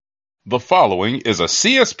The following is a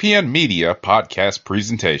CSPN Media podcast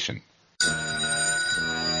presentation. Good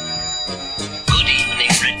evening,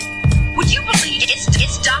 Rick. Would you believe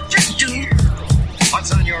it's Dr. Doom?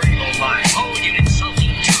 What's on your evil mind? Hold your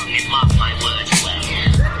insulting tongue and mark my words well.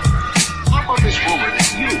 How about this rumor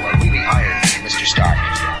that you are really Iron Man, Mr. Stark?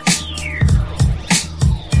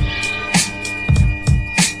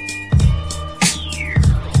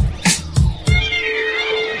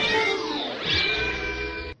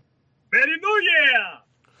 Merry New Year!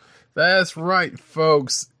 That's right,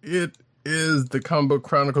 folks. It is the Comic Book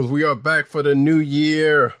Chronicles. We are back for the new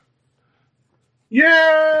year. Yay!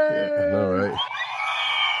 Yeah, all right.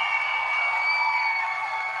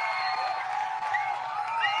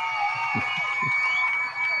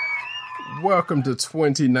 Welcome to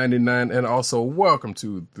 2099, and also welcome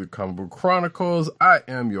to the Comic Book Chronicles. I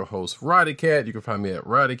am your host, Roddycat. You can find me at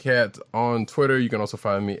Roddycat on Twitter. You can also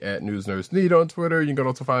find me at News Nerds Need on Twitter. You can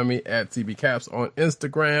also find me at CBCaps on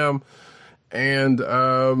Instagram. And,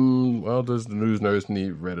 well, there's the News Nerds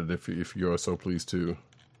Need Reddit if you are so pleased to.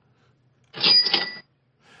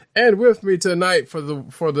 And with me tonight for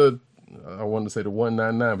the I wanted to say the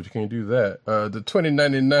 199, but you can't do that. The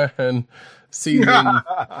 2099 season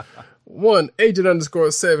 1,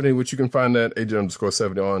 Agent_70, which you can find at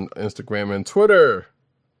Agent_70 on Instagram and Twitter.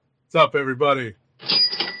 What's up, everybody?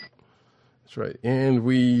 That's right. And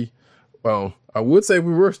I would say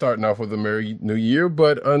we were starting off with a Merry New Year,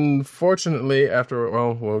 but unfortunately,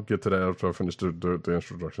 we'll get to that after I finish the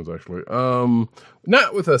introductions, actually.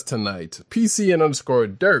 Not with us tonight.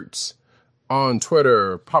 PCN_Dirts on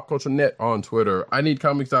Twitter, PopCultureNet on Twitter,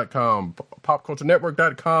 INeedComics.com,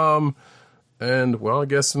 PopCultureNetwork.com, and, well, I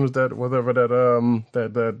guess that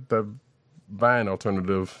Vine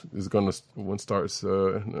alternative is going to, when it starts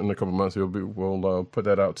in a couple months, we'll put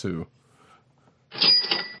that out too.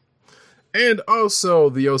 And also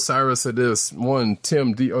the Osiris of this one,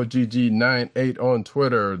 Tim DOGG98 on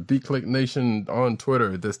Twitter, DClick Nation on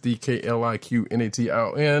Twitter. That's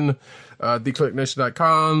DKLIQNATION,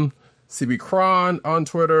 DClickNation.com, CB Cron on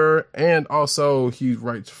Twitter, and also he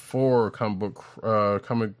writes for comic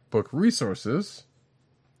book resources.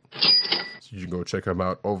 So you can go check him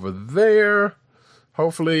out over there.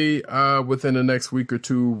 Hopefully, within the next week or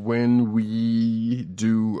two, when we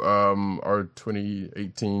do our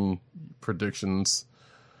 2018 predictions,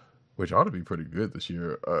 which ought to be pretty good this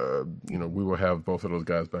year, we will have both of those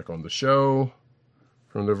guys back on the show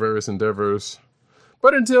from their various endeavors.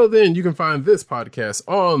 But until then, you can find this podcast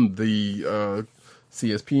on the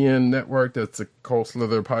CSPN network. That's the Cold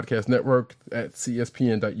Slither Podcast Network at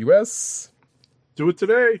cspn.us. Do it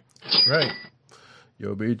today. Right.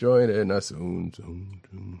 You'll be joining us soon.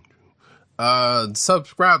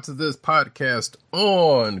 Subscribe to this podcast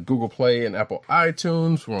on Google Play and Apple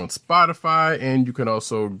iTunes. We're on Spotify, and you can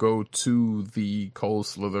also go to the Cold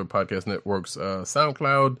Slither Podcast Network's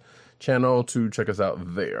SoundCloud channel to check us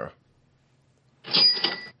out there.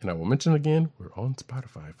 And I will mention again, we're on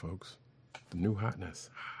Spotify, folks. The new hotness.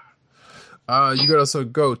 You can also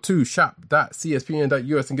go to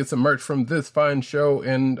shop.cspn.us and get some merch from this fine show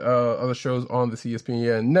and other shows on the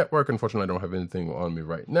CSPN network. Unfortunately, I don't have anything on me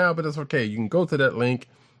right now, but that's okay. You can go to that link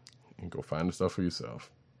and go find the stuff for yourself.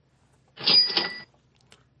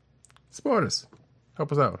 Support us.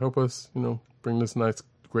 Help us out. Help us, bring this nice,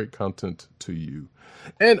 great content to you.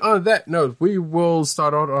 And on that note, we will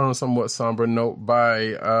start out on a somewhat somber note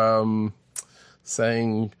by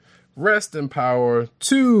saying rest in power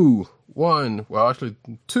to one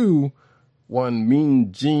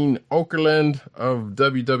Mean Gene Okerlund of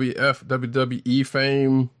WWE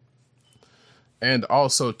fame, and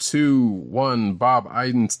also one Bob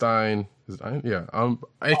Eisenstein,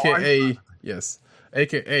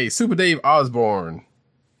 aka Super Dave Osborne,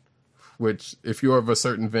 which if you're of a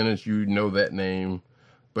certain vintage, you know that name,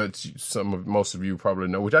 but most of you probably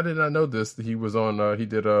know, which I did not know this. He was on, he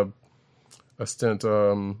did a stint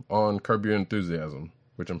on Curb Your Enthusiasm,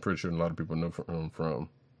 which I'm pretty sure a lot of people know from.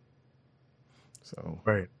 So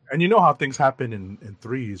Right. And you know how things happen in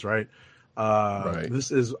threes, right? Right.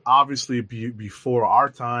 This is obviously before our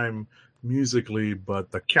time musically,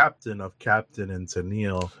 but the captain of Captain and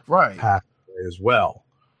Tennille passed away as well.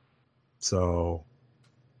 So,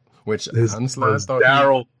 which his name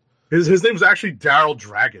was actually Daryl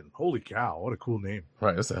Dragon. Holy cow, what a cool name.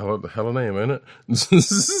 Right, that's a hell of name, isn't it?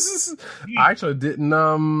 I actually didn't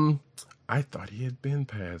I thought he had been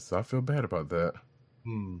passed, so I feel bad about that.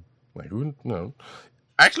 Like, who? No.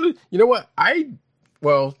 Actually, you know what? I'm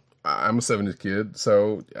a 70s kid,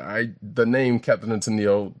 so the name Captain and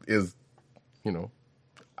Tennille is,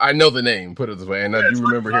 I know the name, put it this way, and I do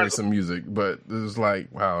remember hearing some music, but it was like,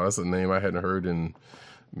 wow, that's a name I hadn't heard in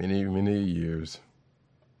many years.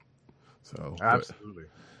 So absolutely.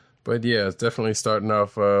 But yeah, it's definitely starting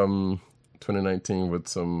off 2019 with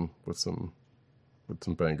some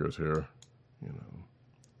bangers here, you know.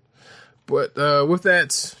 But with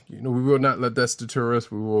that, you know, we will not let that deter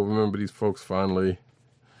us. We will remember these folks fondly.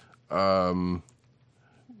 And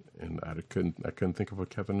I couldn't think of a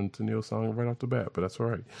Kevin and Tennille song right off the bat, but that's all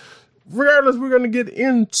right. Regardless, we're going to get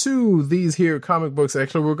into these here comic books.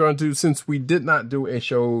 Actually, we're going to, since we did not do a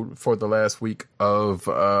show for the last week of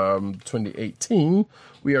 2018,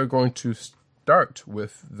 we are going to start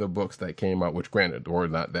with the books that came out, which granted were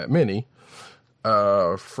not that many,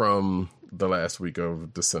 from the last week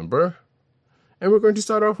of December. And we're going to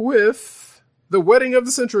start off with The Wedding of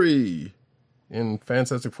the Century in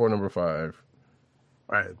Fantastic Four number 5.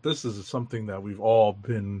 All right, this is something that we've all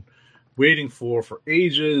been waiting for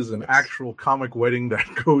ages, an actual comic wedding that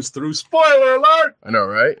goes through. Spoiler alert! I know,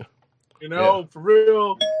 right? You know, yeah. For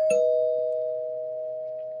real.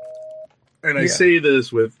 And I say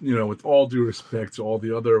this with, you know, with all due respect to all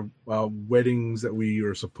the other weddings that we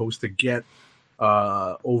are supposed to get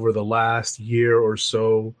over the last year or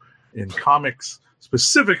so in comics,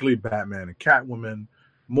 specifically Batman and Catwoman.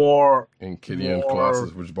 And Kitty and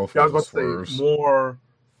Colossus, which both of us were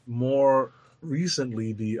more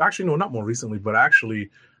recently, not more recently, but actually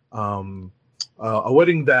a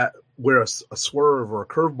wedding where a swerve or a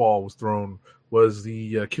curveball was thrown was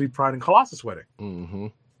the Kitty Pryde and Colossus wedding. Mm-hmm.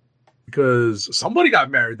 Because somebody got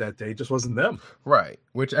married that day, it just wasn't them. Right.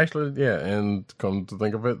 Which actually, yeah, and come to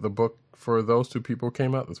think of it, the book for those two people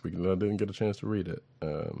came out this week, and I didn't get a chance to read it.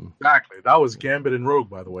 Exactly. That was Gambit and Rogue,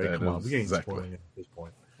 by the way. Come on, we ain't spoiling it at this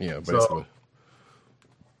point. Yeah, basically.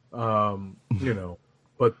 So, you know,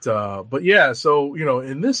 but yeah, so, you know,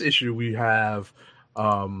 in this issue we have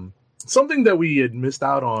something that we had missed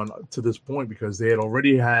out on to this point because they had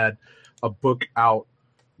already had a book out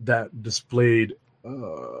that displayed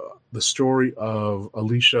the story of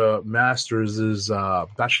Alicia Masters'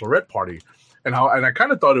 bachelorette party. And I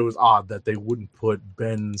kind of thought it was odd that they wouldn't put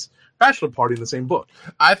Ben's bachelor party in the same book.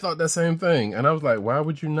 I thought the same thing. And I was like, why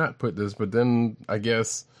would you not put this? But then I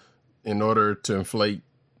guess in order to inflate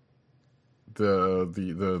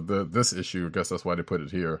the this issue, I guess that's why they put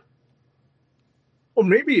it here. Well,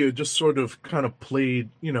 maybe it just sort of kind of played,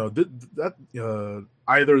 you know, that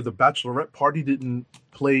either the bachelorette party didn't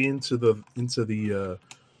play into the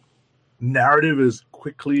narrative as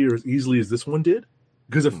quickly or as easily as this one did,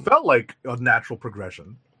 because it felt like a natural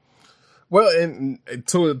progression. Well, and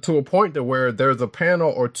to a point to where there's a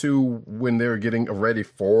panel or two when they're getting ready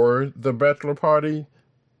for the bachelor party,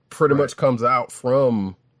 pretty much comes out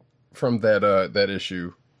from that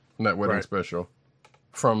issue, from that wedding special,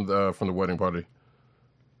 from the wedding party.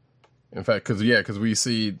 In fact, because we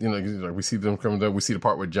see, you know, we see them coming up. We see the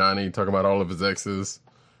part with Johnny talking about all of his exes.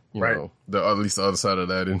 You know, at least the other side of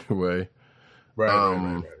that anyway.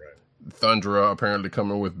 Right. Thundra apparently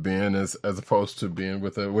coming with Ben as opposed to being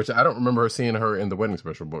with her, which I don't remember seeing her in the wedding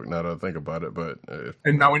special book. Now that I think about it, but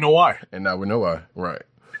and now we know why. Right?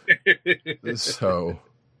 So,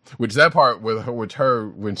 which that part with her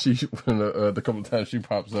when the couple of times she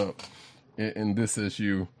pops up in this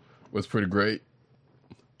issue was pretty great.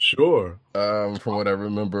 Sure. From what I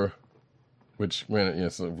remember, which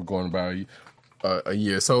so we're going about a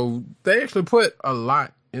year. So they actually put a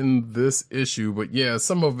lot in this issue, but yeah,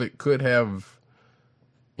 some of it could have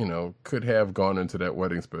gone into that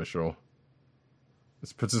wedding special.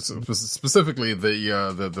 Specifically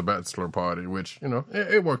the bachelor party, which, you know,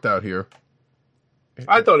 it worked out here.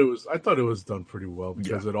 I thought it was done pretty well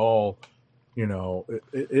because it all, you know,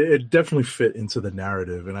 it definitely fit into the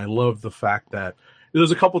narrative, and I love the fact that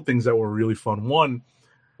there's a couple things that were really fun. One,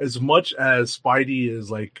 as much as Spidey is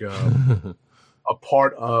like a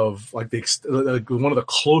part of like one of the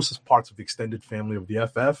closest parts of the extended family of the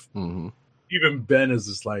FF, even Ben is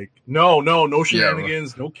just like, no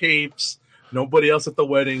shenanigans, no capes, nobody else at the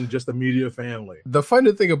wedding, just immediate family. The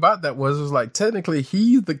funny thing about that was like technically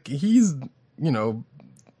he's you know,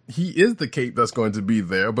 he is the cape that's going to be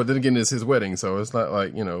there, but then again, it's his wedding, so it's not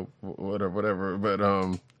like, you know, whatever. But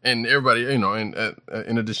and everybody, you know, and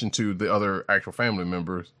in addition to the other actual family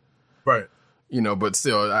members, right? You know, but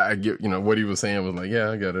still, I get, you know, what he was saying was like,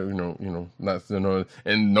 yeah, I got it, you know, not, you know,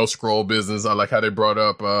 and no scroll business. I like how they brought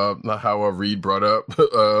up, not how Reed brought up,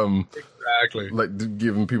 exactly, like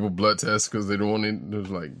giving people blood tests because they don't want it. It was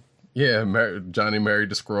like, yeah, Johnny married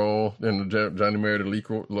the scroll, and Johnny married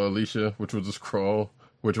Alicia, which was a scroll.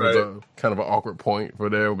 Which was a kind of an awkward point for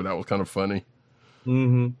there, but that was kind of funny.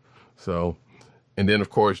 Mm-hmm. So, and then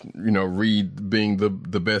of course, you know, Reed being the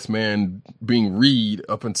best man, being Reed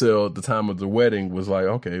up until the time of the wedding was like,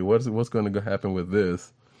 okay, what's going to happen with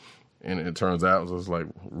this? And it turns out it was like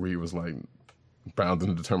Reed was like bound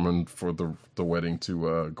and determined for the wedding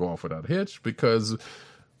to go off without a hitch, because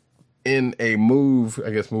in a move, I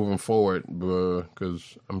guess moving forward,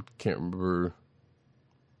 because I can't remember.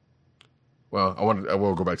 Well, I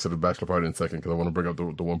will go back to the bachelor party in a second because I want to bring up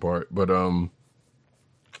the one part, but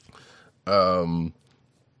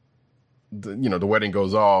the wedding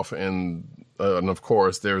goes off, and of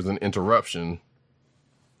course there's an interruption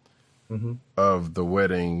of the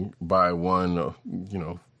wedding by one,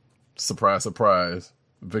 surprise, surprise,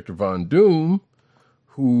 Victor Von Doom,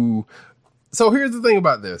 who. So here's the thing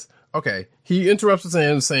about this. Okay, he interrupts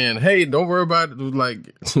him saying, "Hey, don't worry about it.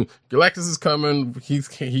 Like, Galactus is coming. He's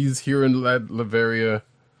here in Latvia,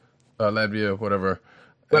 whatever.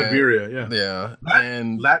 Latveria, yeah.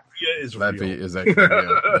 And Latvia is Latvia real. is actually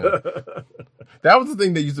yeah. That was the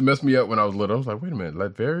thing that used to mess me up when I was little. I was like, wait a minute,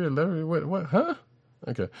 Latveria, what? Huh?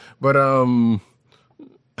 Okay, but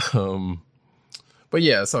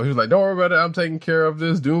yeah. So he was like, "Don't worry about it. I'm taking care of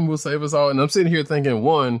this. Doom will save us all." And I'm sitting here thinking,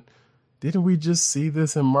 one. Didn't we just see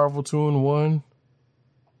this in Marvel 2-in-1?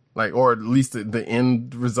 Like, or at least the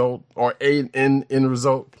end result, or end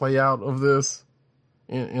result play out of this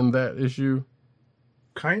in that issue?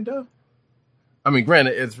 Kinda. I mean,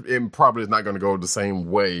 granted, it probably is not going to go the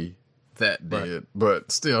same way that did, right.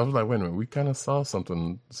 But still, I was like, wait a minute, we kind of saw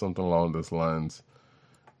something along those lines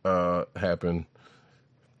happen.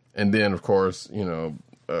 And then, of course,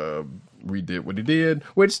 Reed did what he did,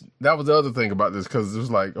 which that was the other thing about this, because it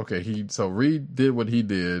was like, okay, Reed did what he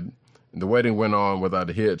did, and the wedding went on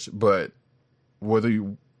without a hitch, but with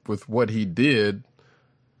what he did,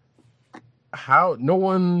 how no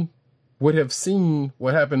one would have seen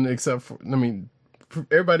what happened except for,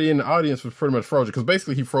 everybody in the audience was pretty much frozen, because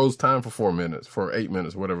basically he froze time for 8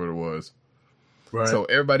 minutes, whatever it was. Right. So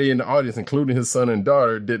everybody in the audience, including his son and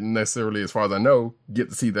daughter, didn't necessarily, as far as I know,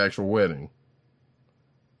 get to see the actual wedding.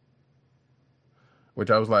 Which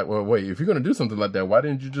I was like, well, wait, if you're going to do something like that, why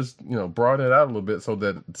didn't you just, broaden it out a little bit so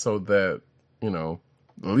that,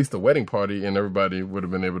 at least the wedding party and everybody would have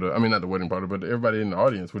been able to, not the wedding party, but everybody in the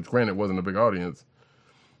audience, which granted wasn't a big audience,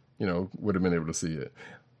 would have been able to see it.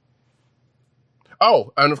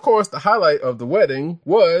 Oh, and of course, the highlight of the wedding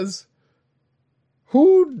was,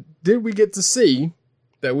 who did we get to see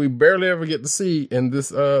that we barely ever get to see in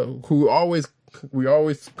this, we always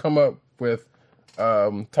come up with,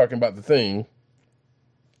 talking about the thing.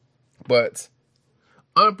 But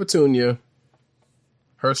Aunt Petunia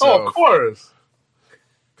herself. Oh, of course.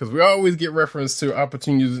 Because we always get reference to Aunt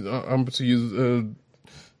Petunia's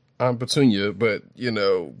Aunt Petunia, but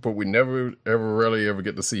we never, rarely ever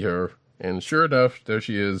get to see her. And sure enough, there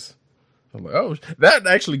she is. I'm like, oh, that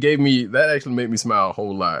actually made me smile a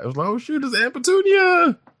whole lot. I was like, oh shoot, it's Aunt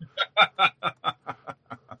Petunia.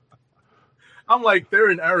 I'm like, they're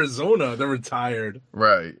in Arizona. They're retired.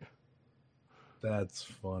 Right. That's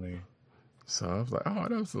funny. So I was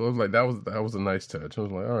like, that was a nice touch. I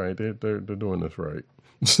was like, all right, they're doing this right.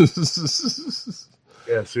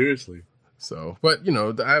 Yeah, seriously. So, but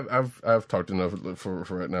I've talked enough for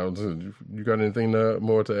right now. You got anything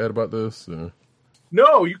more to add about this? Or?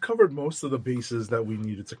 No, you covered most of the bases that we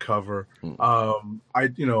needed to cover. I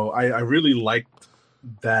really liked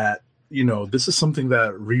that. This is something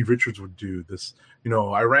that Reed Richards would do. This,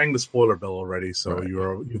 I rang the spoiler bell already, so right.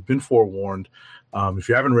 You've been forewarned. If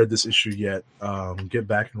you haven't read this issue yet, get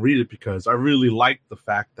back and read it, because I really like the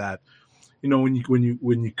fact that, when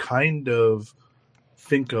you kind of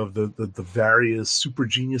think of the various super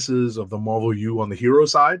geniuses of the Marvel U on the hero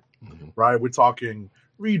side, right? We're talking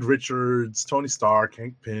Reed Richards, Tony Stark,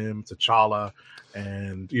 Hank Pym, T'Challa,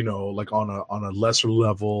 and like on a lesser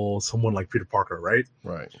level, someone like Peter Parker, right?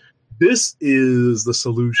 Right. This is the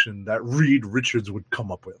solution that Reed Richards would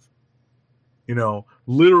come up with.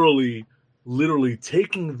 Literally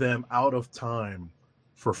taking them out of time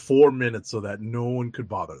for 4 minutes so that no one could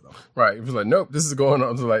bother them. Right. It was like, nope, this is going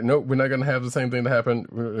on. It's like, nope, we're not going to have the same thing that happened,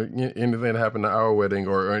 anything that happened at our wedding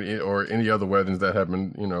or any other weddings that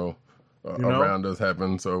happened, around us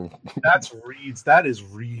happen. So that is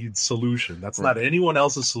Reed's solution. That's not anyone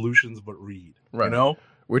else's solutions but Reed. Right.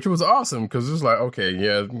 Which was awesome, because it was like, okay,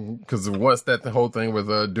 yeah, because once the whole thing with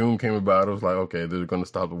Doom came about, it was like, okay, they're going to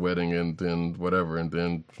stop the wedding and then whatever, and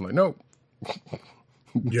then it's like, nope.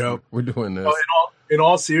 Yeah, we're doing this. In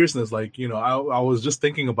all seriousness, like, I was just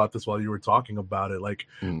thinking about this while you were talking about it. Like,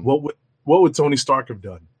 what would Tony Stark have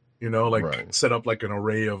done? Set up like an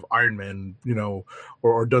array of Iron Man,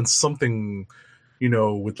 or done something,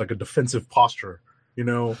 with like a defensive posture.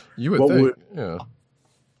 You would think, yeah.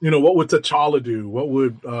 What would T'Challa do? What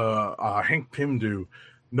would Hank Pym do?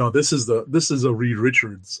 No, this is a Reed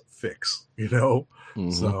Richards fix.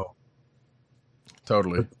 So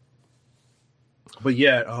Totally. But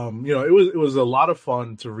yeah, it was a lot of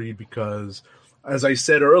fun to read because, as I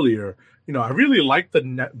said earlier, I really liked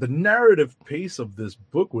the narrative pace of this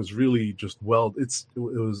book was really just it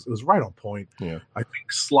was right on point. Yeah. I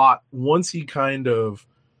think Slott, once he kind of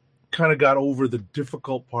got over the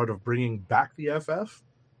difficult part of bringing back the FF,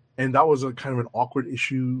 and that was a kind of an awkward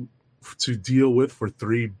issue to deal with for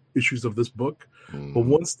 3 issues of this book. Mm-hmm. But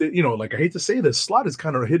once I hate to say this, Slott is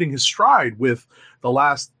kind of hitting his stride with the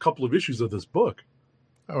last couple of issues of this book.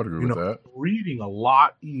 I would agree with that. Reading a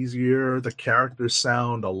lot easier. The characters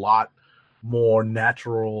sound a lot more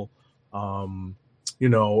natural.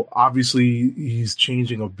 Obviously he's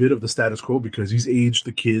changing a bit of the status quo because he's aged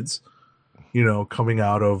the kids, coming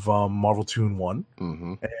out of Marvel Toon 1.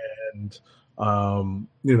 Mm-hmm. And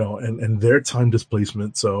and their time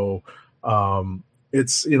displacement. So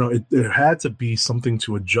it's it had to be something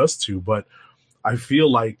to adjust to, but I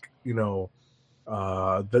feel like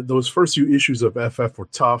that those first few issues of FF were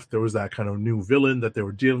tough. There was that kind of new villain that they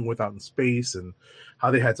were dealing with out in space, and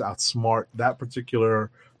how they had to outsmart that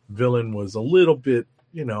particular villain was a little bit,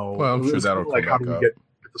 Well, I'm sure that'll come how back do we up. get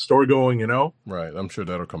the story going, Right. I'm sure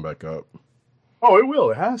that'll come back up. Oh, it will.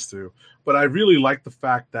 It has to. But I really like the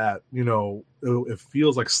fact that, it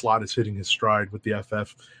feels like Slott is hitting his stride with the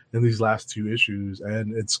FF in these last 2 issues.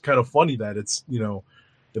 And it's kind of funny that it's, kind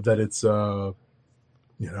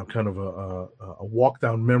of a walk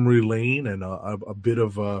down memory lane and a bit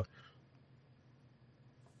of a,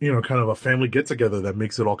 kind of a family get together that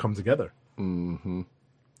makes it all come together. Mm-hmm.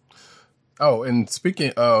 Oh, and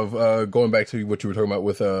speaking of going back to what you were talking about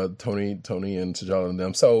with Tony and T'Challa and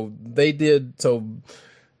them,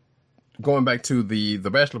 going back to the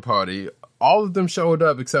bachelor party, all of them showed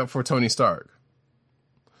up except for Tony Stark,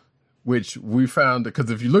 which we found, because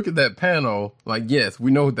if you look at that panel, like, yes, we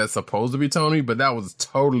know that's supposed to be Tony, but that was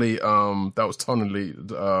totally Robert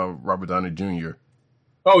Downey Jr.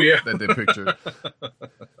 Oh yeah, that they pictured.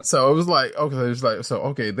 So it was like,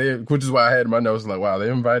 which is why I had in my notes like, wow,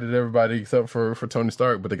 they invited everybody except for Tony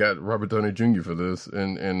Stark, but they got Robert Downey Jr. for this,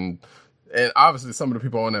 and obviously some of the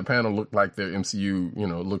people on that panel looked like their MCU,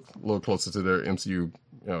 look a little closer to their MCU,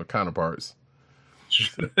 counterparts.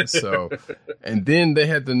 So, and then they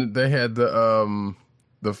had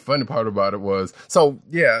the funny part about it was, so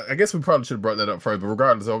yeah, I guess we probably should have brought that up first, but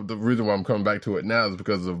regardless, the reason why I'm coming back to it now is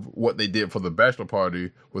because of what they did for the bachelor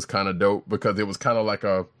party was kind of dope, because it was kind of like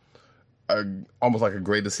almost like a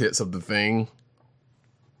greatest hits of the Thing.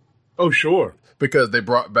 Oh, sure. Because they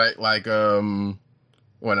brought back like, well,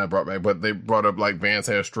 not brought back, but they brought up like Vance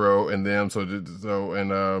Astro and them.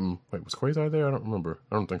 Wait, was Quasar there? I don't remember.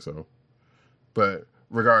 I don't think so. But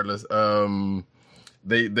regardless, the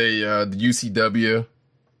UCW.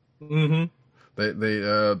 Mm-hmm.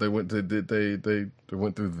 They went through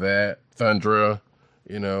that Thundra,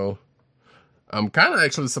 I'm kind of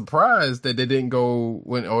actually surprised that they didn't go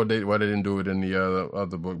why they didn't do it in the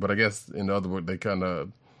other book. But I guess in the other book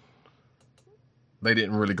they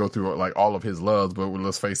didn't really go through like all of his loves. But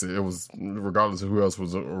let's face it, it was regardless of who else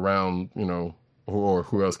was around, or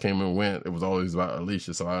who else came and went, it was always about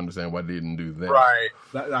Alicia. So I understand why they didn't do that. Right,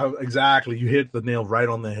 exactly. You hit the nail right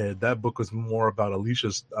on the head. That book was more about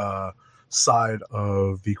Alicia's side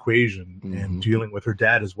of the equation, mm-hmm. and dealing with her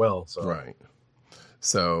dad as well. So right.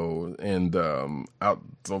 So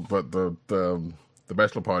but the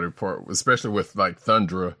bachelor party part, especially with like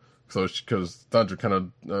Thundra, so because Thundra kind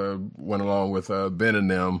of went along with Ben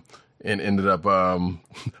and them and ended up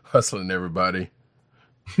hustling everybody.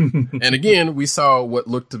 And again, we saw what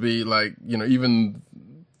looked to be like, even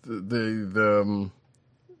the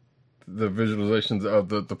visualizations of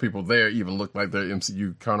the people there even looked like their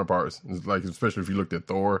MCU counterparts. It's like, especially if you looked at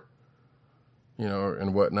Thor,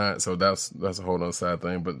 and whatnot. So that's a whole other side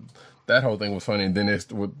thing. But that whole thing was funny. And then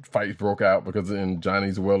fights broke out because in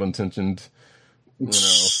Johnny's well-intentioned,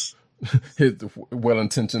 his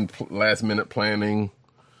well-intentioned last minute planning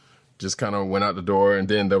just kind of went out the door. And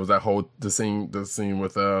then there was the scene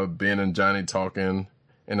with Ben and Johnny talking,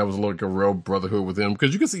 and there was like a real brotherhood with them,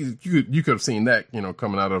 because you could see you could have seen that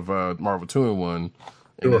coming out of Marvel 2-in-1, and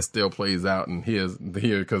sure. That still plays out in here,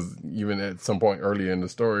 because even at some point earlier in the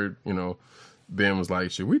story, Ben was like,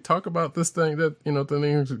 should we talk about this thing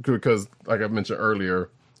because like I mentioned earlier,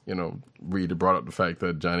 Reed had brought up the fact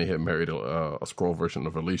that Johnny had married a Skrull version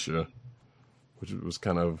of Alicia, which was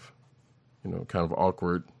kind of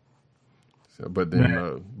awkward. But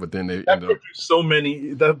then they produced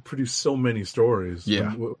so many stories.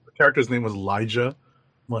 Yeah, the character's name was Elijah.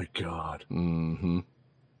 My God. Mm-hmm.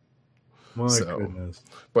 My goodness.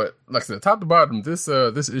 But like I said, top to bottom, this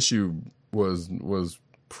issue was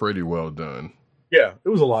pretty well done. Yeah, it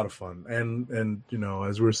was a lot of fun, and you know,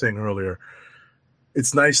 as we were saying earlier,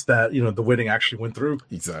 it's nice that you know the wedding actually went through.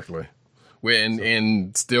 Exactly.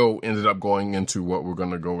 And still ended up going into what we're going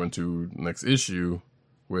to go into next issue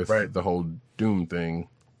with the whole Doom thing,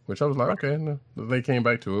 which I was like, okay, no, they came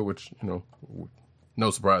back to it, which, you know, no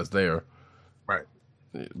surprise there. Right.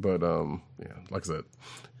 But, yeah, like I said,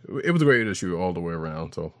 it was a great issue all the way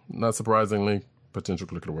around. So, not surprisingly, potential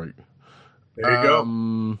click of the week. There you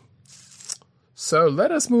go. So,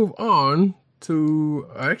 let us move on to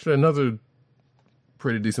actually another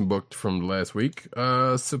pretty decent book from last week.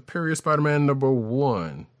 Superior Spider-Man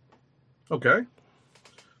 #1. Okay.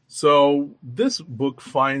 So this book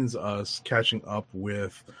finds us catching up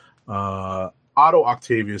with Otto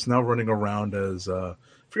Octavius, now running around as I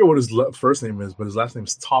forget what his first name is, but his last name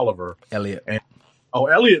is Tolliver. Elliot.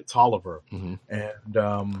 Elliot Tolliver. Mm-hmm.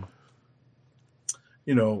 And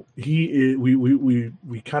you know,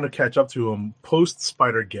 we kind of catch up to him post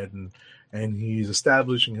Spider-Geddon, and he's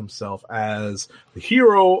establishing himself as the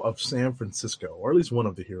hero of San Francisco, or at least one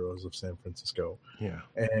of the heroes of San Francisco. Yeah.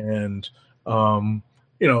 And,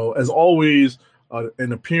 you know, as always,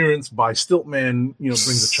 an appearance by Stiltman, you know,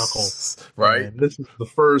 brings a chuckle. Right. And this is the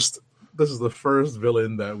first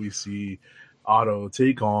villain that we see Otto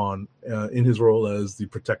take on in his role as the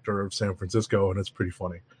protector of San Francisco, and it's pretty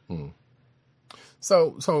funny.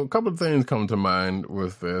 So a couple of things come to mind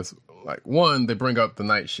with this. Like, one, they bring up the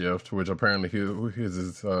night shift, which apparently is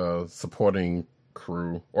his supporting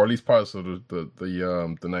crew, or at least parts of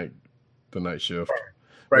the night shift.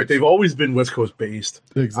 Right. They've always been West Coast based.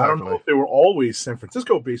 Exactly. I don't know if they were always San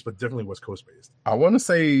Francisco based, but definitely West Coast based. I want to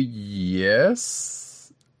say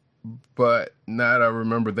yes, but now that I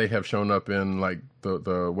remember, they have shown up in like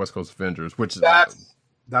the West Coast Avengers, which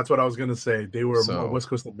that's what I was gonna say. They were West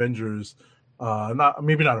Coast Avengers. Not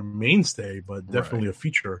a mainstay, but definitely a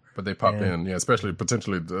feature. But they pop in, yeah, especially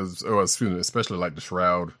especially like the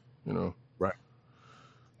Shroud, you know, right?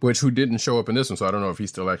 Who didn't show up in this one, so I don't know if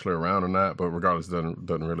he's still actually around or not. But regardless, doesn't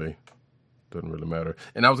really matter.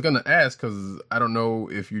 And I was gonna ask because I don't know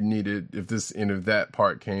if if that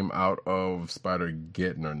part came out of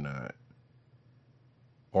Spider-Geddon or not,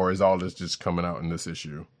 or is all this just coming out in this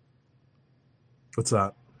issue? What's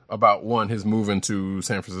that? About his moving to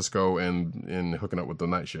San Francisco and hooking up with the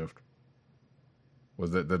night shift.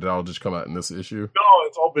 Was that did it all just come out in this issue? No,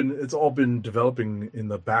 it's all been developing in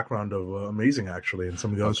the background of Amazing, actually, and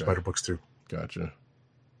some of the other Spider books too. Gotcha.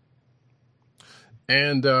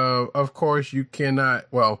 And of course, you cannot.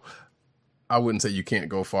 Well, I wouldn't say you can't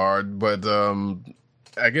go far, but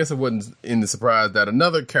I guess it wasn't in the surprise that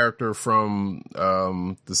another character from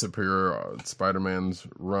the Superior Spider-Man's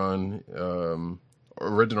run.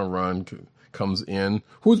 Original run comes in,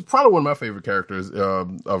 who's probably one of my favorite characters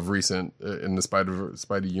of recent in the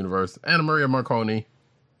Spidey universe, Anna Maria Marconi.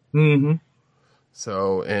 Mm-hmm.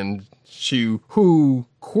 So, and who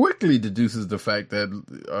quickly deduces the fact that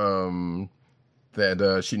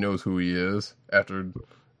she knows who he is after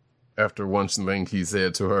one thing he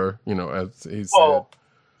said to her. You know, as he said.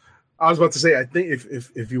 I was about to say, I think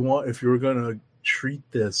if you were gonna treat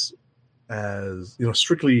this as, you know,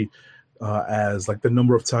 strictly as like the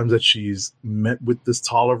number of times that she's met with this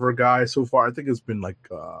Tolliver guy so far, I think it's been like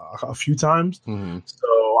a few times. Mm-hmm.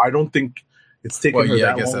 So I don't think it's taken her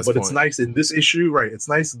that long. But it's nice in this issue, right? It's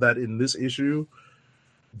nice that in this issue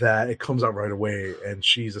that it comes out right away, and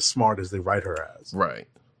she's as smart as they write her as. Right.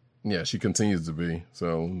 Yeah, she continues to be.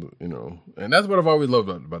 So, you know, and that's what I've always loved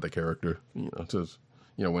about the character. You know, just,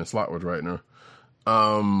 you know, when Slott was writing her.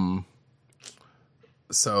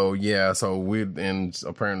 So yeah, and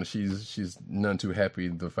apparently she's none too happy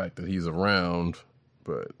the fact that he's around,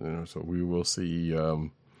 but you know, so we will see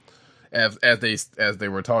as they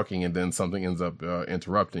were talking, and then something ends up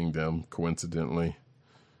interrupting them coincidentally,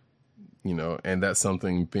 you know, and that's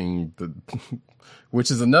something being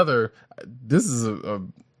which is another. This is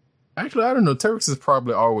actually, I don't know. Terex has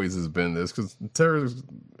probably always has been this, because Terex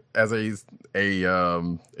as a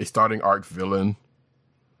starting arc villain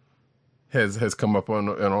has come up on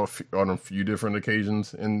a few different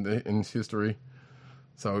occasions in history.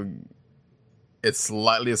 So it's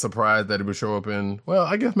slightly a surprise that it would show up in. Well,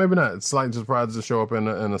 I guess maybe not. It's slightly surprised to show up in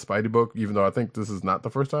a Spidey book, even though I think this is not the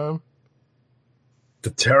first time.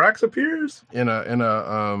 The Terax appears in a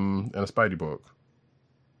Spidey book.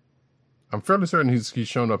 I'm fairly certain he's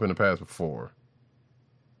shown up in the past before.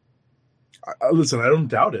 Listen, I don't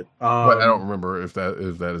doubt it, but I don't remember if that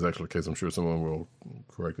is actually the case. I'm sure someone will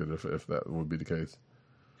correct it if that would be the case.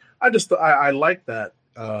 I like that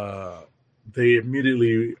they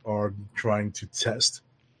immediately are trying to test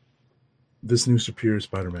this new Superior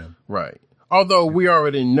Spider-Man. Right. Although we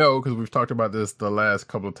already know, because we've talked about this the last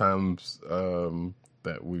couple of times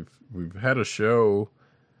that we've had a show,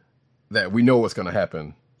 that we know what's going to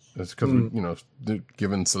happen. It's because we,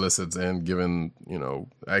 given solicits and given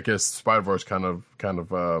I guess Spider-Verse kind of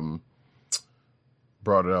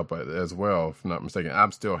brought it up as well, if I'm not mistaken.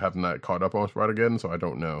 I'm still have not caught up on Spider-Geddon, so I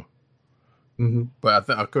don't know. Mm-hmm. But I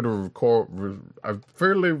think I could have I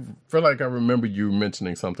feel like I remember you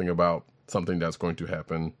mentioning something about something that's going to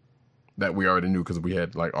happen that we already knew because we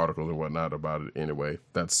had like articles and whatnot about it anyway.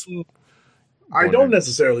 That's I don't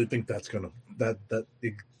necessarily think that's that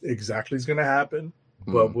exactly is gonna happen,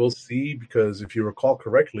 but we'll see, because if you recall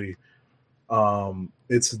correctly,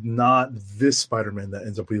 it's not this Spider-Man that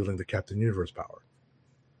ends up wielding the Captain Universe power.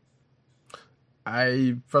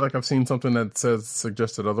 I feel like I've seen something that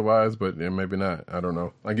suggested otherwise, but maybe not. I don't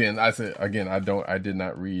know. I did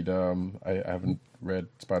not read. I haven't read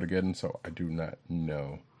Spider-Geddon, so I do not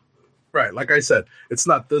know. Right, like I said, it's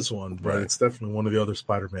not this one, but Right. it's definitely one of the other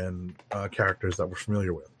Spider-Man characters that we're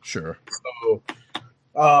familiar with. Sure. So,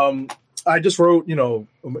 I just wrote, in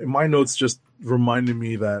my notes, just reminded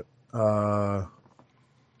me that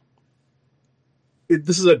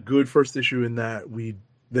this is a good first issue in that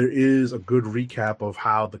there is a good recap of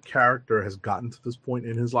how the character has gotten to this point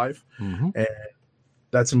in his life, and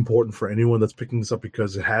that's important for anyone that's picking this up,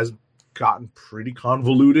 because it has gotten pretty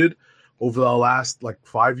convoluted over the last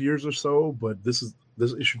 5 years or so. But this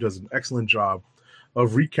issue does an excellent job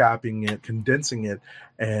of recapping it, condensing it,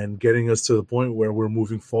 and getting us to the point where we're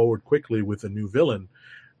moving forward quickly with a new villain.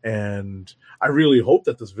 And I really hope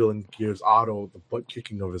that this villain gives Otto the butt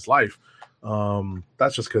kicking of his life.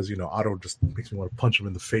 That's just because Otto just makes me want to punch him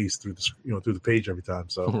in the face through the page every time.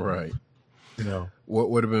 So right.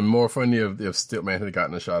 What would have been more funny if Steelman had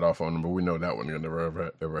gotten a shot off on him, but we know that one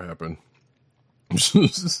never ever happen.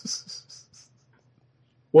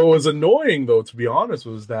 What was annoying, though, to be honest,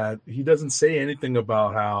 was that he doesn't say anything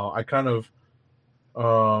about how I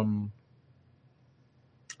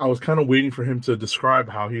was kind of waiting for him to describe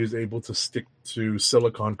how he was able to stick to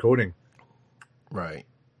silicone coating. Right.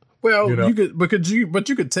 Well, you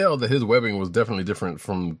could tell that his webbing was definitely different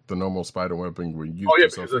from the normal spider webbing we're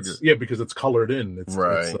used to. Because it's colored in. It's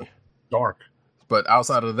dark. But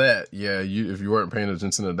outside of that, if you weren't paying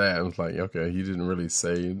attention to that, it was like, okay, he didn't really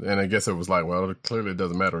say. And I guess it was like, well, clearly it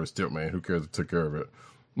doesn't matter. It's Steelman. Who cares? It took care of it.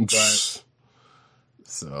 Right.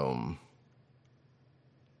 So,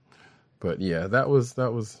 but yeah, that was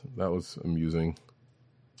amusing.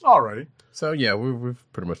 Alrighty. So yeah, we've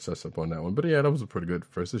pretty much touched up on that one. But yeah, that was a pretty good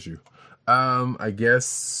first issue. I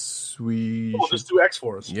guess we'll just do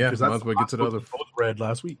X-Force. Yeah, might as well get to the other. Both read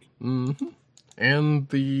last week. Mm-hmm. And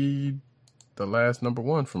the last number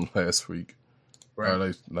one from last week, right? Or at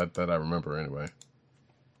least that I remember anyway.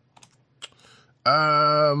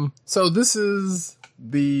 So this is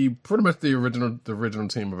pretty much the original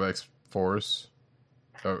team of X-Force,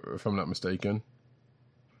 if I'm not mistaken.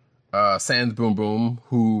 Sans Boom Boom,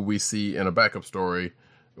 who we see in a backup story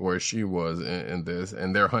where she was in this,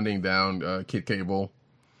 and they're hunting down Kid Cable,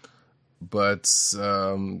 but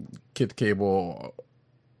Kid Cable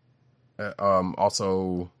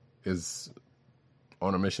also is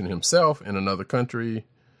on a mission himself in another country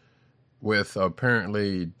with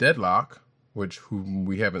apparently Deadlock, whom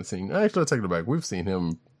we haven't seen. Actually, let's take it back. We've seen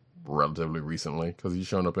him relatively recently because he's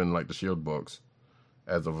shown up in the Shield books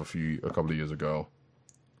as of a couple of years ago.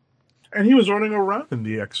 And he was running around in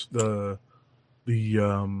the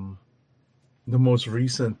most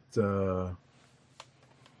recent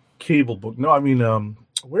Cable book. No, I mean,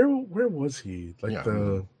 where was he?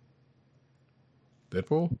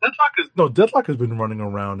 Deadpool? Deadlock has been running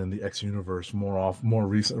around in the X universe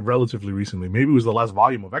relatively recently. Maybe it was the last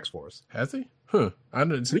volume of X-Force. Has he? Huh. I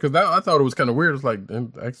didn't see, because I thought it was kind of weird. It's like,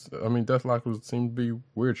 Deathlock seemed to be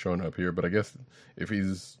weird showing up here, but I guess if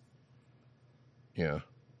he's, I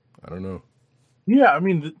don't know. Yeah, I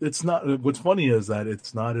mean, it's not. What's funny is that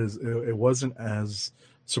it wasn't as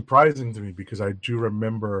surprising to me, because I do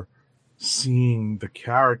remember seeing the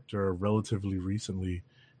character relatively recently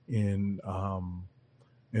in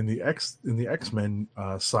the X-Men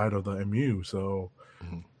side of the MU. So,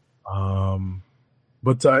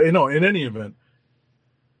 but in any event,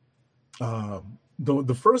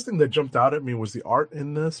 the first thing that jumped out at me was the art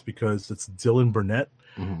in this, because it's Dylan Burnett,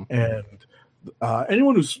 and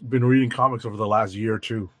anyone who's been reading comics over the last year or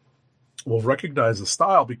two will recognize the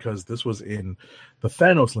style, because this was in the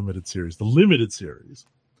Thanos limited series,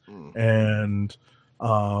 and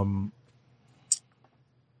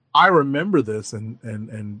I remember this,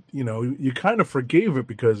 and you kind of forgave it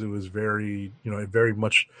because it was very, it very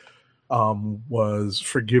much was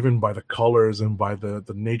forgiven by the colors and by the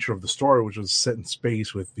nature of the story, which was set in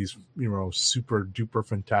space with these, super duper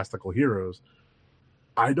fantastical heroes.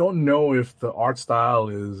 I don't know if the art style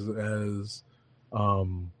is as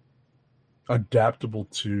adaptable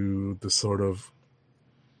to the sort of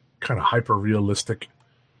kind of hyper realistic,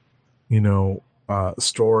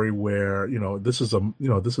 story where this is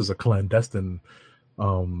a clandestine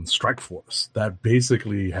strike force that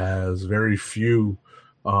basically has very few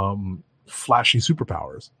flashy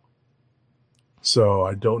superpowers. So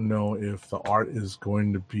I don't know if the art is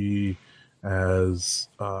going to be as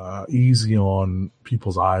easy on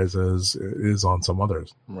people's eyes as it is on some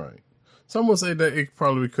others. Right. Some will say that it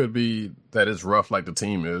probably could be that it's rough like the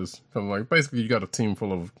team is. Because like basically you got a team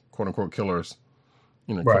full of quote unquote killers,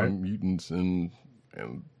 Right. killing mutants and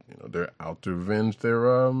they're out to avenge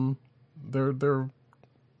their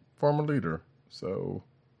former leader. So,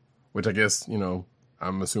 which I guess,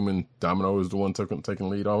 I'm assuming Domino is the one taking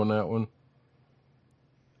lead on that one.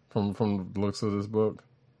 From the looks of this book,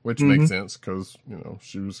 which makes sense because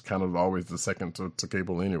she was kind of always the second to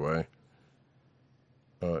Cable anyway.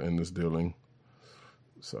 In this dealing,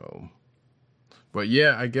 so, but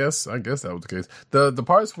yeah, I guess that was the case. The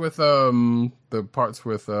parts with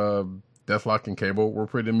Deathlock and Cable were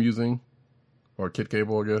pretty amusing, or Kid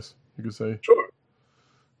Cable, I guess you could say. Sure.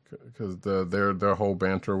 Because their whole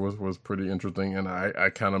banter was pretty interesting, and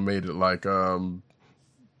I kind of made it like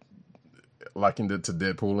likened it to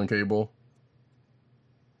Deadpool and Cable.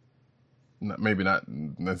 Maybe not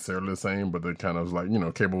necessarily the same, but they kind of was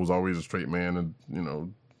like, Cable was always a straight man, and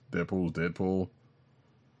Deadpool's Deadpool,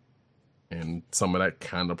 and some of that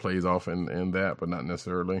kind of plays off in that, but not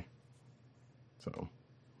necessarily. So,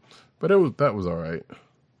 but that was all right.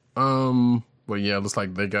 But yeah, it looks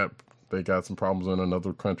like they got some problems in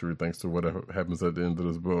another country thanks to what happens at the end of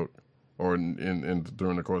this book, or in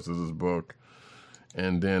during the course of this book.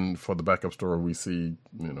 And then for the backup story, we see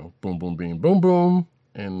boom boom beam boom boom.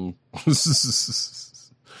 And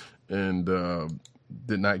and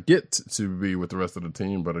did not get to be with the rest of the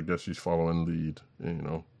team, but I guess she's following lead,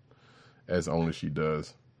 as only she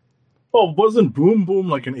does. Well, wasn't Boom Boom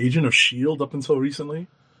like an agent of S.H.I.E.L.D. up until recently?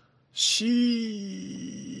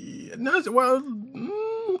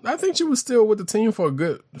 I think she was still with the team for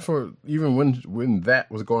even when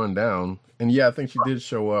that was going down. And yeah, I think she did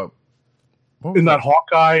show up. In that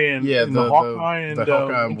Hawkeye and the Hawkeye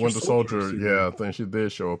and Winter Soldier. Yeah, I think she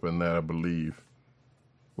did show up in that, I believe.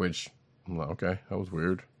 Which I'm like, okay, that was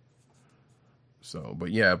weird. So,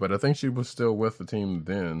 but I think she was still with the team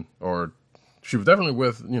then, or she was definitely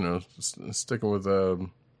with sticking with the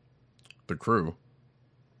crew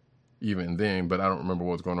even then. But I don't remember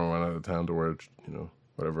what was going on around that time to where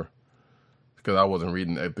whatever, because I wasn't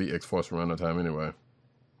reading the X-Force around that time anyway.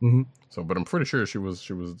 Mm-hmm. So, but I'm pretty sure she was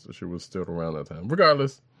still around that time.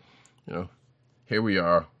 Regardless, here we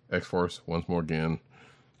are, X-Force once more again,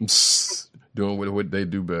 doing what they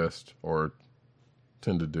do best or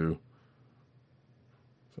tend to do.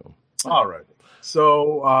 So, all right.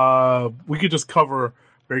 So we could just cover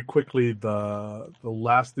very quickly the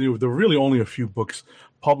last. There were really only a few books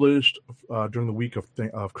published during the week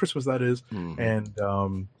of Christmas, that is,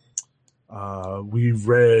 and. We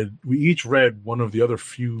each read one of the other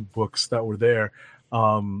few books that were there.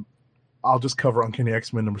 I'll just cover Uncanny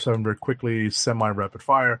X-Men #7 very quickly, semi-rapid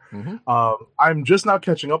fire. I'm just now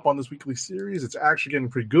catching up on this weekly series. It's actually getting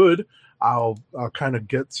pretty good. I'll kind of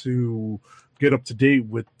get up to date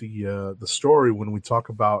with the story when we talk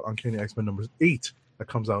about Uncanny X-Men #8 that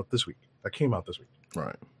came out this week.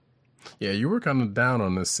 Right. Yeah, you were kind of down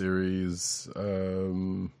on this series.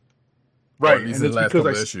 Right, and it's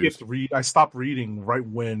because I stopped reading right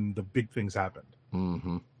when the big things happened.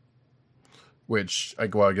 Mm-hmm. Which, I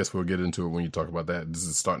guess we'll get into it when you talk about that. This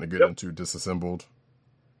is starting to get into Disassembled.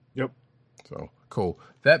 Yep. So, cool.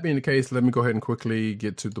 That being the case, let me go ahead and quickly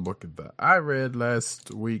get to the book that I read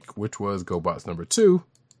last week, which was GoBots #2.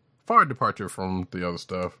 Far departure from the other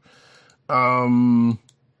stuff.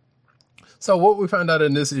 So what we found out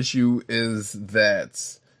in this issue is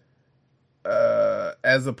that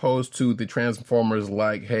as opposed to the Transformers,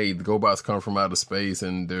 like, hey, the GoBots come from outer space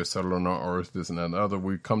and they're settling on Earth, this and that and other,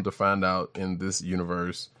 we come to find out in this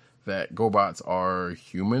universe that GoBots are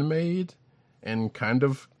human-made and kind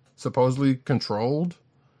of supposedly controlled,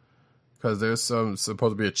 because there's supposed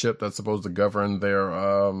to be a chip that's supposed to govern their,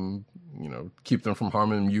 keep them from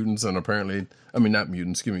harming mutants, and apparently, not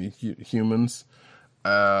mutants, humans.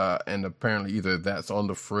 And apparently either that's on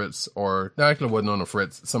the fritz or, no, actually it wasn't on the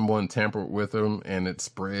fritz. Someone tampered with them and it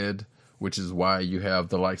spread, which is why you have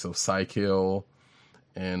the likes of Psykill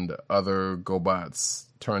and other GoBots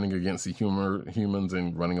turning against the humans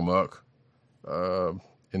and running amok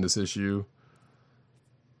in this issue.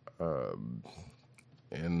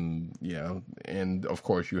 And yeah, and of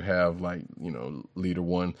course you have like, you know, Leader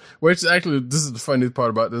One, which actually, this is the funniest part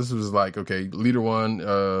about this was like, okay, Leader One,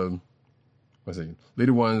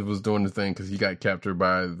 Leader One was doing the thing because he got captured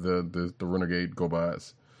by the renegade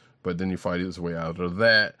GoBots, but then he fought his way out of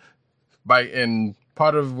that, and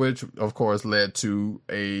part of which, of course, led to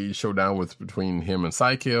a showdown between him and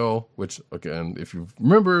Psykill, which, again, if you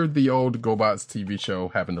remember the old GoBots TV show,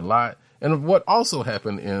 happened a lot. And what also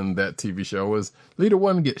happened in that TV show was Leader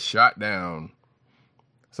One gets shot down.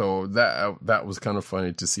 So that was kind of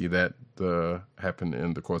funny to see that happen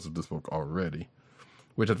in the course of this book already,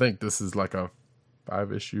 which I think this is like a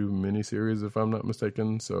 5-issue miniseries, if I'm not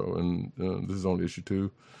mistaken. So, and this is only issue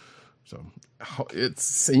 2. So it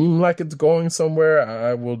seemed like it's going somewhere.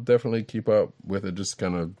 I will definitely keep up with it, just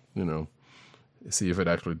kind of, you know, see if it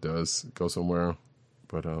actually does go somewhere.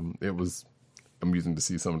 But it was amusing to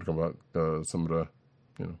see some of the,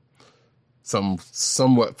 you know, some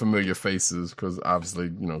somewhat familiar faces, because obviously,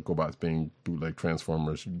 you know, GoBots being bootleg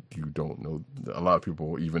Transformers, you don't know a lot of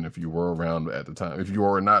people, even if you were around at the time. If you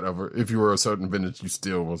were a certain vintage, you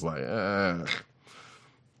still was like,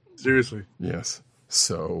 Seriously. Yes.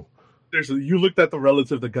 So seriously, you looked at the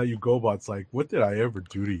relative that got you GoBots, like, what did I ever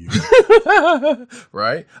do to you?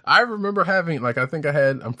 Right? I remember having, like,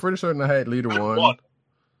 I'm pretty certain I had Leader One.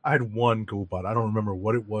 I had one GoBot. I don't remember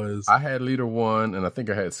what it was. I had Leader One, and I think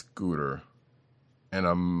I had Scooter. And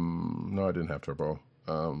no, I didn't have Turbo.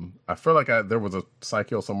 I feel like there was a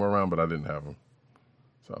Psykill somewhere around, but I didn't have him.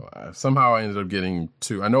 So somehow I ended up getting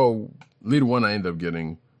 2. I know Leader One I ended up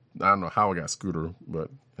getting. I don't know how I got Scooter, but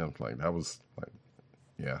like that was like,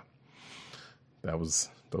 yeah, those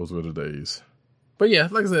were the days. But yeah,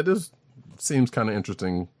 like I said, this seems kind of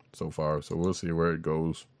interesting so far. So we'll see where it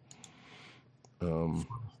goes.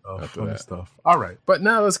 Funny stuff. All right, but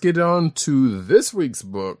now let's get on to this week's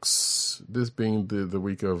books. This being the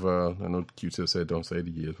week of I know Q-Tip said don't say the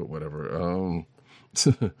years, but whatever.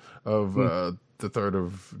 Of the 3rd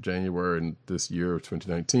of January in this year of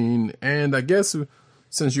 2019, and I guess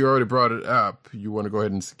since you already brought it up, you want to go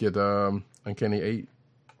ahead and get Uncanny 8.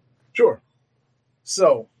 Sure.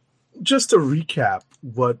 So, just to recap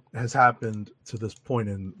what has happened to this point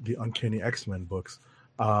in the Uncanny X-Men books.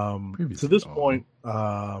 To this point,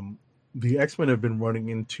 the X-Men have been running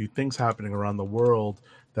into things happening around the world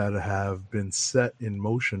that have been set in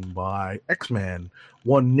motion by X-Man.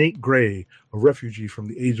 One, Nate Gray, a refugee from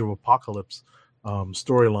the Age of Apocalypse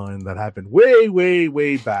storyline that happened way, way,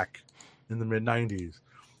 way back in the mid-90s.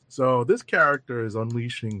 So this character is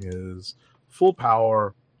unleashing his full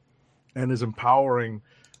power and is empowering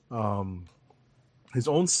his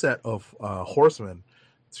own set of horsemen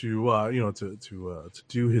to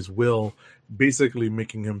do his will, basically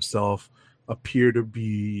making himself appear to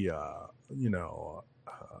be a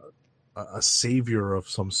savior of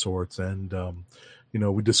some sorts. And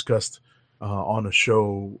we discussed on a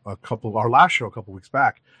show our last show a couple weeks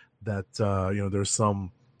back that there's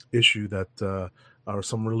some issue that or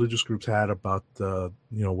some religious groups had about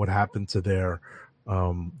what happened to their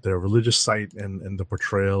religious site and the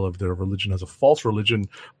portrayal of their religion as a false religion.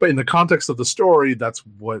 But in the context of the story, that's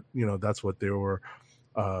what they were.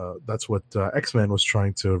 That's what X-Men was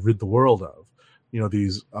trying to rid the world of.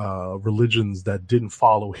 These religions that didn't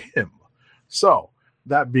follow him. So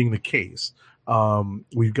that being the case,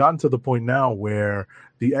 we've gotten to the point now where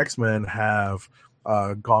the X-Men have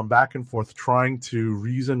gone back and forth trying to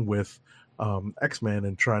reason with X-Men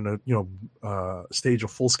and trying to stage a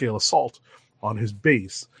full-scale assault on his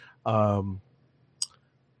base.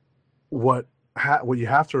 What you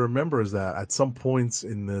have to remember is that at some points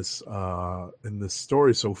in this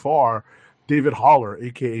story so far, David Haller,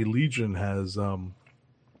 aka Legion, has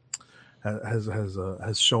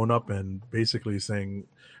shown up and basically saying,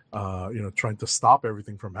 trying to stop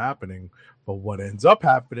everything from happening. But what ends up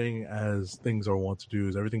happening, as things are wont to do,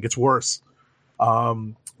 is everything gets worse.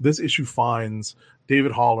 This issue finds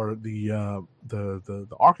David Haller, the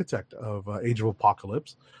architect of Age of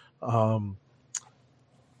Apocalypse,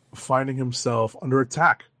 finding himself under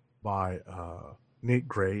attack by Nate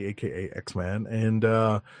Gray, aka X-Man,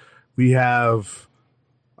 and we have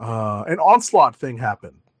an onslaught thing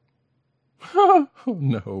happen. Oh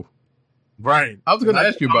no! Right, I was going to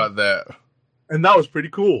ask you about that, and that was pretty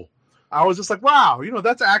cool. I was just like, wow,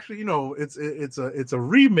 that's actually, it's a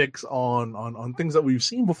remix on things that we've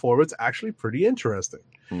seen before. It's actually pretty interesting.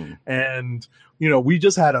 And, we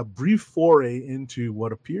just had a brief foray into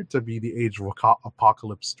what appeared to be the Age of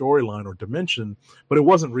Apocalypse storyline or dimension, but it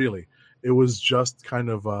wasn't really. It was just kind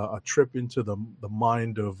of a trip into the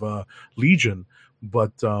mind of Legion,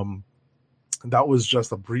 but that was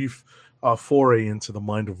just a brief foray into the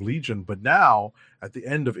mind of Legion. But now, at the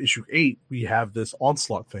end of issue 8, we have this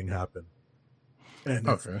Onslaught thing happen, and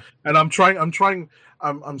and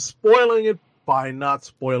I'm spoiling it by not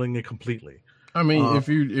spoiling it completely. I mean, if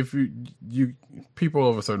you people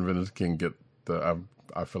of a certain vintage can get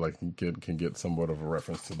I feel like can get somewhat of a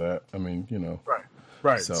reference to that. I mean,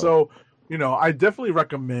 right. So I definitely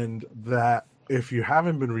recommend that if you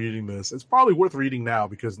haven't been reading this, it's probably worth reading now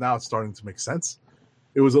because now it's starting to make sense.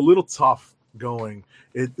 It was a little tough going.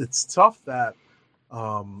 It's tough that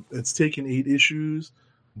it's taken 8 issues,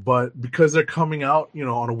 but because they're coming out,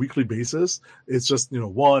 on a weekly basis, it's just,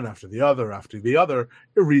 one after the other.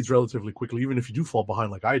 It reads relatively quickly, even if you do fall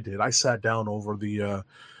behind like I did. I sat down over the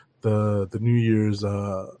New Year's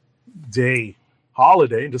Day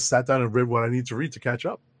holiday and just sat down and read what I need to read to catch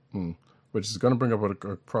up. Which is going to bring up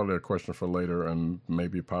probably a question for later, and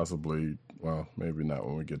maybe maybe not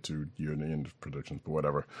when we get to year-end predictions, but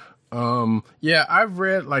whatever. Yeah, I've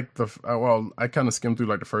read I kind of skimmed through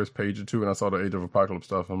like the first page or two, and I saw the Age of Apocalypse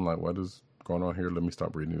stuff. I'm like, what is going on here? Let me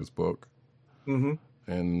stop reading this book. Mm-hmm.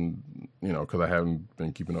 And because I haven't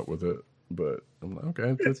been keeping up with it, but I'm like,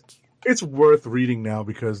 okay, it's worth reading now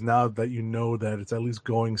because now that you know that it's at least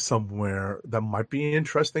going somewhere that might be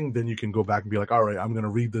interesting, then you can go back and be like, all right, I'm going to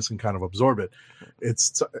read this and kind of absorb it.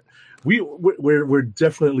 We're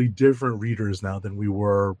definitely different readers now than we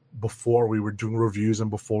were before we were doing reviews and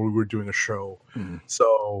before we were doing a show. Mm-hmm.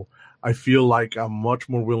 So I feel like I'm much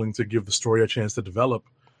more willing to give the story a chance to develop.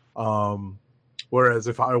 Whereas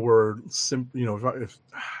if I were if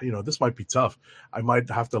this might be tough. I might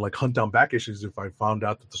have to hunt down back issues if I found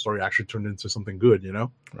out that the story actually turned into something good,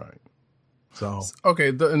 Right. So okay,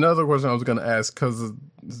 another question I was going to ask, because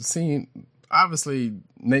obviously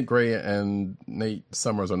Nate Gray and Nate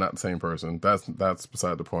Summers are not the same person. That's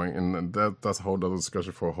beside the point, and that's a whole other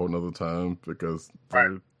discussion for a whole nother time because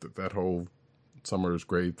that whole Summers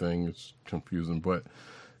Gray thing is confusing. But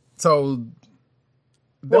so.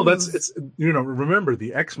 Remember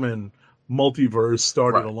the X-Men multiverse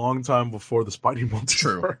started a long time before the Spidey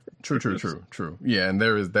multiverse. True. Yeah, and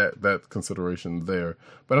there is that consideration there.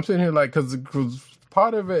 But I'm sitting here because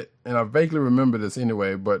part of it, and I vaguely remember this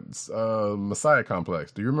anyway, but Messiah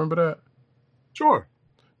Complex. Do you remember that? Sure.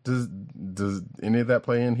 Does any of that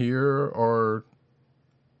play in here or?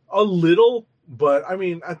 A little, but I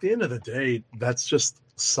mean, at the end of the day, that's just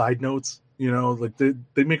side notes.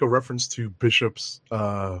 They make a reference to Bishop's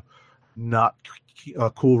not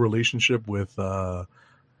cool relationship with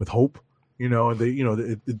Hope, and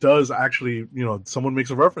it does actually, someone makes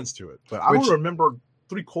a reference to it, but I don't remember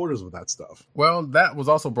 3/4 of that stuff. Well, that was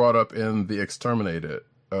also brought up in The Exterminated,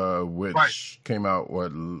 which came out,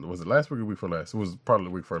 what was it, last week or week before last? It was probably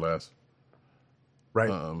the week before last.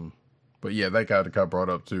 Right. But yeah, that got brought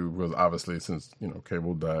up too, was obviously since,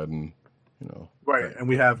 Cable died and, right, and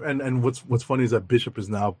we have and what's funny is that Bishop is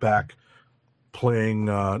now back playing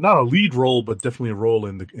not a lead role, but definitely a role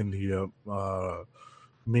in the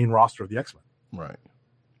main roster of the X-Men. Right.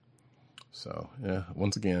 So yeah,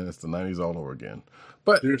 once again, it's the 90s all over again.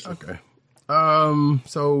 But seriously. Okay.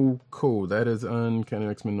 So cool. That is Uncanny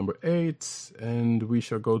X-Men number 8, and we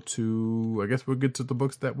shall go to. I guess we'll get to the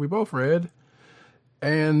books that we both read.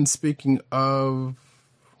 And speaking of.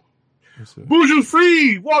 Bourgeois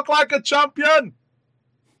free, walk like a champion.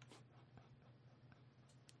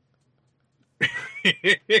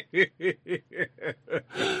 Okay,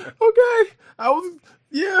 all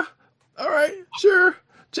right, sure.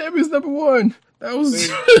 Champions number 1. That was.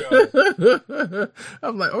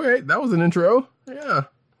 I'm like, okay, that was an intro. Yeah.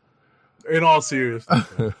 In all seriousness.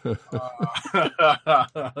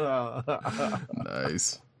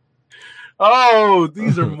 Nice. Oh,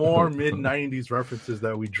 these are more mid-90s references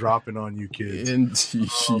that we dropping on you kids. Indeed.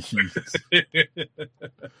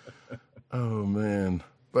 Oh, man.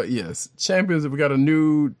 But yes, Champions, we got a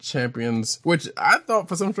new Champions, which I thought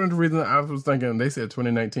for some strange reason, I was thinking, they said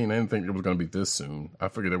 2019. I didn't think it was going to be this soon. I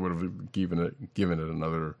figured they would have given it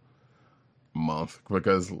another month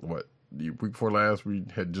because, the week before last, we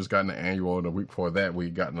had just gotten the annual, and the week before that, we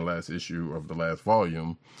gotten the last issue of the last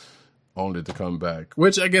volume. Only to come back,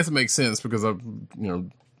 which I guess makes sense because Zub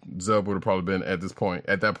would have probably been at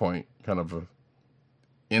that point, kind of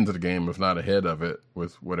into the game, if not ahead of it,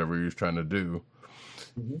 with whatever he was trying to do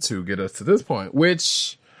to get us to this point.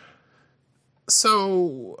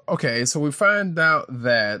 So we find out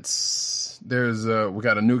that we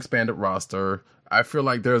got a new expanded roster. I feel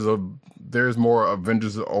like there's more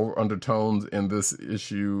Avengers undertones in this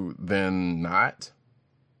issue than not.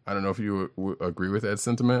 I don't know if you agree with that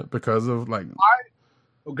sentiment because of like.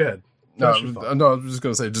 Oh, go ahead. No, I was just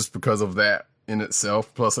gonna say just because of that in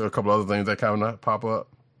itself, plus a couple other things that kind of pop up.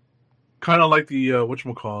 Kind of like the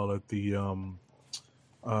whatchamacallit,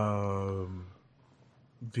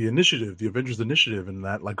 the initiative, the Avengers Initiative, and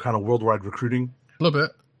that like kind of worldwide recruiting. A little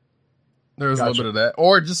bit. There's a little bit of that,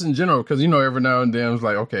 or just in general, because every now and then it's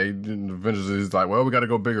like, okay, the Avengers is like, well, we got to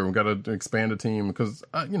go bigger, we got to expand the team, because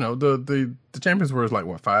the champions were like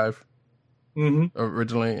what 5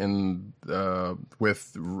 originally, and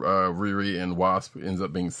with Riri and Wasp ends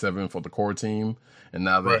up being 7 for the core team, and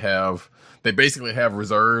now they basically have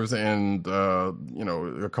reserves and a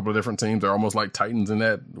couple of different teams. They're almost like Titans in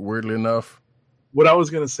that, weirdly enough. What I was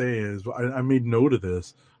gonna say is I made note of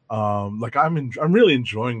this. Like I'm really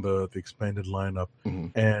enjoying the expanded lineup,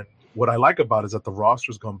 and what I like about it is that the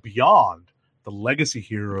roster's gone beyond the legacy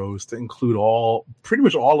heroes to include pretty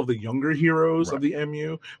much all of the younger heroes of the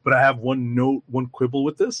MU. But I have one quibble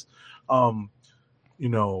with this. The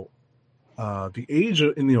age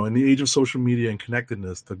of, in the age of social media and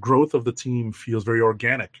connectedness, the growth of the team feels very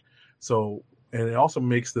organic. So, and it also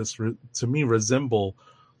makes this to me resemble.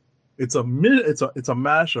 It's a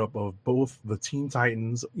mashup of both the Teen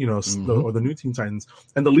Titans, or the new Teen Titans,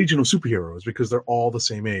 and the Legion of Superheroes, because they're all the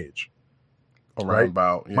same age. Around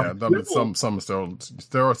about, yeah. Some still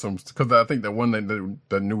there are some, because I think that one the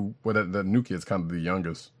new kid's kind of the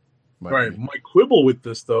youngest. Right. My quibble with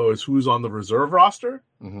this though is who's on the reserve roster.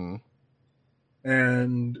 Mm-hmm.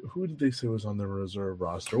 And who did they say was on the reserve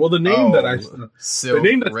roster? Well, the name Silk, the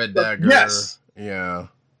name that Red Dagger. Yes. Yeah.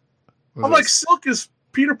 I'm like, Silk is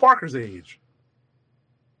Peter Parker's age.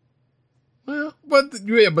 Yeah, but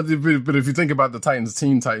if you think about the Titans,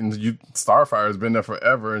 Teen Titans, Starfire has been there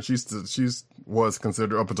forever, and she's was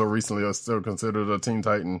considered up until recently, or still considered a Teen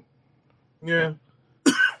Titan. Yeah.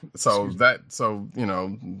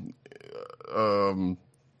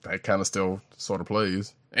 that kind of still sort of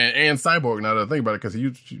plays, and Cyborg. Now that I think about it, because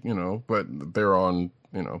but they're on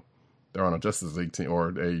a Justice League team or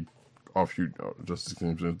a offshoot Justice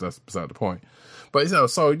League team. That's beside the point. But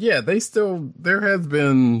so yeah, there has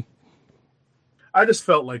been. I just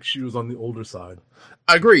felt like she was on the older side.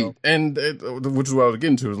 I agree, and which is what I was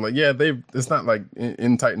getting to. Is like, yeah, it's not like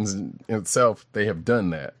in Titans in itself they have done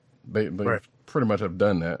that. They pretty much have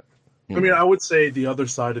done that. I mean, I would say the other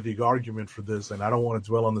side of the argument for this, and I don't want to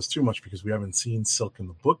dwell on this too much because we haven't seen Silk in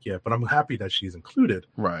the book yet, but I'm happy that she's included.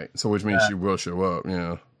 Right. So which means she will show up.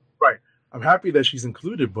 Yeah. Right. I'm happy that she's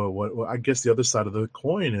included, but what I guess the other side of the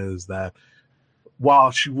coin is that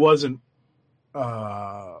while she wasn't.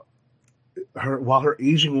 While her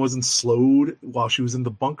aging wasn't slowed while she was in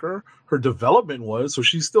the bunker, her development was. So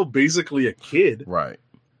she's still basically a kid, right?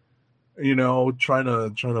 Trying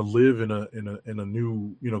to live in a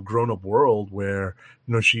new grown up world where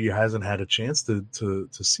she hasn't had a chance to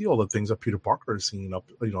see all the things that Peter Parker has seen up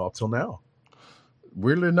till now.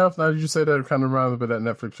 Weirdly enough, now you say that, it kind of reminds me of that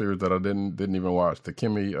Netflix series that I didn't even watch, the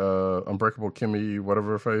Kimmy, Unbreakable Kimmy,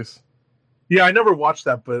 whatever her face. Yeah, I never watched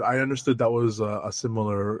that, but I understood that was a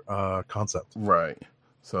similar concept. Right.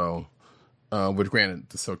 So, which granted,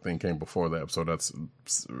 the Silk thing came before that, so that's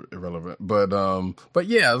irrelevant. But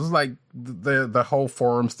yeah, it was like the whole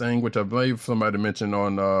forums thing, which I believe somebody mentioned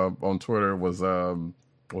on Twitter was a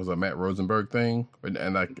Matt Rosenberg thing, and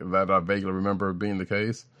that I vaguely remember being the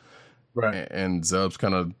case. Right. And Zub's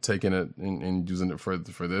kind of taking it and using it for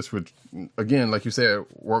this, which again, like you said,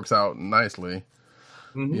 works out nicely.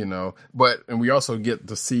 Mm-hmm. And we also get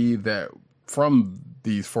to see that from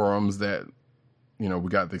these forums that, we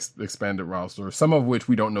got the expanded roster, some of which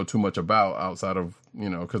we don't know too much about outside of,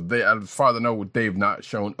 because as far as I know, they've not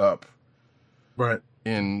shown up right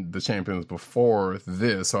in the champions before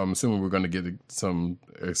this. So I'm assuming we're going to get some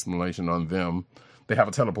explanation on them. They have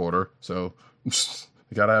a teleporter, so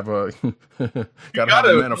you gotta have a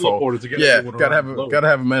manifold. Gotta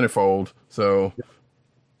have a manifold. So,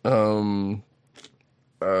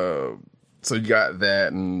 so you got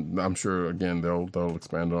that, and I'm sure again they'll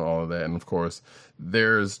expand on all of that. And of course,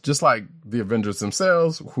 there's just like the Avengers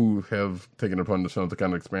themselves, who have taken it upon themselves to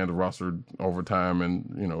kind of expand the roster over time,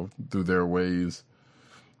 and through their ways.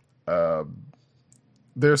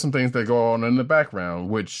 There's some things that go on in the background,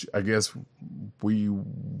 which I guess we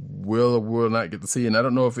will or will not get to see. And I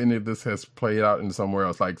don't know if any of this has played out in somewhere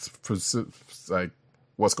else, like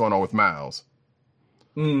what's going on with Miles.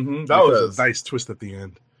 Mm-hmm. That was a nice twist at the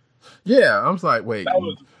end. Yeah, I was like, wait. That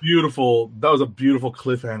was beautiful. That was a beautiful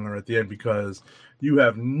cliffhanger at the end because you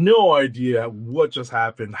have no idea what just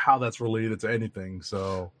happened, how that's related to anything.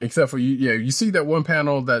 So, except for you see that one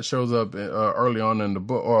panel that shows up early on in the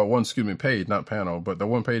book, or page, not panel, but the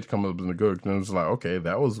one page comes up in the book, and it was like, okay,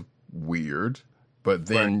 that was weird. But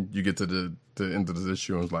then you get to the end of this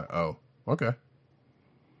issue, and it's like, oh, okay.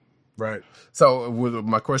 right. So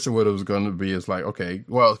my question, what it was going to be, is like, okay,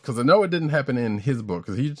 well, because I know it didn't happen in his book,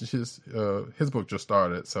 because his book just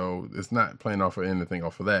started, so it's not playing off of anything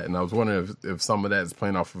off of that. And I was wondering if some of that is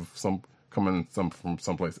playing off of from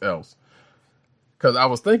someplace else. Because I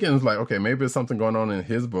was thinking, it's like, okay, maybe it's something going on in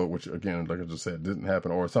his book, which again, like I just said, didn't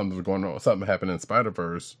happen, or something happened in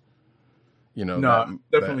Spider-Verse.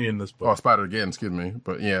 Definitely in this book. Oh, Spider-Again, excuse me.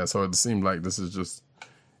 But yeah, so it seemed like this is just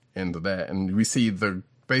into that, and we see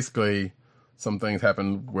basically some things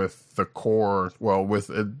happen with the core. Well,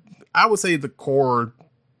 I would say the core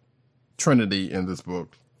trinity in this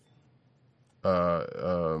book,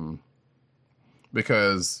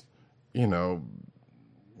 because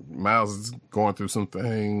Miles is going through some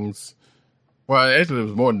things. Well, actually, it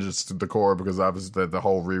was more than just the core, because obviously the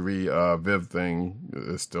whole Riri Viv thing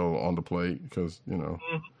is still on the plate, because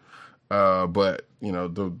but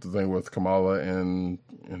the thing with Kamala and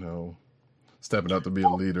stepping up to be a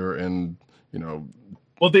leader, and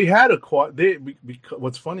well, they had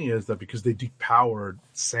what's funny is that because they depowered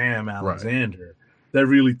Sam Alexander, that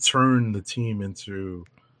really turned the team into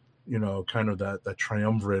kind of that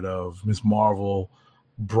triumvirate of Ms. Marvel,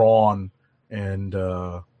 Brawn, and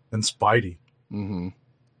Spidey. Mm-hmm.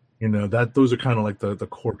 Those are kind of like the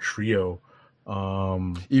core trio.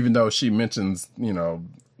 Even though she mentions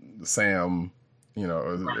Sam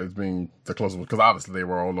as being the closest, because obviously they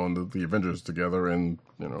were all on the Avengers together, and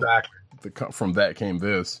exactly. From that came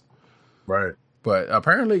this, right? But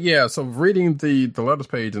apparently, yeah. So reading the letters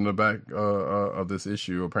page in the back of this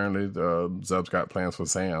issue, apparently Zeb's got plans for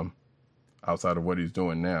Sam outside of what he's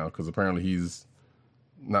doing now, because apparently he's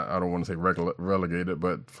not, I don't want to say relegated,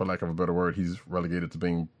 but for lack of a better word, he's relegated to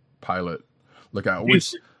being pilot lookout.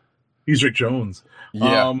 He's Rick Jones.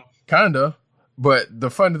 Yeah, kinda. But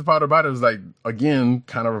the funny part about it is, like, again,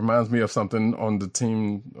 kind of reminds me of something on the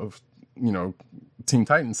Team Teen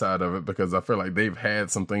Titan side of it, because I feel like they've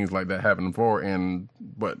had some things like that happen before,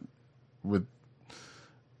 but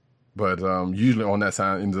usually on that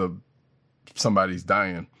side ends up somebody's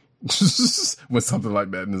dying when something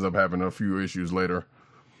like that ends up happening a few issues later.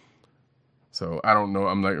 So I don't know.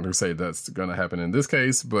 I'm not going to say that's going to happen in this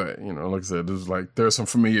case, but like I said, there's some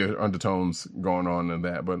familiar undertones going on in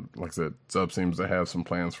that. But like I said, Zeb seems to have some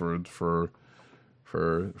plans for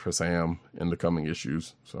Sam in the coming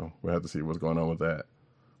issues. So we'll have to see what's going on with that.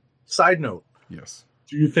 Side note. Yes.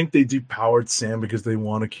 Do you think they depowered Sam because they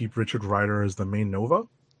want to keep Richard Rider as the main Nova?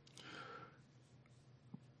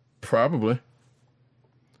 Probably.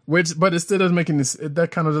 But it still doesn't make any.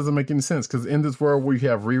 That kind of doesn't make any sense, because in this world where you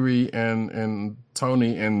have Riri and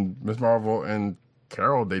Tony and Ms. Marvel and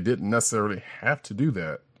Carol, they didn't necessarily have to do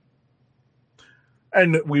that.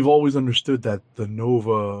 And we've always understood that the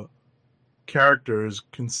Nova characters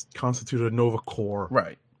constitute a Nova Corps,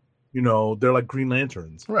 right? They're like Green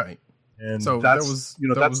Lanterns, right? And so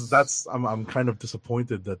I'm kind of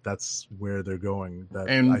disappointed that that's where they're going.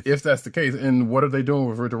 If that's the case, and what are they doing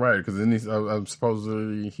with Richard Rider? Because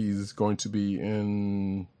supposedly he's going to be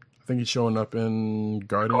in. I think he's showing up in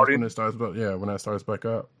Guardians when it starts. When that starts back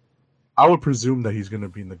up. I would presume that he's going to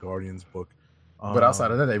be in the Guardians book. But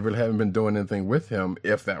outside of that, they really haven't been doing anything with him,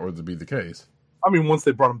 if that were to be the case. I mean, once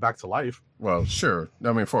they brought him back to life. Well, sure.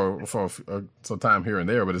 I mean, for some time here and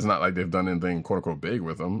there, but it's not like they've done anything "quote unquote" big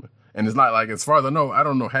with him. And it's not like, as far as I know, I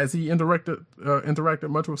don't know, has he interacted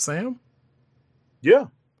much with Sam? Yeah,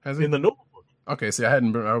 has he? In the Nova book. Okay, see, I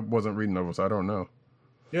wasn't reading Nova, so I don't know.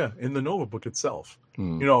 Yeah, in the Nova book itself.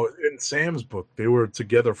 In Sam's book, they were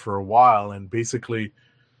together for a while, and basically,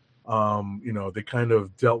 they kind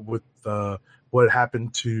of dealt with what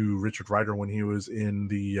happened to Richard Rider when he was in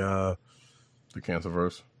the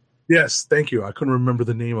Cancerverse. Yes, thank you. I couldn't remember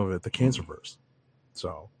the name of it, the Cancerverse.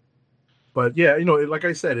 So, but yeah, like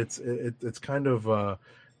I said, it's kind of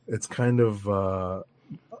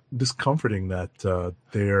discomforting that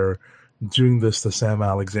they're doing this to Sam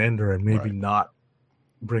Alexander and maybe not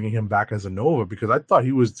bringing him back as a Nova, because I thought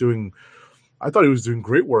he was doing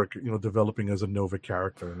great work, developing as a Nova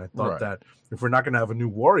character. And I thought that if we're not going to have a new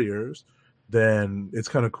Warriors, then it's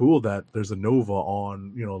kind of cool that there's a Nova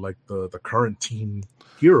on, like the current Team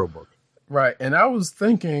Hero book. Right. And I was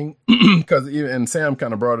thinking, because and Sam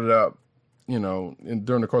kind of brought it up,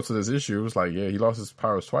 during the course of this issue, it was like, yeah, he lost his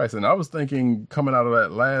powers twice. And I was thinking, coming out of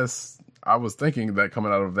that last I was thinking that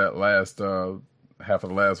coming out of that last half of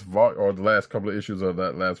the last or the last couple of issues of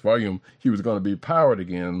that last volume, he was going to be powered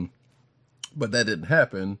again, but that didn't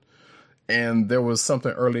happen. And there was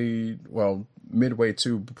something midway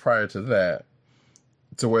prior to that,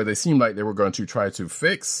 to where they seemed like they were going to try to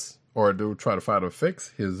fix or do try to find a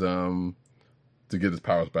fix his to get his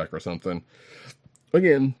powers back or something.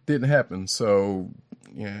 Again, didn't happen. So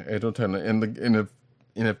yeah, I don't tell. And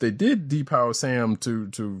if they did depower Sam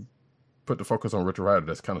to put the focus on Richard Rider,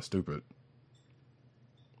 that's kind of stupid.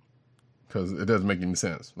 Because it doesn't make any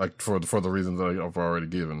sense, like for the reasons that I've already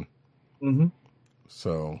given. Mm-hmm.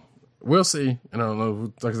 So we'll see. And I don't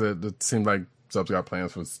know. Like I said, it seemed like Zub's got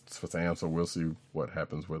plans for Sam, so we'll see what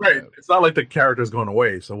happens with that. It's not like the character's going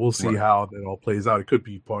away, so we'll see how that all plays out. It could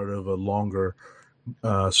be part of a longer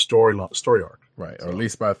story arc, right? So. Or at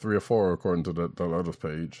least by 3 or 4, according to the Lotus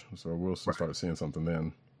page. So we'll start seeing something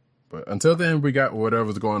then. But until then, we got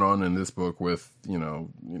whatever's going on in this book with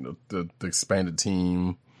the expanded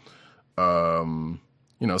team. Some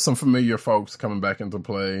familiar folks coming back into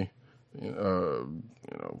play.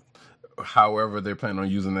 However they're planning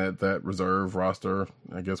on using that reserve roster,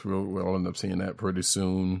 I guess we'll end up seeing that pretty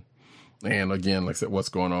soon. And again, like I said, what's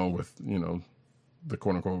going on with the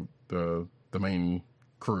quote unquote the main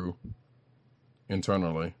crew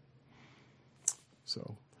internally.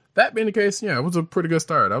 So that being the case, yeah, it was a pretty good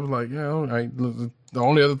start. I was like, the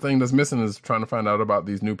only other thing that's missing is trying to find out about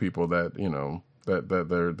these new people that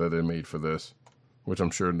that they made for this, which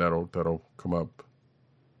I'm sure that'll come up.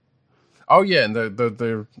 Oh yeah, and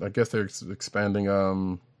they're I guess they're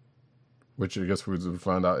expanding which I guess we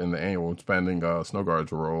find out in the annual, expanding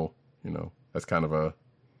Snowguard's role. That's kind of a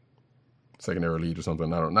secondary lead or something.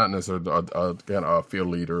 Not necessarily a field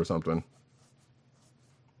leader or something,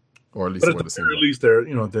 or at least but at the very least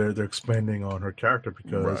they're expanding on her character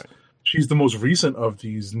because she's the most recent of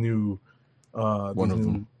these new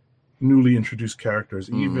newly introduced characters.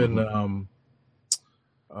 Even where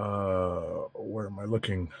am I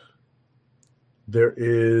looking? There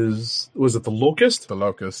was it the Locust? The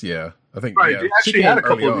Locust, yeah. I think they actually had a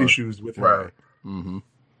couple of issues with her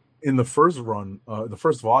in the first run, the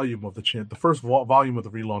first volume of the first volume of the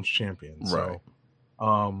relaunch Champion. So,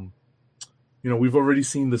 we've already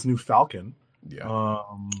seen this new Falcon. Yeah.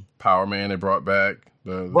 Power Man they brought back.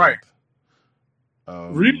 Really,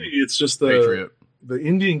 it's just Patriot. The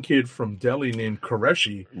Indian kid from Delhi named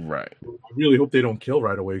Qureshi. Right. I really hope they don't kill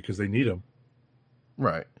right away because they need him.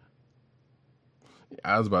 Right.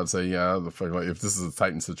 I was about to say, the fact like if this is a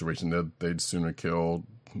Titan situation, they'd sooner kill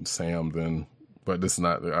Sam than. But this is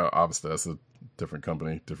not. Obviously, that's a different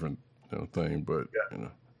company, different thing. But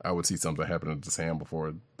I would see something happening to Sam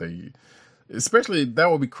before they. Especially that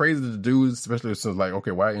would be crazy to do. Especially since like, okay,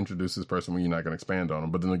 why introduce this person when you're not going to expand on them?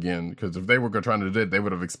 But then again, because if they were trying to do that, they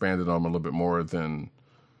would have expanded on them a little bit more than,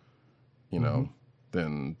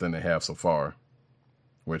 than they have so far.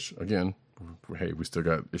 Which again. Hey, we still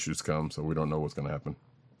got issues to come, so we don't know what's going to happen.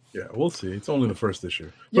 Yeah, we'll see. It's only the first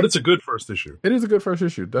issue, but it's a good first issue. It is a good first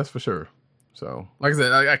issue, that's for sure. So, like I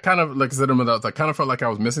said, I kind of I kind of felt like I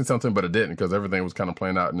was missing something, but it didn't because everything was kind of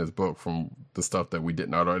playing out in this book from the stuff that we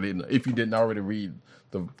didn't already. If you didn't already read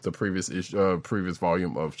the previous issue, previous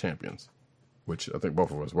volume of Champions, which I think both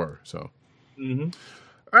of us were. So. Mm-hmm.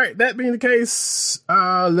 All right, that being the case,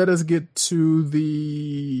 let us get to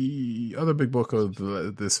the other big book of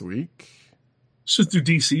this week. Let's just do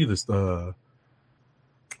DC this.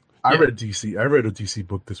 I read DC. I read a DC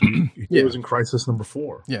book this week. It was in Crisis number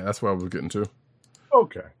 4. Yeah, that's what I was getting to.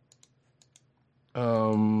 Okay.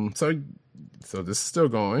 So this is still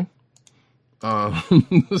going.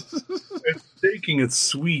 It's taking its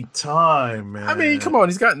sweet time, man. I mean, come on,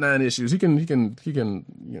 he's got 9 issues. He can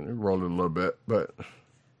roll it a little bit, but.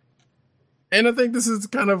 And I think this is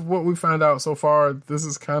kind of what we found out so far. This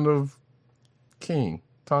is kind of Tom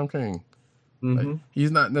King. Mm-hmm. Like,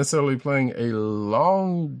 he's not necessarily playing a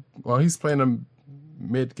long. Well, he's playing a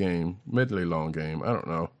midly long game. I don't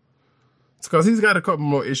know. It's because he's got a couple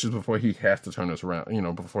more issues before he has to turn this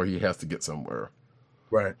around. Before he has to get somewhere.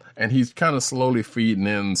 Right. And he's kind of slowly feeding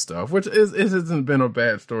in stuff, which it hasn't been a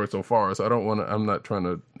bad story so far. So I don't want to. I'm not trying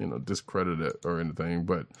to discredit it or anything,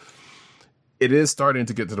 but it is starting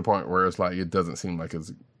to get to the point where it's like it doesn't seem like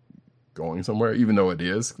it's going somewhere, even though it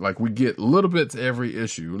is. Like we get little bits every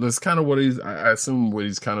issue. That's kind of what I assume what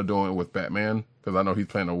he's kind of doing with Batman, because I know he's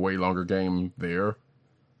playing a way longer game there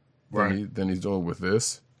than he's doing with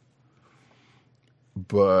this.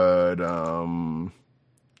 But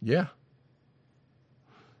yeah.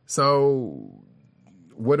 So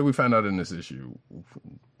what did we find out in this issue?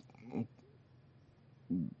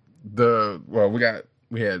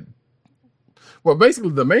 Well,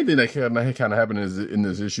 basically, the main thing that kind of happened in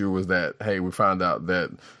this issue was that, hey, we found out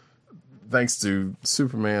that thanks to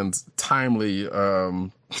Superman's timely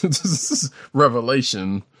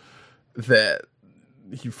revelation, that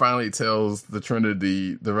he finally tells the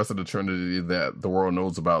rest of the Trinity, that the world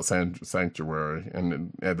knows about Sanctuary, and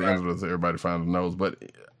then at the end of this, everybody finally knows. But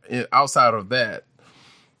outside of that,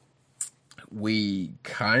 we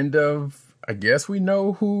kind of, I guess we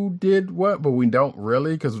know who did what, but we don't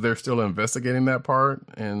really, because they're still investigating that part,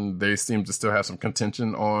 and they seem to still have some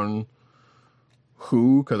contention on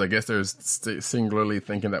who, because I guess they're singularly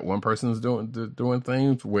thinking that one person is doing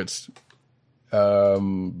things, which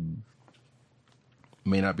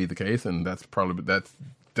may not be the case, and that's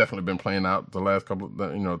definitely been playing out the last couple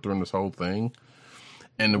of, during this whole thing.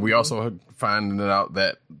 And we also finding out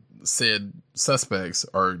that said suspects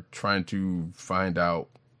are trying to find out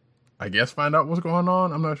what's going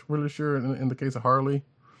on. I'm not really sure in the case of Harley.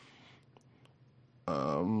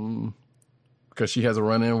 Because she has a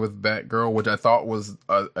run-in with Batgirl, which I thought was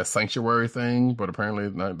a Sanctuary thing, but apparently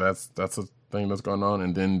that's a thing that's going on.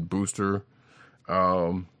 And then Booster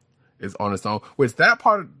is on its own, which that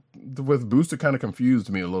part with Booster kind of confused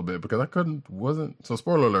me a little bit, because so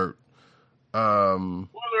spoiler alert.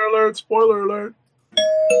 Spoiler alert.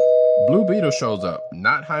 Blue Beetle shows up,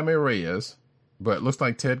 not Jaime Reyes, but it looks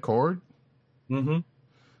like Ted Kord. Mm-hmm.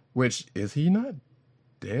 Which, is he not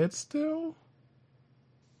dead still?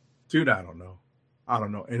 Dude, I don't know. I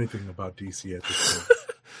don't know anything about DC at this point.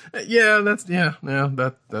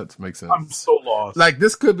 That makes sense. I'm so lost. Like,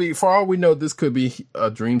 this could be, for all we know, this could be a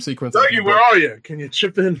dream sequence. Dougie, where are you? Can you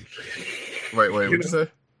chip in? Wait, what'd you say?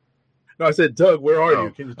 No, I said, Doug, where are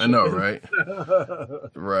you? Can you chip I know, in? right?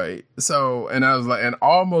 Right. So, and I was like, and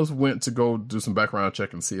almost went to go do some background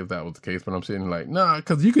check and see if that was the case, but I'm sitting like, nah,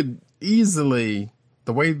 because you could easily,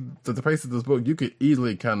 the way that the pace of this book, you could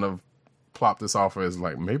easily kind of plop this off as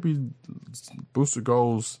like, maybe Booster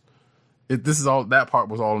goes, that part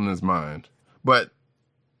was all in his mind. But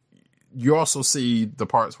you also see the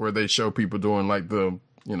parts where they show people doing like the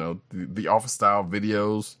office style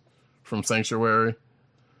videos from Sanctuary.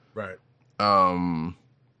 Right.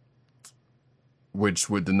 Which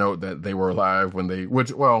would denote that they were alive when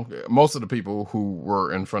most of the people who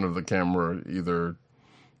were in front of the camera either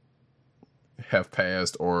have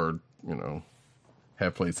passed or,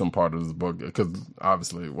 have played some part of this book. Because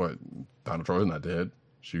obviously, Donna Troy's not dead.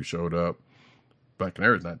 She showed up. Black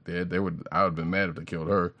Canary's not dead. I would have been mad if they killed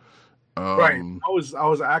her. Right. I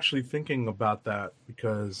was actually thinking about that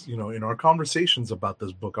because, in our conversations about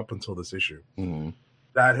this book up until this issue, mm-hmm.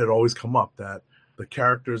 that had always come up, that the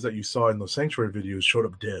characters that you saw in those Sanctuary videos showed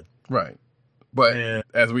up dead. Right. But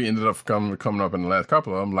as we ended up coming up in the last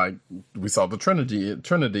couple of them, like, we saw the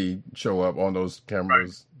Trinity show up on those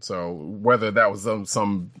cameras. Right. So whether that was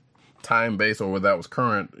some time base or whether that was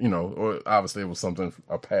current, or obviously it was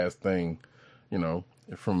a past thing,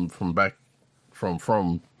 from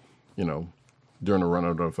during the run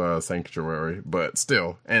of Sanctuary. But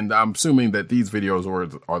still, and I'm assuming that these videos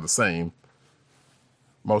are the same.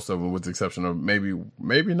 Most of them, with the exception of maybe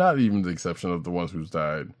not even the exception of the ones who's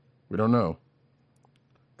died. We don't know.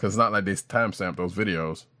 Because it's not like they timestamp those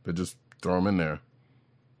videos. They just throw them in there.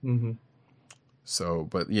 Mm-hmm. So,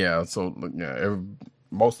 but yeah,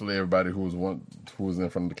 mostly everybody who was in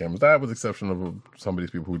front of the cameras died, with the exception of some of these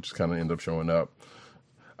people who just kind of end up showing up.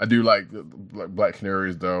 I do like Black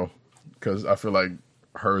Canaries, though, because I feel like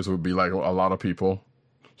hers would be like a lot of people.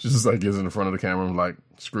 She just like gets in the front of the camera and like,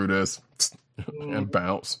 screw this, and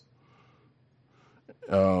bounce.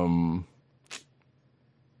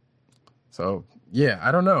 So yeah,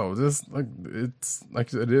 I don't know. It's like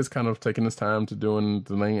it is kind of taking its time to doing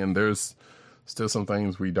the thing, and there's still some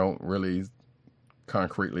things we don't really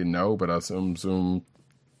concretely know, but I assume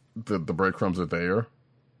the breadcrumbs are there.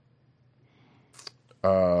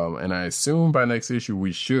 And I assume by next issue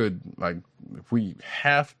we should, like, if we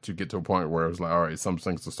have to get to a point where it's like, all right, some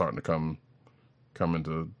things are starting to come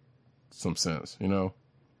into some sense,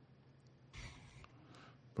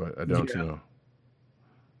 But I don't know.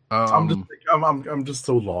 I'm just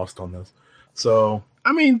so lost on this. So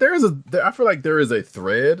I mean, I feel like there is a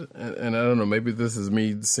thread, and I don't know, maybe this is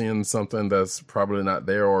me seeing something that's probably not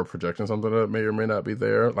there, or projecting something that may or may not be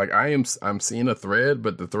there. Like, I'm seeing a thread,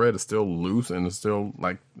 but the thread is still loose, and it's still,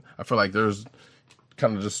 like, I feel like there's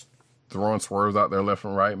kind of just throwing swerves out there left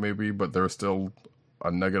and right, maybe, but there's still a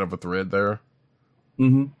nugget of a thread there.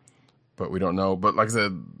 Mm-hmm. But we don't know. But like I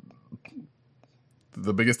said,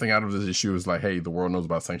 the biggest thing out of this issue is like, hey, the world knows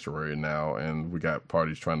about Sanctuary now, and we got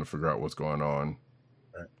parties trying to figure out what's going on.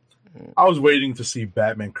 I was waiting to see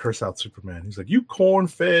Batman curse out Superman. He's like, "You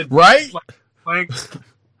corn-fed," right? Like,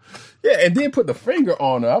 Yeah, and then put the finger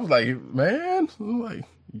on her. I was like, man, I'm like,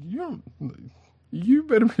 you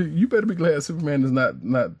better be glad Superman is not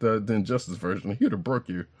the Injustice version. He'd have broke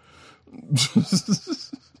you.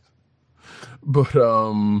 But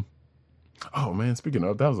oh man, speaking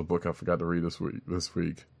of, that was a book I forgot to read this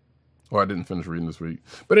week. Or I didn't finish reading this week.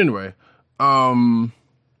 But anyway, so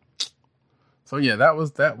yeah, that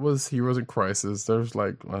was Heroes in Crisis. There's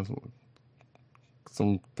like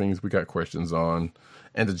some things we got questions on,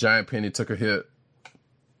 and the giant penny took a hit,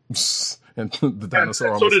 and the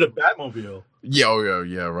dinosaur. So did a Batmobile. Yeah, oh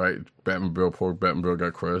yeah, right. Poor Batmobile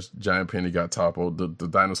got crushed. Giant penny got toppled. The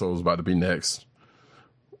dinosaur was about to be next.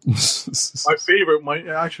 My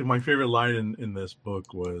favorite line in this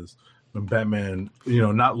book was when Batman,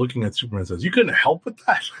 not looking at Superman, says, "You couldn't help with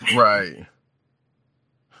that." Right.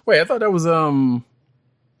 Wait, I thought that was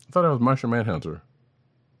Martian Manhunter.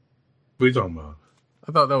 What are you talking about?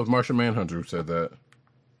 I thought that was Martian Manhunter who said that.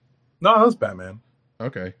 No, that was Batman.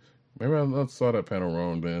 Okay, maybe I saw that panel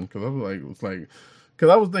wrong then, because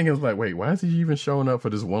I was thinking, wait, why is he even showing up for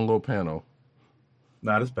this one little panel?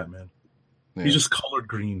 Nah, that's Batman. Yeah. He's just colored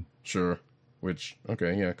green. Sure. Which,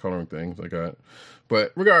 okay, yeah, coloring things I got.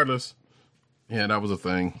 But regardless, yeah, that was a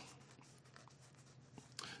thing.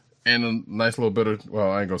 And a nice little bit of,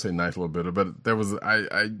 well, I ain't gonna say nice little bit of, but there was,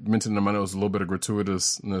 I mentioned in my notes a little bit of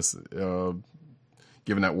gratuitousness,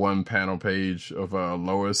 given that one panel page of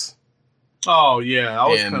Lois. Oh, yeah, I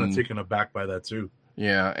was kind of taken aback by that too.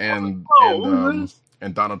 Yeah, and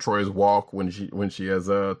Donna Troy's walk when she has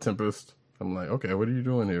a Tempest. I'm like, okay, what are you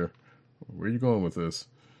doing here? Where are you going with this?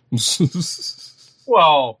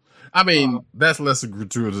 Well, I mean, that's less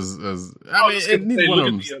gratuitous as it needs one of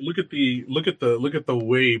them. Look at the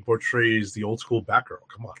way he portrays the old school Batgirl.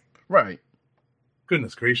 Come on, right?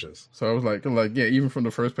 Goodness gracious! So I was like, yeah, even from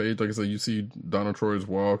the first page, like I said, you see Donna Troy's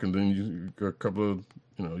walk, and then you got a couple of,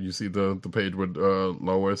 you see the page with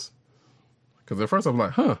Lois. Because at first I was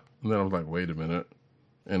like, huh, and then I was like, wait a minute,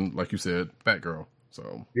 and like you said, Batgirl.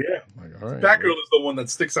 So yeah, like, all right, Batgirl is the one that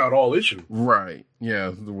sticks out all issue. Right?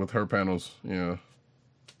 Yeah, with her panels. Yeah,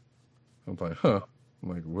 I'm like, huh. I'm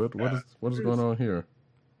like, what is going on here?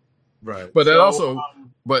 Right. But that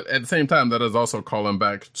but at the same time, that is also calling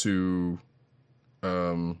back to,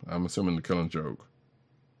 I'm assuming the Killing Joke.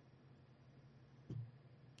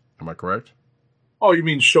 Am I correct? Oh, you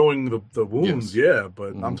mean showing the wounds? Yes. Yeah,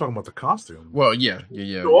 but I'm talking about the costume. Well, yeah.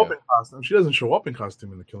 Show up in costume. She doesn't show up in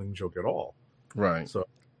costume in the Killing Joke at all. Right. So,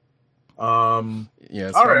 yeah,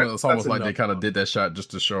 it's almost like they kind of did that shot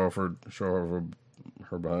just to show off her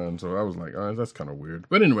behind. So I was like, oh, that's kind of weird.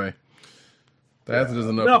 But anyway, that is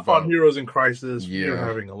enough on Heroes in Crisis. Yeah. We're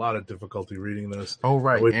having a lot of difficulty reading this. Oh,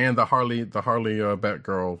 right, and the Harley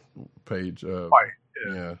Batgirl page.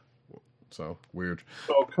 Yeah. So weird.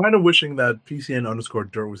 So kind of wishing that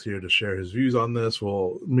PCN_Dirt was here to share his views on this.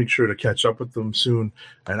 We'll make sure to catch up with them soon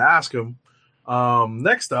and ask him.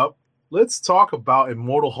 Next up, let's talk about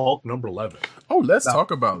Immortal Hulk number 11. Oh, let's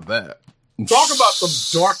talk about that. Talk about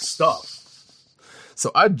some dark stuff.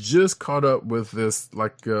 So I just caught up with this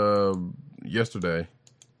yesterday.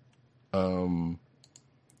 So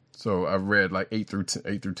I read like 8 through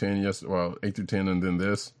 10 yesterday. Well, 8 through 10, and then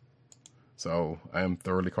this. So I am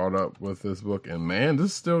thoroughly caught up with this book, and man,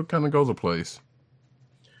 this still kind of goes a place.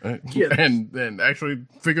 Yeah. and actually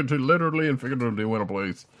literally and figuratively went a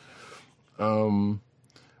place.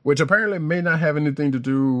 Which apparently may not have anything to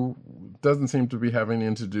do, doesn't seem to be having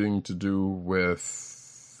anything to do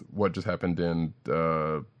with what just happened in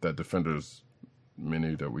that Defenders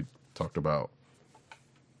mini that we talked about.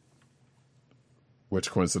 Which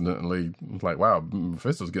coincidentally, like, wow,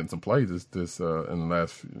 Mephisto's getting some play this in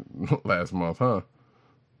the last month, huh?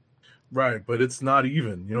 Right, but it's not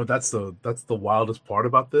even. That's the wildest part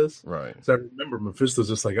about this. Right. So I remember Mephisto's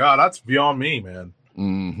just like, that's beyond me, man.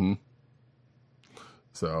 Mm-hmm.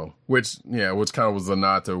 So, which kind of was a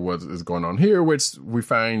nod to what is going on here, which we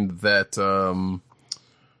find that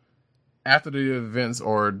after the events,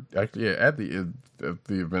 or actually, at the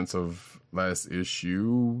events of last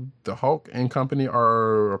issue, the Hulk and company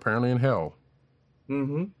are apparently in hell.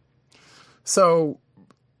 Mm-hmm. So,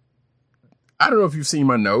 I don't know if you've seen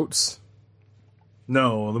my notes.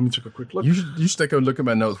 No, let me take a quick look. You should take a look at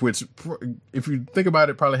my notes, which, if you think about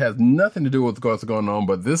it, probably has nothing to do with what's going on.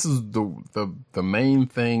 But this is the main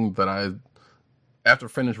thing that after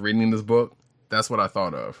finished reading this book, that's what I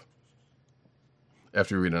thought of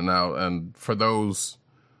after reading it now. And for those,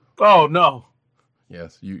 oh no,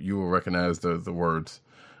 yes, you will recognize the words.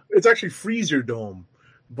 It's actually Freeze Your Dome,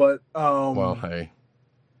 but well, hey,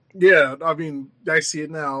 yeah, I mean, I see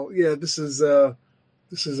it now. Yeah, this is that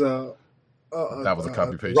was a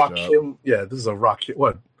copy paste Rock job. Yeah, this is a Rock.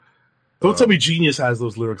 What? Don't tell me Genius has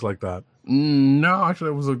those lyrics like that. No,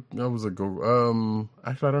 actually, that was a Google.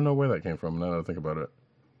 Actually, I don't know where that came from. Now that I think about it,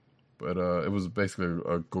 but it was basically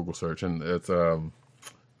a Google search, and it's oh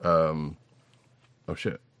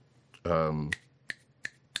shit.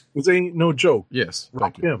 This ain't no joke. Yes,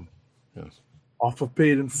 Rock thank you. him Yes, off of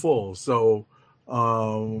Paid in Full. So,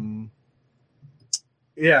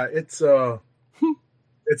 yeah, it's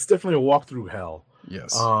definitely a walk through hell.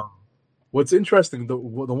 yes. What's interesting, the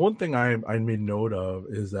one thing I made note of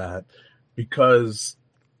is that because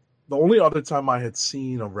the only other time I had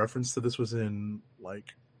seen a reference to this was in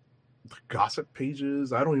like the gossip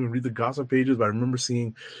pages. I don't even read the gossip pages, but I remember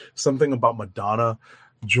seeing something about Madonna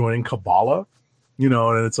joining Kabbalah,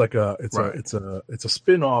 and it's like it's a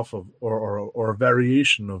spin-off of or a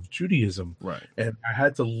variation of Judaism. Right. And I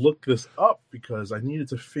had to look this up because I needed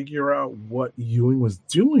to figure out what Ewing was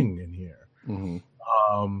doing in here. Mm-hmm.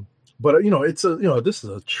 But it's this is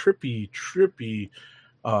a trippy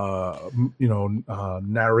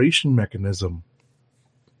narration mechanism,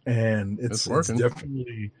 and it's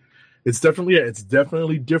definitely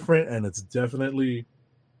different, and it's definitely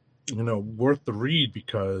worth the read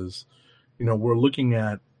because we're looking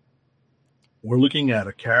at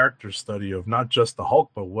a character study of not just the Hulk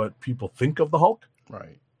but what people think of the Hulk,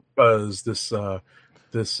 right? Because that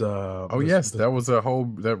was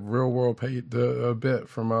that real world paid bit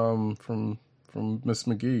from Miss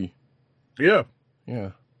McGee. Yeah.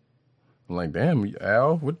 I'm like, damn,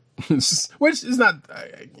 Al, what? Which is not,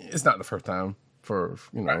 it's not the first time for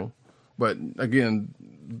Right. But again,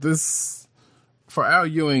 this for Al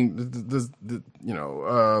Ewing,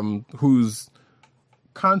 whose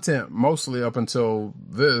content mostly up until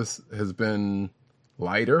this has been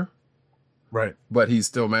lighter, Right. but he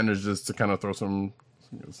still manages to kind of throw some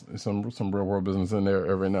real world business in there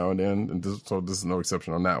every now and then, and this is no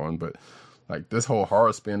exception on that one. But like this whole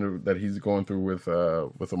horror spin that he's going through with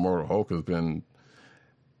Immortal Hulk has been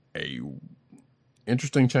a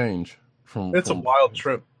interesting change. It's a wild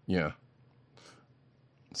trip. Yeah.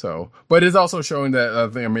 So, but it's also showing that I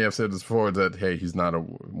think I may have said this before that hey, he's not a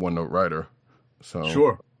one note writer. So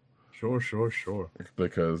Sure.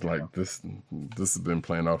 Because like this has been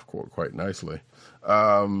playing off quite nicely.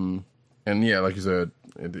 And yeah, like you said,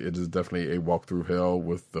 it is definitely a walk through hell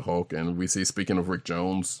with the Hulk. And we see, speaking of Rick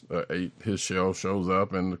Jones, his shell shows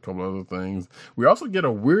up and a couple other things. We also get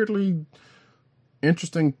a weirdly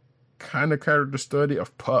interesting kind of character study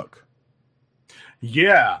of Puck.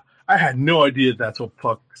 Yeah, I had no idea that's what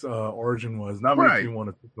Puck's origin was. Now Right. makes me want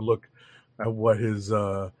to take a look at what his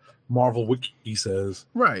Marvel wiki says.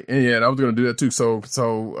 Right, and yeah, I was going to do that too.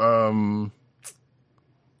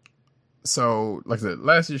 So, like I said,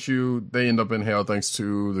 last issue, they end up in hell thanks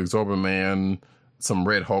to the Exorbitant Man, some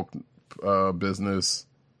Red Hulk business,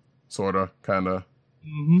 sort of, kind of.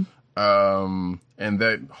 Mm-hmm. And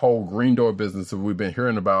that whole Green Door business that we've been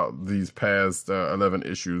hearing about these past 11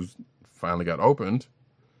 issues finally got opened.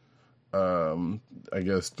 I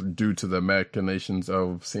guess due to the machinations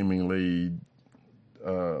of seemingly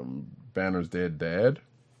Banner's dead dad.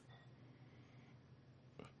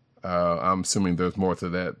 I'm assuming there's more to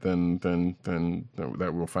that than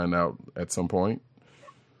that we'll find out at some point.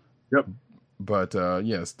 Yep. But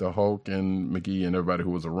yes, the Hulk and McGee and everybody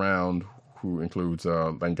who was around, who includes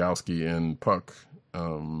Langowski and Puck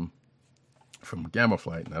from Gamma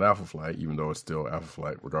Flight, not Alpha Flight, even though it's still Alpha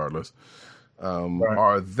Flight regardless, Right.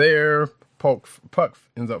 are there. Puck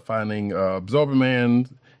ends up finding Absorbing Man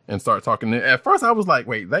and start talking. At first I was like,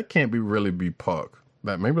 wait, that can't really be Puck.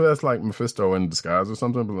 That maybe that's like Mephisto in disguise or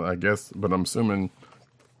something, but I'm assuming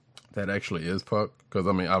that actually is Puck, because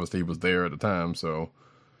I mean, obviously he was there at the time, so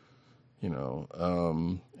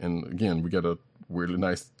and again, we got a weirdly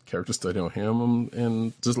nice character study on him,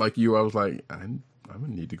 and just like you, I was like, I'm gonna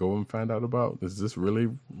need to go and find out about, is this really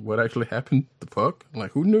what actually happened to Puck?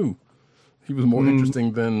 Like, who knew? He was more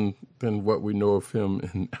interesting than what we know of him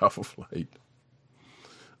in Alpha Flight.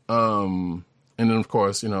 And then of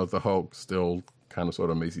course, the Hulk still kind of sort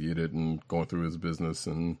of emaciated and going through his business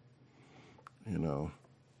and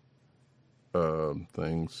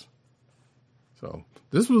things. So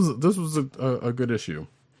this was a good issue.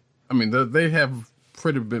 I mean, they have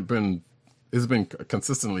pretty been it's been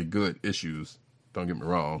consistently good issues. Don't get me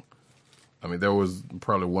wrong. I mean, there was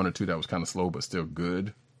probably one or two that was kind of slow, but still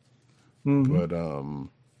good. Mm-hmm. But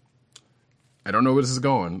I don't know where this is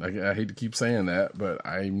going. I hate to keep saying that, but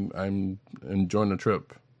I'm enjoying the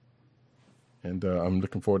trip. And I'm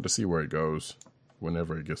looking forward to see where it goes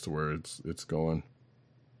whenever it gets to where it's going.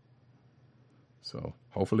 So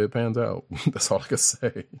hopefully it pans out. That's all I can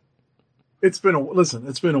say. It's been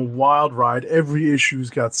a wild ride. Every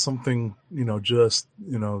issue's got something,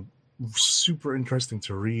 super interesting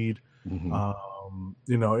to read. Mm-hmm.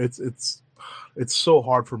 You know, it's so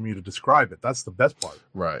hard for me to describe it. That's the best part.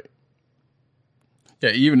 Right.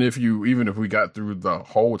 Yeah, even if we got through the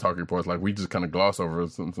whole talking points, like we just kind of gloss over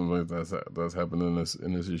something like that's happened in this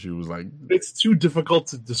issue, was like it's too difficult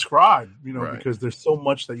to describe, you know, Right. because there's so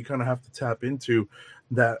much that you kind of have to tap into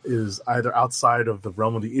that is either outside of the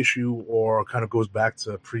realm of the issue or kind of goes back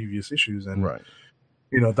to previous issues, and right.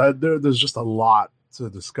 you know that there's just a lot to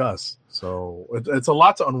discuss. So it's a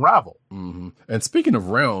lot to unravel. Mm-hmm. And speaking of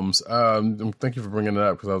realms, thank you for bringing it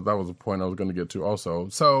up, because that was a point I was going to get to also.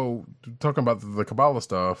 So talking about the Kabbalah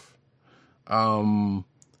stuff, there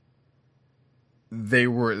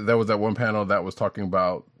was that one panel that was talking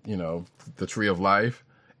about, you know, the tree of life,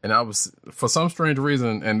 and I was, for some strange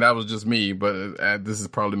reason, and that was just me, but this is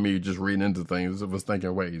probably me just reading into things. I was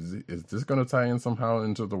thinking, wait, is this going to tie in somehow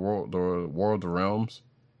into the world of realms?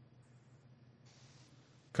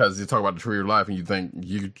 Because you talk about the tree of life, and you think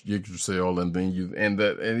Yggdrasil, and then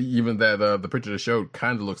even the picture they showed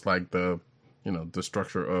kind of looks like the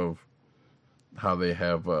structure of how they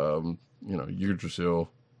have Yggdrasil,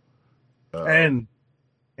 And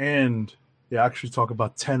they actually talk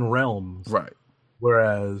about 10 realms, right?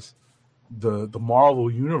 Whereas the Marvel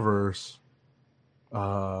universe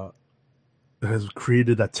has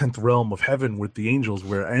created that 10th realm of heaven with the angels,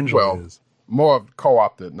 where Angela is. More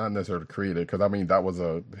co-opted, not necessarily created, because I mean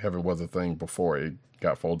heaven was a thing before it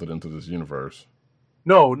got folded into this universe.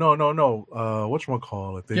 No.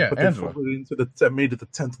 Whatchamacallit? They Angela. folded it into made it the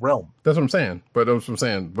 10th realm. That's what I'm saying. But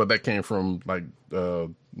that came from like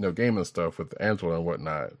Neil Gaiman stuff with Angela and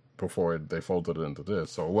whatnot before they folded it into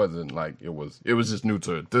this. So it wasn't like it was just new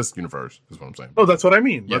to this universe, is what I'm saying. No, that's what I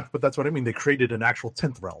mean. Yeah. But that's what I mean. They created an actual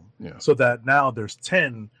 10th realm. Yeah. So that now there's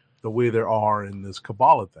 10 the way there are in this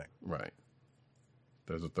Kabbalah thing. Right.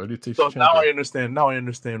 There's a 30 So now I understand.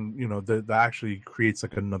 You know, that actually creates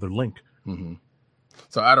like another link. Mm-hmm.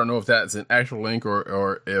 So I don't know if that's an actual link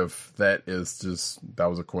or if that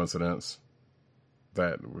was a coincidence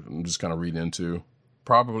that I'm just kind of reading into.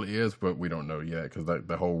 Probably is, but we don't know yet, because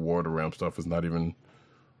the whole War of the Realm stuff is not even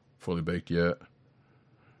fully baked yet.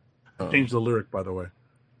 Change the lyric, by the way.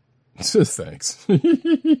 Thanks.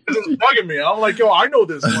 It's bugging me. I'm like, yo, I know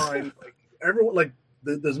this line. Like everyone, like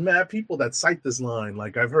there's mad people that cite this line.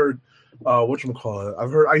 Like I've heard, whatchamacallit?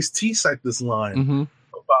 I've heard Ice-T cite this line. Mm-hmm.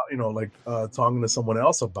 About, talking to someone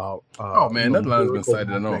else about. Oh man, that line's been cited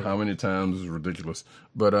I don't know how many times. It's ridiculous.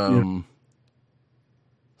 But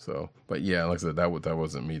So, but yeah, like I said, that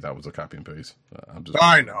wasn't me. That was a copy and paste.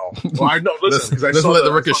 I know. Well, I know. Listen, because let's let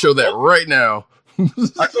the record show that right now. I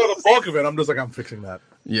saw the bulk of it. I'm just like, I'm fixing that.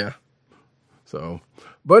 Yeah. So,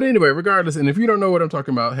 but anyway, regardless, and if you don't know what I'm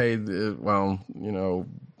talking about, hey,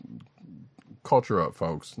 culture up,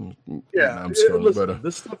 folks. Yeah, listen,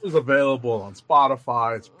 this stuff is available on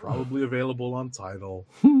Spotify. It's probably available on Tidal.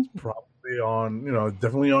 It's probably on,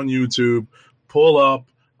 definitely on YouTube. Pull up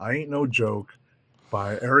I Ain't No Joke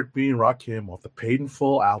by Eric B. and Rakim off the Paid in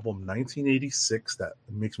Full album 1986. That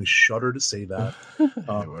makes me shudder to say that.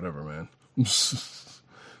 Yeah, whatever, man.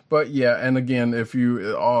 But yeah, and again, if you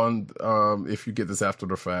get this after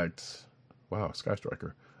the fact, wow, Sky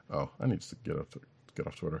Striker. Oh, I need to get off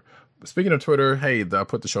Twitter. Speaking of Twitter, hey, I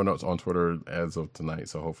put the show notes on Twitter as of tonight,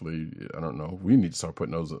 so hopefully, I don't know, we need to start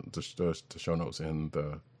putting those the show notes in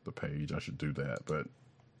the page. I should do that, but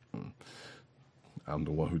I'm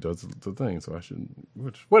the one who does the thing, so I should,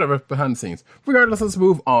 whatever, behind the scenes. Regardless, let's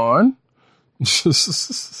move on.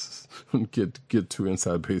 Get too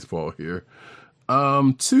inside baseball here.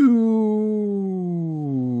 You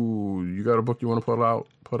got a book you want to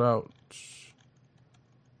put out?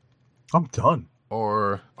 I'm done.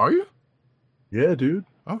 Or are you? Yeah, dude.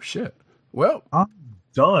 Oh shit. Well, I'm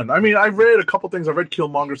done. I mean, I read a couple things. I read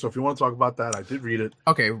Killmonger, so if you want to talk about that, I did read it.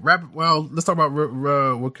 Okay, well, let's talk about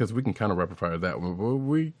because we can kind of rapid fire that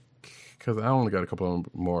one. Because I only got a couple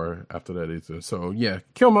more after that either. So yeah,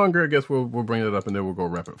 Killmonger. I guess we'll bring it up and then we'll go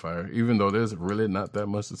rapid fire. Even though there's really not that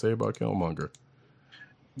much to say about Killmonger.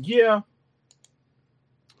 Yeah.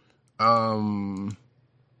 So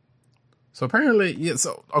apparently, yeah.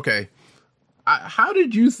 So okay, how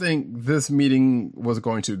did you think this meeting was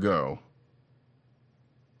going to go?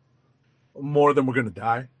 More than we're gonna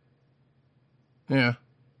die. Yeah,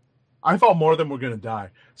 I thought more than we're gonna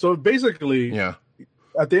die. So basically, yeah.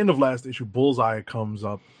 At the end of last issue, Bullseye comes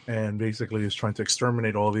up and basically is trying to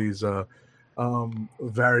exterminate all these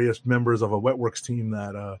various members of a Wetworks team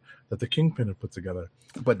that the Kingpin had put together.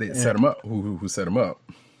 But they set him up. Who set him up?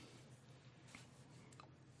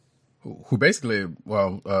 Who basically,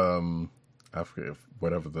 well, I forget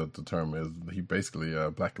whatever the term is. He basically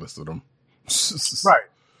blacklisted him. Right.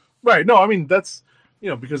 Right. No, I mean that's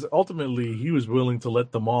because ultimately he was willing to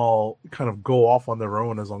let them all kind of go off on their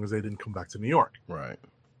own as long as they didn't come back to New York. Right.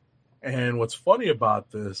 And what's funny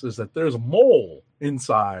about this is that there's a mole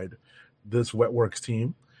inside this Wetworks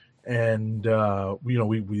team, and we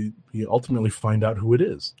ultimately find out who it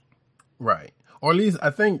is. Right. Or at least I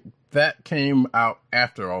think that came out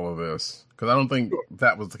after all of this, because I don't think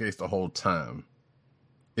that was the case the whole time.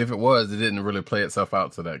 If it was, it didn't really play itself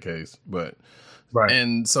out to that case. But Right.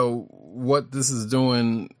 And so what this is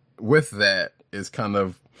doing with that is kind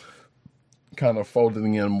of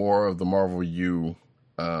folding in more of the Marvel U,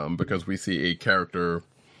 because we see a character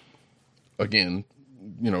again.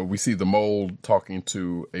 We see the mole talking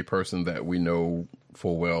to a person that we know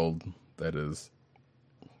full well that is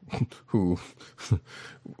who,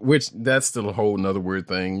 which that's still a whole another weird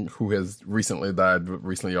thing. Who has recently died, but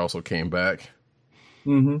recently also came back.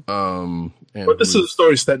 Mm-hmm. But this is a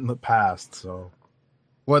story set in the past, so.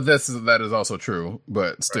 Well, that is also true,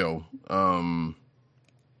 but still,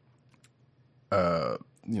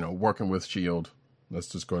 working with Shield. Let's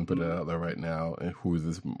just go and put it out there right now. And who is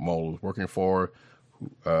this mole working for?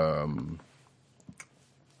 And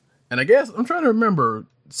I guess I'm trying to remember.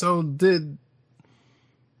 So maybe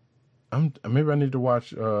I need to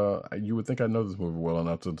watch. You would think I know this movie well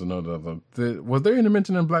enough to know that. Was there any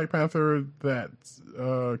mention in Black Panther that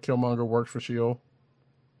Killmonger worked for Shield?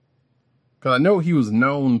 Because I know he was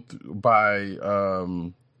known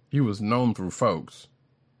he was known through folks.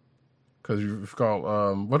 Because you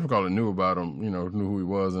recall, knew about him, knew who he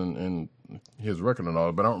was and his record and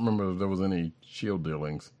all. But I don't remember if there was any Shield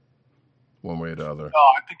dealings, one way or the other. No,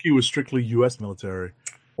 I think he was strictly U.S. military,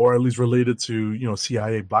 or at least related to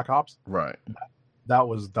CIA Black Ops. Right. That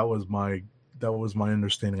was my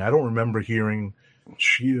understanding. I don't remember hearing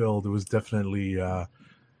Shield. It was definitely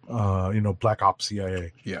Black Ops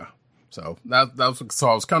CIA. Yeah. So I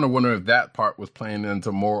was kind of wondering if that part was playing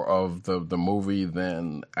into more of the movie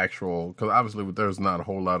than actual, because obviously there's not a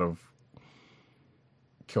whole lot of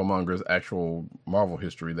Killmonger's actual Marvel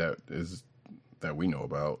history that we know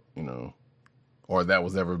about, or that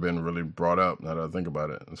was ever been really brought up. Now that I think about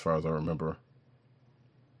it, as far as I remember.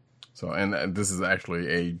 So, and this is actually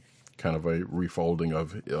a kind of a refolding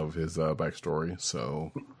of his backstory.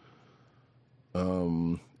 So,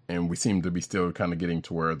 and we seem to be still kind of getting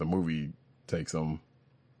to where the movie takes him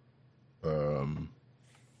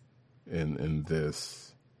in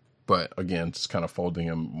this. But again, just kind of folding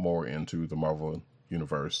him more into the Marvel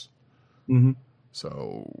universe. Mm-hmm.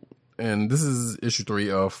 So, and this is issue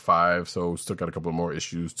 3 of 5, so still got a couple of more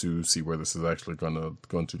issues to see where this is actually going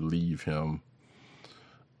to leave him.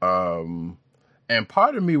 And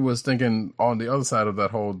part of me was thinking on the other side of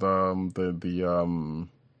that whole the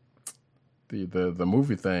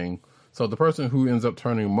movie thing. So the person who ends up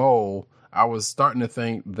turning mole, I was starting to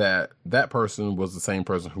think that person was the same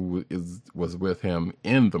person who was with him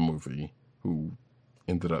in the movie, who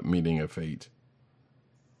ended up meeting a fate.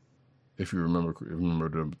 If you remember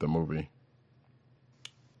the movie.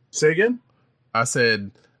 Say again? I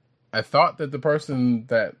said, I thought that the person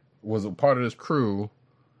that was a part of this crew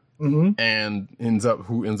and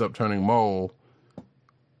who ends up turning mole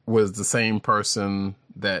was the same person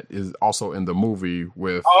that is also in the movie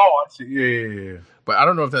with. Oh, I see. Yeah. But I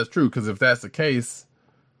don't know if that's true, because if that's the case,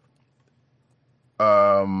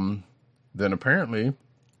 then apparently,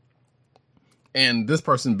 and this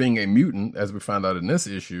person being a mutant, as we found out in this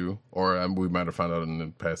issue, or we might have found out in the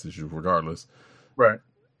past issue, regardless. Right.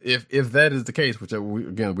 If that is the case, which we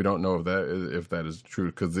don't know if that is true,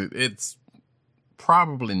 because it's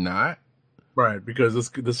probably not. Right, because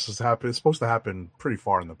this is happen. It's supposed to happen pretty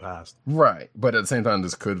far in the past. Right, but at the same time,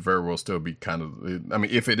 this could very well still be kind of. I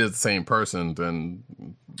mean, if it is the same person, then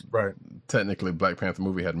right, technically, Black Panther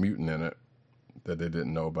movie had mutant in it that they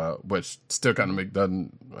didn't know about, which still kind of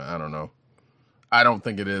doesn't. I don't know. I don't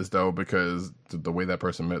think it is though, because the way that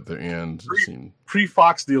person met their end seemed.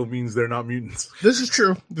 Pre-Fox deal means they're not mutants. This is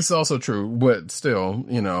true. This is also true, but still,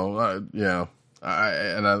 yeah.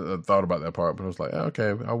 I thought about that part, but I was like,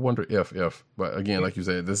 okay, I wonder if. But again, like you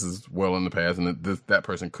said, this is well in the past, and that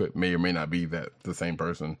person may or may not be the same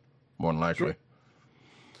person, more than likely. Sure.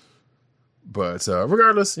 But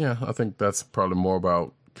regardless, yeah, I think that's probably more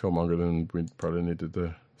about Killmonger than we probably needed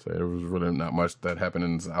to say. There was really not much that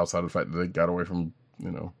happened outside of the fact that they got away from,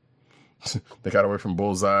 they got away from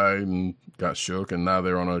Bullseye and got shook, and now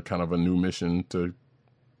they're on a kind of a new mission to,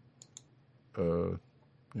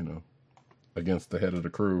 against the head of the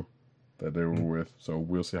crew that they were with. So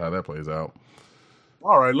we'll see how that plays out.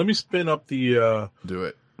 All right, let me spin up the... Do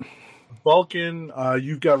it. Vulcan,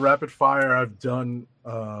 you've got Rapid Fire. I've done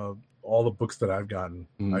all all the books that I've gotten.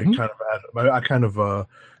 Mhm. I kind of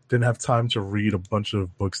didn't have time to read a bunch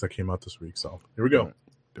of books that came out this week. So here we go. Right.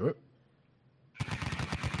 Do it.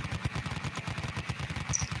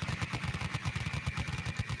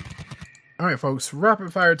 All right, folks,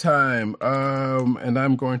 rapid fire time. And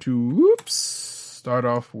I'm going to start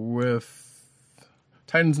off with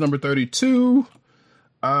Titans number 32,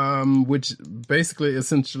 which basically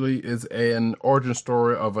essentially is an origin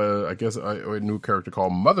story of a new character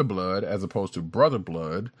called Mother Blood as opposed to Brother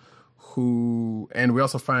Blood, and we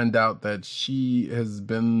also find out that she has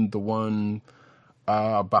been the one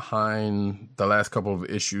behind the last couple of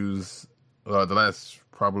issues, the last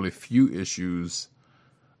probably few issues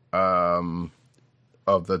of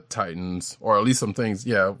the Titans, or at least some things,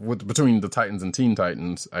 between the Titans and Teen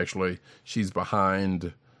Titans, actually, she's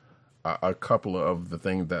behind a couple of the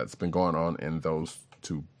things that's been going on in those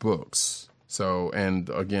two books. So, and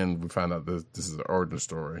again, we find out this is an origin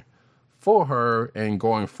story for her, and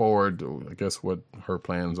going forward, I guess what her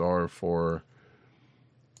plans are for,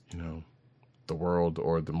 the world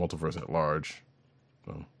or the multiverse at large.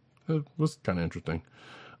 So, it was kind of interesting.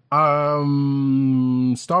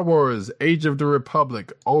 Star Wars Age of the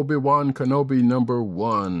Republic, Obi-Wan Kenobi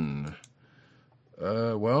 #1.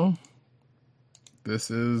 Well,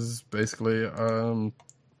 this is basically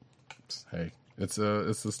hey, it's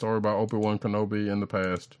a story about Obi-Wan Kenobi in the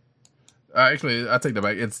past. Actually, I take that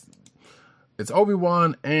back. It's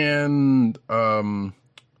Obi-Wan and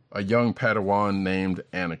a young Padawan named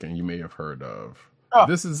Anakin you may have heard of. Oh.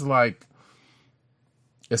 This is like,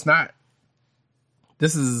 it's not.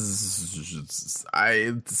 This is.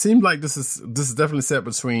 It seems like this is definitely set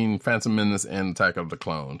between Phantom Menace and Attack of the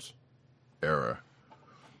Clones era,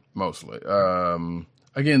 mostly.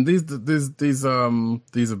 Again, these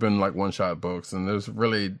have been like one shot books, and there's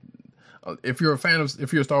really, if you're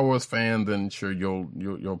a Star Wars fan, then sure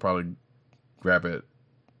you'll probably grab it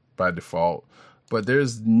by default. But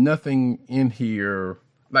there's nothing in here.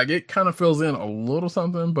 Like, it kind of fills in a little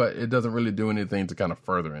something, but it doesn't really do anything to kind of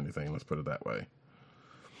further anything. Let's put it that way.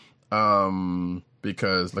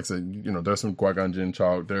 Because, like I said, there's some Qui-Gon Jinn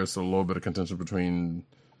talk. There's a little bit of contention between,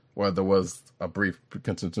 well, there was a brief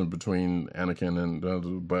contention between Anakin and,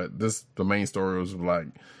 but the main story was like,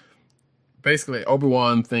 basically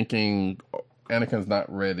Obi-Wan thinking Anakin's not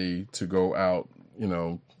ready to go out,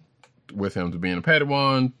 with him to being a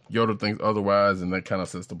Padawan. Yoda thinks otherwise, and that kind of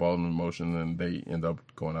sets the ball in motion, and they end up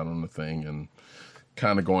going out on the thing and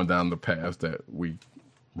kind of going down the path that we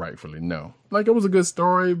rightfully know. Like, it was a good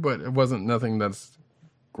story, but it wasn't nothing that's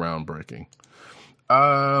groundbreaking.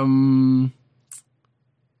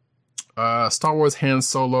 Star Wars Han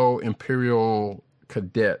Solo Imperial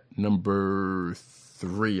Cadet number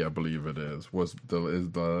 3, I believe it is the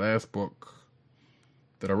last book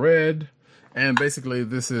that I read. And basically,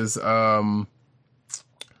 this is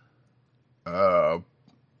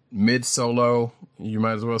mid-solo, you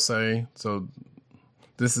might as well say. So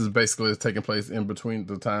this is basically taking place in between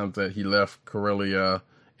the times that he left Corellia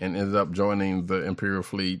and ended up joining the Imperial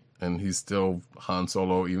fleet, and he's still Han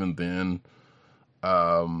Solo even then.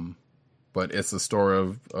 But it's a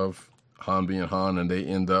story of Han being Han, and he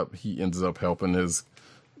ends up helping his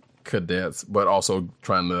cadets, but also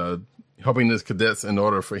helping his cadets in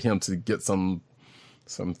order for him to get some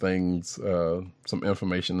things, some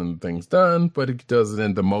information and things done, but he does it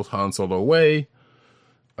in the most Han Solo way,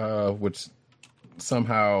 which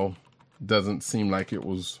somehow doesn't seem like it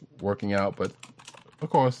was working out, but of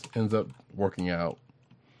course ends up working out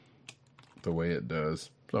the way it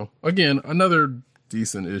does. So again, another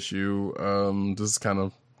decent issue. This is kind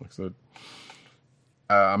of, like I said,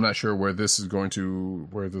 I'm not sure where this is going to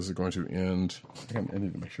end. I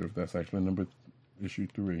need to make sure if that's actually issue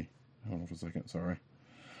 3. Hold on for a second, sorry.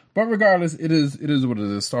 But regardless, it is what it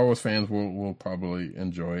is. Star Wars fans will probably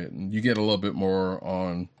enjoy it, and you get a little bit more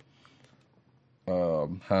on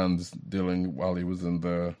Han's dealing while he was in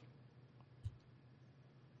the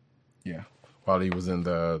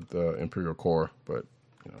Imperial Corps, but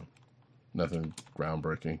nothing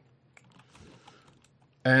groundbreaking.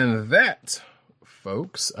 And that,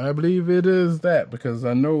 folks, I believe it is that, because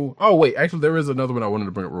I know. Oh wait, actually, there is another one I wanted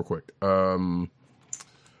to bring up real quick.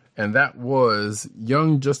 And that was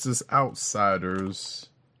Young Justice Outsiders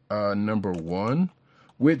number 1,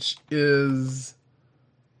 which is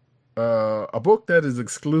a book that is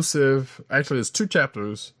exclusive. Actually, it's 2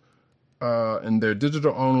 chapters, and they're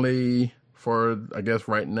digital only for, I guess,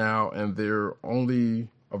 right now, and they're only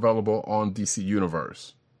available on DC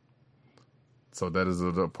Universe. So that is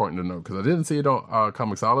important to note because I didn't see it on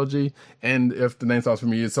Comixology. And if the name sounds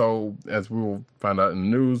familiar, so as we will find out in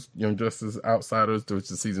the news, Young Justice Outsiders, which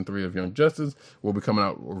is season 3 of Young Justice, will be coming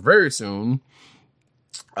out very soon.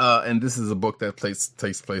 And this is a book that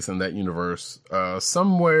takes place in that universe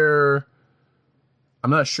somewhere. I'm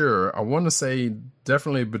not sure. I want to say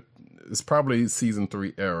definitely, but it's probably season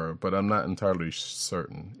 3 era, but I'm not entirely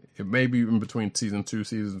certain. It may be in between season 2,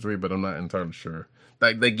 season 3, but I'm not entirely sure.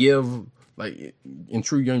 Like they give, like in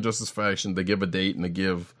true Young Justice fashion, they give a date and they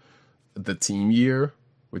give the team year,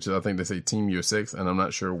 which is I think they say team year 6, and I'm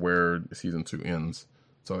not sure where season 2 ends.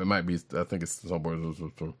 So it might be. I think it's somewhere.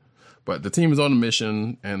 But the team is on a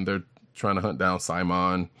mission and they're trying to hunt down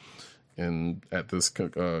Simon, and at this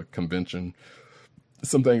convention.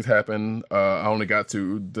 Some things happen. I only got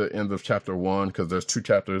to the end of chapter 1 because there's 2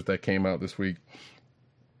 chapters that came out this week.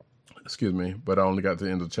 Excuse me, but I only got to the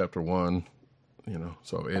end of chapter 1.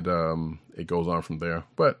 So it goes on from there,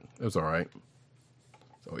 but it's all right.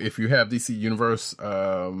 So if you have DC Universe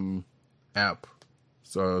app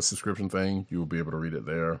subscription thing, you will be able to read it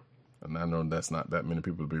there. And I know that's not that many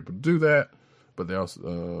people will be able to do that, but they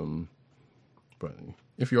also. But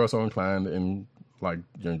if you're also inclined in like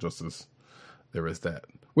Young Justice. There is that.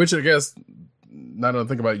 Which I guess, now that I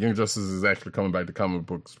think about it, Young Justice is actually coming back to comic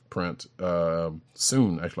books print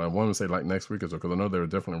soon. Actually, I want to say like next week or so, because I know they're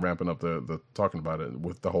definitely ramping up the talking about it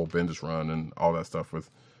with the whole Bendis run and all that stuff with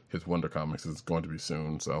his Wonder Comics is going to be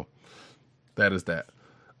soon. So that is that.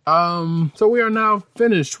 So we are now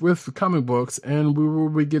finished with comic books, and we will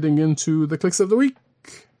be getting into the clicks of the week.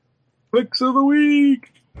 Clicks of the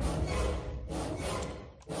week.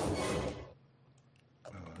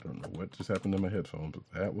 What just happened to my headphones? But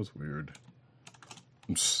that was weird.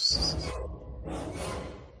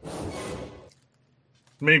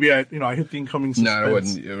 Maybe I hit the incoming suspense. No, it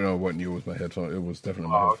wasn't. It wasn't you. It was my headphones. It was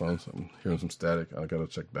definitely my headphones. Okay. I'm hearing some static. I gotta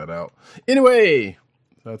check that out. Anyway,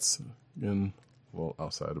 that's again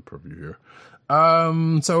outside of purview here.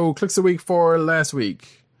 So clicks a week for last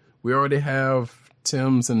week. We already have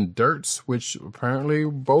Tim's and Dirt's, which apparently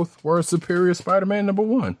both were Superior Spider-Man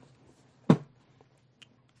 #1.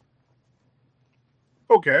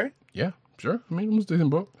 Okay. Yeah, sure. I mean, it was a decent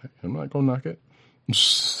book. I'm not going to knock it.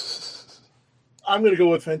 I'm going to go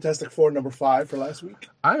with Fantastic Four number 5 for last week.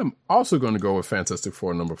 I am also going to go with Fantastic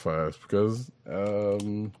Four #5 because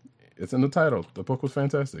it's in the title. The book was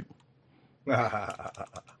fantastic. Boom.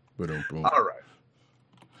 All right.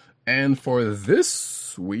 And for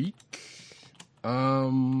this week,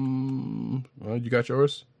 well, you got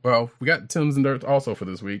yours? Well, we got Tim's and Dirt's also for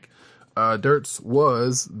this week. Dirt's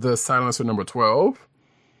was The Silencer #12.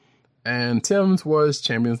 And Tim's was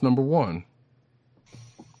Champions #1.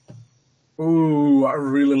 Ooh, I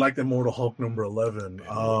really like the Immortal Hulk #11.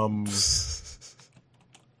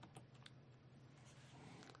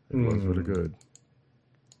 It was really good.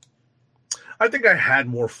 I think I had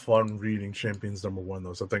more fun reading Champions #1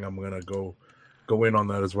 though, so I think I'm gonna go in on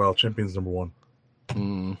that as well. Champions #1.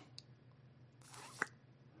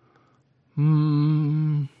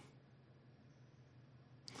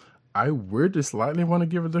 I weirdly slightly want to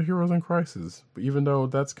give it to Heroes in Crisis, but even though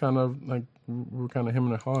that's kind of like we're kind of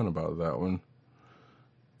hemming and hawing about that one.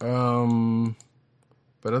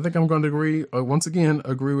 But I think I'm going to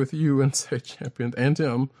agree with you and say Champions and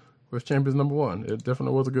Tim with Champions #1. It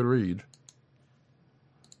definitely was a good read.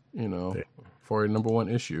 For a #1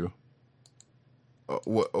 issue.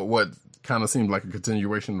 What kind of seemed like a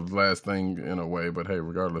continuation of the last thing in a way, but hey,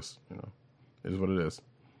 regardless, it is what it is.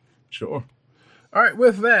 Sure. All right,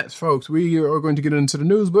 with that, folks, we are going to get into the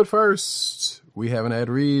news, but first, we have an ad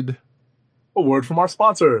read. A word from our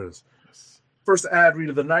sponsors. First ad read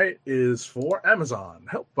of the night is for Amazon.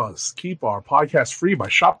 Help us keep our podcast free by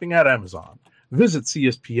shopping at Amazon. Visit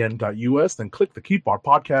cspn.us, then click the Keep Our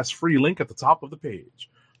Podcast Free link at the top of the page.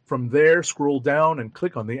 From there, scroll down and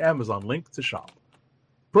click on the Amazon link to shop.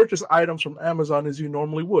 Purchase items from Amazon as you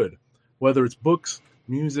normally would, whether it's books,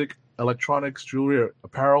 music, electronics, jewelry,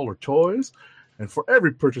 apparel, or toys. And for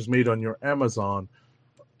every purchase made on Amazon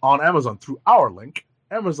through our link,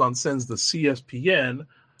 Amazon sends the CSPN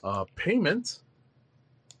payment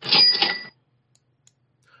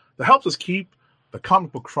that helps us keep the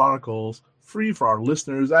Comic Book Chronicles free for our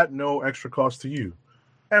listeners at no extra cost to you.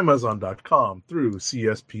 Amazon.com through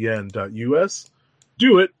CSPN.us.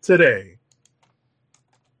 Do it today.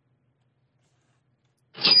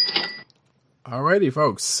 Alrighty,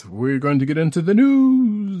 folks. We're going to get into the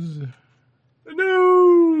news. The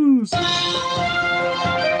news!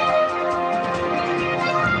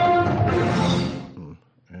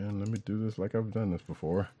 And let me do this like I've done this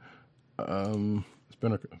before. It's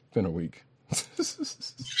been a week.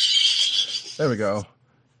 There we go.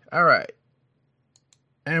 All right.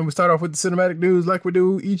 And we start off with the cinematic news like we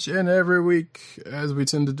do each and every week, as we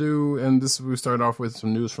tend to do. And we start off with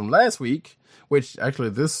some news from last week, which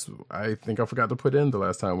actually I think I forgot to put in the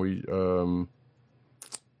last time we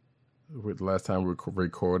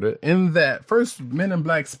recorded. In that first Men in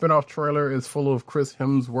Black spinoff trailer is full of Chris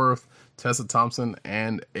Hemsworth, Tessa Thompson,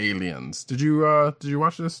 and aliens. Did you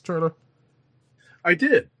watch this trailer? I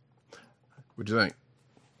did. What'd you think?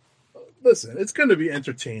 Listen, it's going to be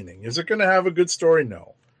entertaining. Is it going to have a good story?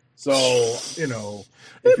 No. So,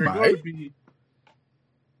 if you're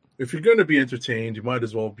going to be entertained, you might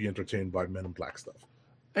as well be entertained by Men in Black stuff.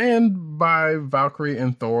 And by Valkyrie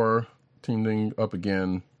and Thor teaming up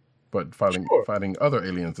again, but fighting other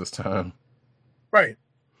aliens this time. Right.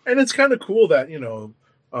 And it's kind of cool that,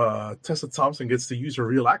 Tessa Thompson gets to use her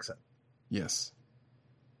real accent. Yes.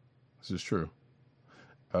 This is true.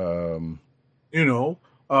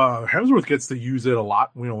 Hemsworth gets to use it a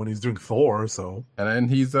lot, when he's doing Thor. So, and I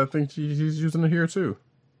think he's using it here too.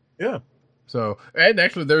 Yeah. So, and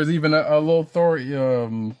actually, there's even a little Thor.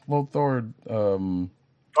 Oh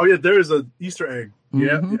yeah, there is an Easter egg.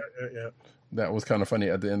 Mm-hmm. Yeah. That was kind of funny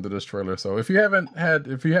at the end of this trailer. So, if you haven't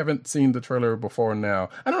seen the trailer before now,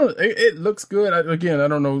 I don't know. It looks good. I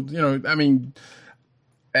don't know.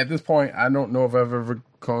 At this point, I don't know if I've ever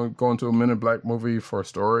gone to a Men in Black movie for a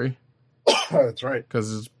story. That's right,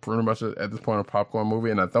 because it's pretty much at this point a popcorn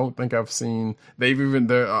movie, and I don't think I've seen.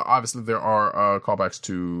 Obviously there are callbacks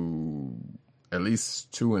to at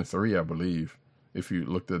least 2 and 3, I believe. If you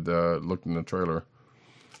looked in the trailer,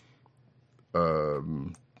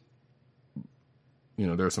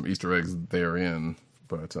 there's some Easter eggs therein,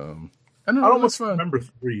 but I don't remember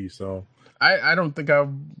 3, so I don't think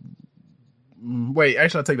I've. Wait,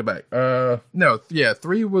 actually, I take it back. No, yeah,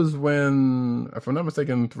 3 was when, if I'm not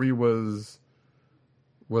mistaken, 3 was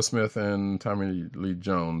Will Smith and Tommy Lee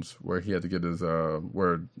Jones, where he had to get his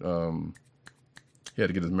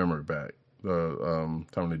memory back.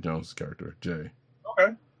 Tommy Lee Jones' character, Jay.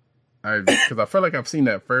 Okay. Because I feel like I've seen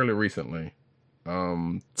that fairly recently.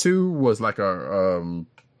 2 was like a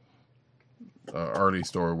early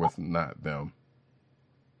story with not them.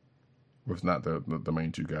 Was not the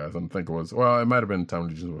main 2 guys. I don't think it was. Well, it might have been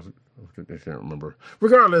Tommy Lee Jones. I can't remember.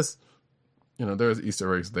 Regardless, there's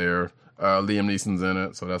Easter eggs there. Liam Neeson's in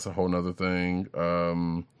it, so that's a whole nother thing.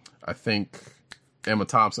 I think Emma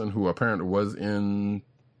Thompson, who apparently was in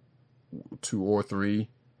 2 or 3,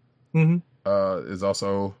 is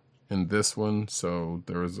also in this one. So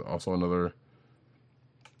there is also another.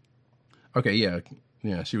 Okay, yeah,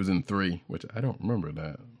 she was in 3, which I don't remember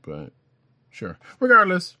that, but sure.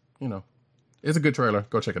 Regardless, it's a good trailer.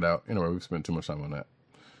 Go check it out. Anyway, we've spent too much time on that.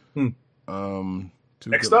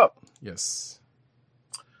 Next up. Yes.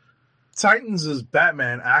 Titans'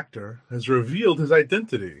 Batman actor has revealed his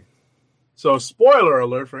identity. So, spoiler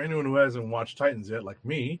alert for anyone who hasn't watched Titans yet, like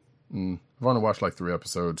me. I've only watched like 3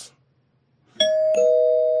 episodes.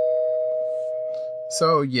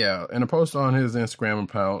 So, yeah, in a post on his Instagram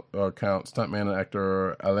account, stuntman and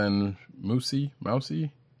actor Alain Moussi,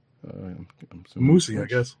 Moussi, I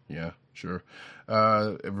guess. Yeah, sure.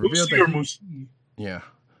 Yeah.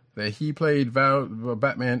 That he played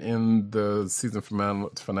Batman in the season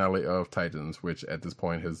finale of Titans, which at this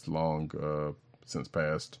point has long since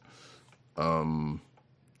passed.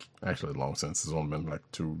 Actually, long since. It's only been like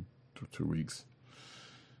two weeks.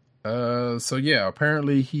 So yeah,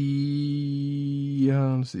 apparently he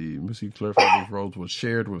Moussi clarified his roles was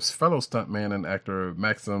shared with fellow stuntman and actor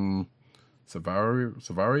Maxim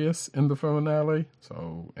Savarius in the finale.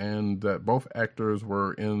 So, and that both actors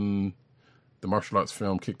were in the martial arts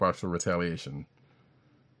film Kickboxer Retaliation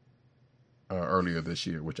earlier this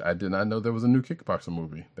year, which I did not know there was a new Kickboxer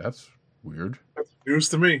movie. That's weird. That's news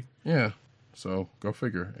to me. Yeah. So go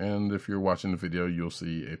figure. And if you're watching the video, you'll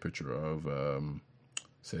see a picture of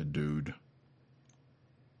said dude.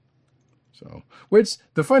 So, which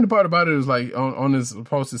the funny part about it is, like, on this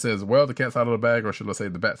post it says, "Well, the cat's out of the bag," or should I say,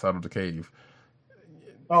 "The bat's out of the cave."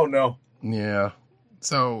 Oh no. Yeah.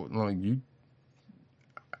 So, like,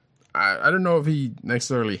 I don't know if he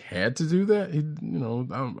necessarily had to do that. He,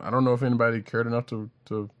 I don't know if anybody cared enough to.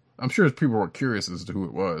 I'm sure people were curious as to who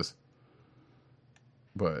it was.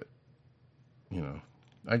 But,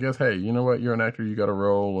 I guess, hey, you know what? You're an actor. You got a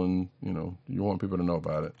role, and you want people to know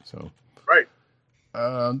about it. So, right.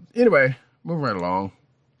 Anyway, moving right along.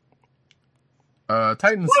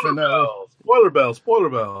 Titans finale. Spoiler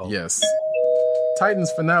bell. Yes.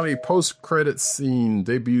 Titans finale post-credits scene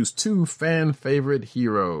debuts 2 fan favorite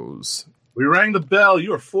heroes. We rang the bell.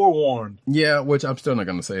 You are forewarned. Yeah, which I'm still not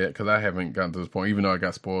going to say it because I haven't gotten to this point, even though I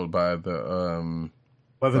got spoiled by the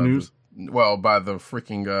news. Well, by the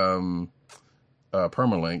freaking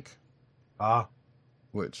permalink,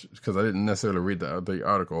 which because I didn't necessarily read the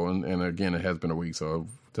article, and again, it has been a week, so it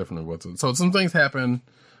definitely wasn't. So some things happen.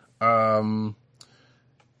 Well,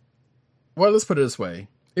 let's put it this way: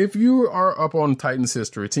 if you are up on Titans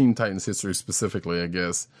history, Teen Titans history specifically, I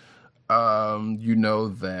guess, you know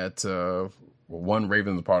that one,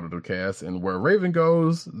 Raven's a part of the cast, and where Raven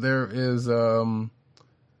goes, there is a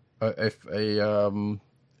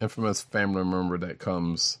infamous family member that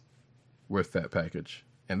comes with that package,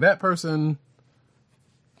 and that person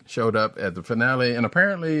showed up at the finale. And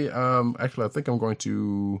apparently, actually, I think I'm going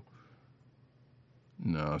to.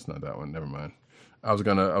 No, it's not that one. Never mind. I was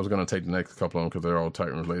gonna take the next couple of them because they're all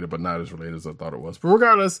Titan related, but not as related as I thought it was. But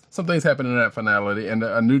regardless, some things happened in that finale, and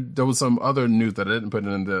I knew there was some other news that I didn't put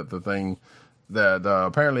in the thing. That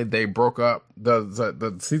apparently they broke up.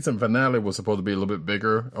 The season finale was supposed to be a little bit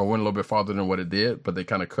bigger or went a little bit farther than what it did, but they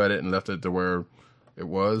kind of cut it and left it to where it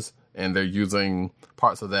was, and they're using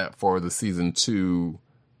parts of that for the season 2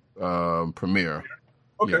 premiere.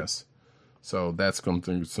 Okay. Yes, so that's going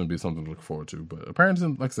to be something to look forward to. But apparently,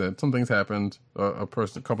 like I said, some things happened. A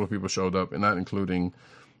couple of people showed up, and not including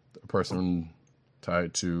a person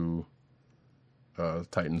tied to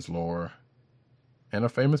Titans lore and a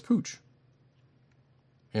famous pooch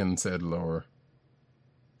in said lore.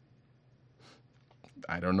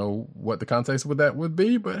 I don't know what the context with that would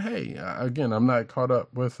be, but hey, again, I'm not caught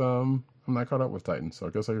up with Titans, so I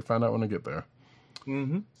guess I can find out when I get there.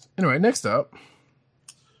 Mm-hmm. Anyway, next up.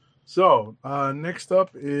 So, next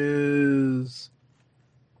up is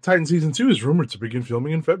Titan Season 2 is rumored to begin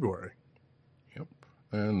filming in February. Yep.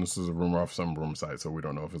 And this is a rumor off some rumor site, so we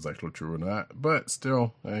don't know if it's actually true or not. But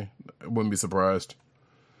still, hey, I wouldn't be surprised.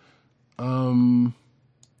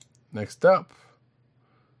 Next up.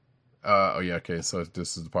 So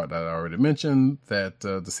this is the part that I already mentioned, that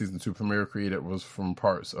the Season 2 premiere created was from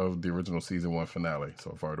parts of the original Season 1 finale.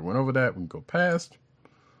 So if I already went over that, we can go past.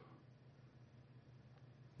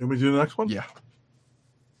 You want me to do the next one? Yeah.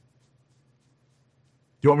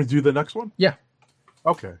 You want me to do the next one? Yeah.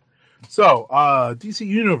 Okay. So, DC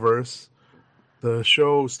Universe, the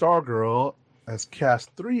show Stargirl, has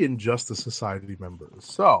cast 3 Injustice Society members.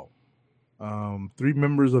 So, 3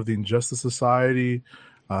 members of the Injustice Society,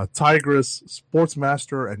 Tigress,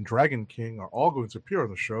 Sportsmaster, and Dragon King are all going to appear on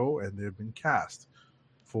the show, and they've been cast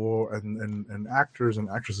for, and actors and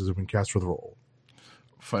actresses have been cast for the role.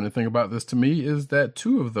 Funny thing about this to me is that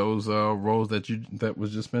 2 of those roles that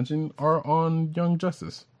was just mentioned are on Young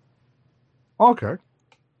Justice. Okay.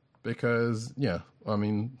 Because, yeah, I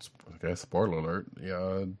mean, okay, spoiler alert.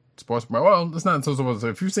 Yeah, well, it's not so much.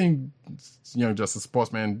 If you've seen Young Justice,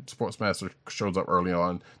 Sportsmaster shows up early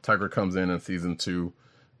on. Tiger comes in season 2,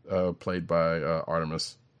 played by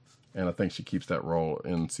Artemis, and I think she keeps that role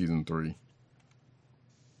in season 3.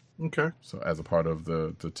 Okay. So as a part of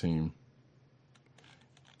the team.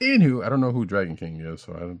 Anywho, I don't know who Dragon King is,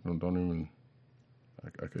 so I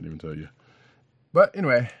couldn't even tell you. But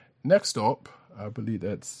anyway, next up, I believe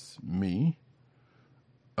that's me.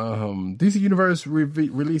 DC Universe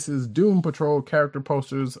releases Doom Patrol character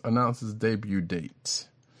posters, announces debut date.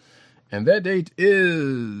 And that date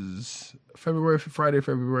is Friday,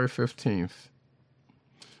 February 15th.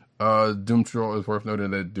 Doom Patrol, is worth noting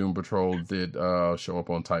that Doom Patrol did show up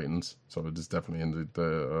on Titans. So it is definitely in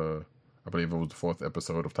the I believe it was the 4th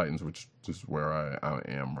episode of Titans, which is where I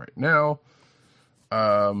am right now.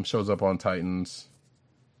 Shows up on Titans.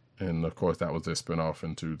 And of course that was their spinoff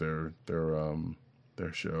into their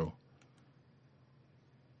show.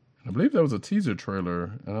 I believe that was a teaser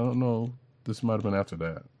trailer, and I don't know, this might have been after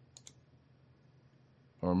that.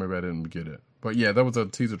 Or maybe I didn't get it. But yeah, that was a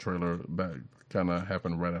teaser trailer that kind of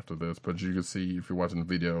happened right after this. But you can see, if you're watching the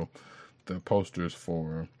video, the posters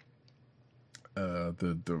for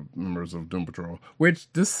the members of Doom Patrol.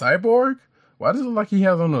 Which, this Cyborg, why does it look like he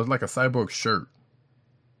has on a Cyborg shirt?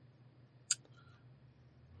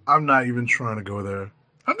 I'm not even trying to go there.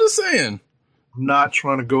 I'm just saying. I'm not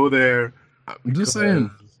trying to go there. I'm just saying.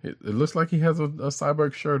 It looks like he has a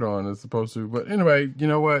Cyborg shirt on as opposed to... But anyway, you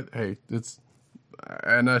know what? Hey, it's...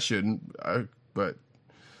 And I shouldn't. But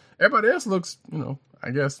everybody else looks,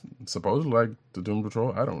 I guess, supposedly like the Doom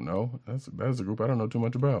Patrol. I don't know. That's a group I don't know too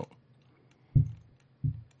much about.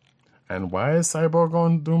 And why is Cyborg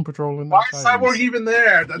on Doom Patrol? Why is Cyborg even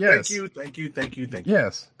there? Yes. Thank you.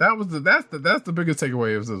 Yes, that's the biggest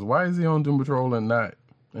takeaway. Is why is he on Doom Patrol and not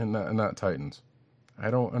Titans?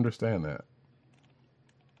 I don't understand that.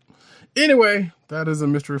 Anyway, that is a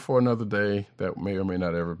mystery for another day that may or may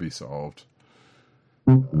not ever be solved.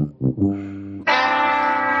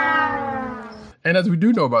 And And as we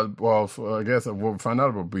do know about, I guess we'll find out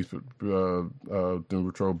about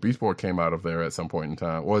Doom Patrol. Beast Boy came out of there at some point in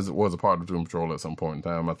time. Was a part of Doom Patrol at some point in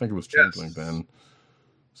time. I think it was Changeling then.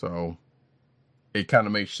 So it kind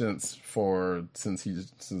of makes sense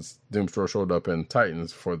since Doom Patrol showed up in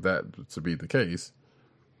Titans for that to be the case.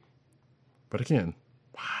 But again,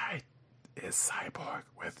 why is Cyborg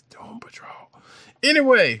with Doom Patrol?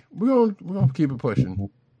 Anyway, we're gonna keep it pushing.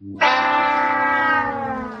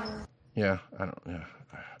 Yeah, I don't. Yeah.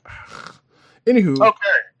 Anywho, Okay.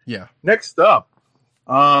 Yeah. Next up,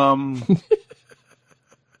 God,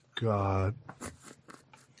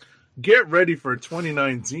 get ready for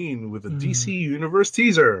 2019 with a DC Universe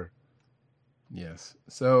teaser. Yes.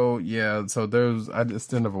 So I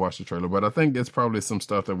still never watched the trailer, but I think it's probably some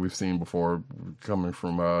stuff that we've seen before coming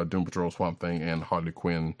from Doom Patrol, Swamp Thing, and Harley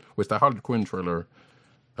Quinn. Which the Harley Quinn trailer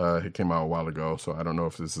it came out a while ago, so I don't know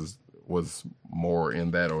if this was more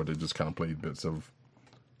in that or they just kind of played bits of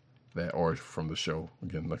that or from the show.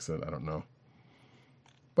 Again, like I said, I don't know.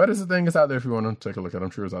 But it's a thing. It's out there if you want to take a look at it.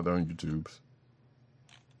 I'm sure it's out there on YouTube,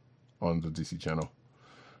 on the DC channel.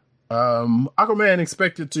 Aquaman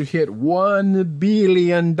expected to hit $1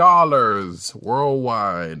 billion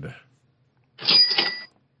worldwide.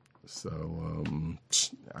 So,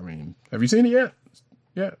 I mean, have you seen it yet?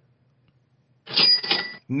 Yeah.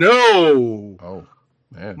 No. Oh,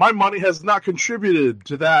 man. My money has not contributed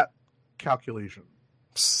to that calculation.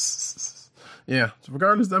 Yeah. So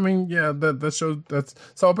regardless, I mean, yeah, that shows that's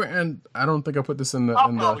so. And I don't think I put this in the.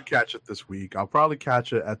 I'll probably catch it this week. I'll probably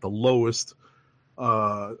catch it at the lowest,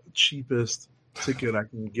 cheapest ticket I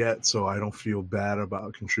can get, so I don't feel bad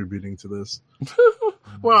about contributing to this.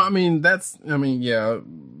 Well, I mean, yeah. I mean,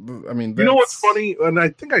 you know what's funny? And I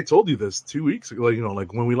think I told you this 2 weeks ago.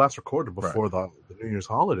 Like when we last recorded before the New Year's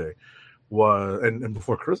holiday was, and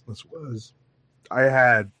before Christmas was, I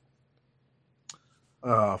had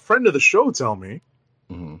a friend of the show tell me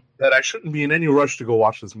that I shouldn't be in any rush to go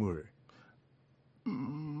watch this movie.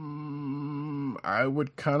 I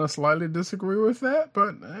would kind of slightly disagree with that,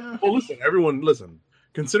 but well, listen.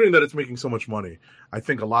 Considering that it's making so much money, I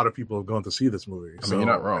think a lot of people have gone to see this movie. I mean, you're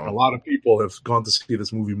not wrong. A lot of people have gone to see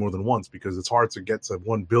this movie more than once because it's hard to get to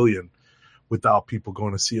 1 billion without people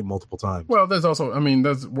going to see it multiple times. Well, there's also, I mean,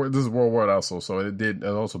 this is worldwide also, so it did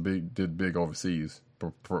big overseas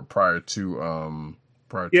prior to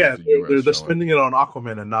yeah, the US they're spending it on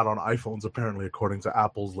Aquaman and not on iPhones, apparently, according to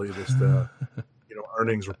Apple's latest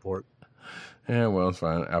earnings report. Yeah, well, it's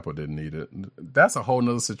fine. Apple didn't need it. That's a whole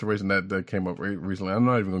nother situation that came up recently. I'm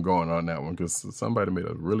not even going to go on that one because somebody made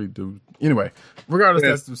a really do. Anyway, regardless,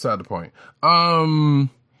 that's beside the point.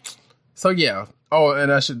 So yeah. Oh,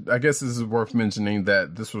 and I guess this is worth mentioning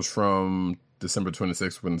that this was from December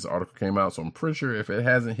 26th when this article came out. So I'm pretty sure if it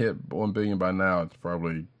hasn't hit 1 billion by now, it's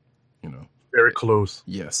probably, very close.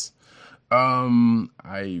 Yes. I'm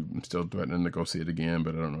still threatening to go see it again,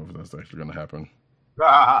 but I don't know if that's actually going to happen. It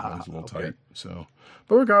was a little tight. So,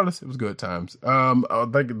 but regardless, it was good times. I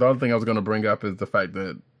think the other thing I was going to bring up is the fact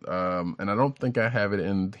that, and I don't think I have it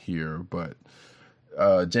in here, but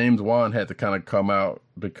James Wan had to kind of come out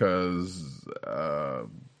because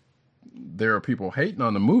there are people hating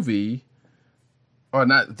on the movie, or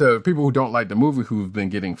not the people who don't like the movie who've been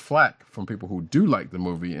getting flack from people who do like the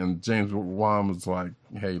movie, and James Wan was like,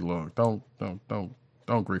 "Hey, look, don't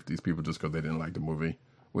grief these people just because they didn't like the movie,"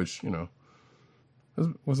 which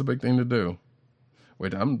was a big thing to do.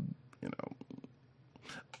 Wait, hey,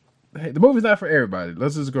 the movie's not for everybody.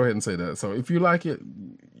 Let's just go ahead and say that. So if you like it,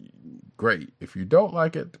 great. If you don't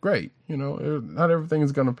like it, great. Not everything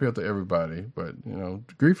is going to appeal to everybody, but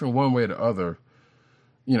grief in one way or the other,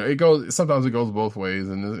 sometimes it goes both ways,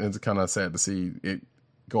 and it's kind of sad to see it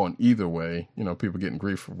going either way. People getting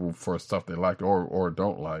grief for stuff they like or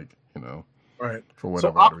don't like, Right. For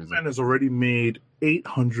whatever reason. Aquaman has already made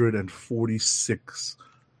 $846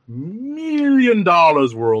 million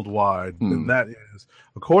worldwide, and that is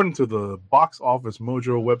according to the Box Office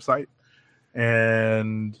Mojo website,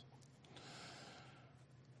 and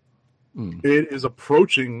it is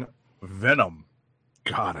approaching Venom.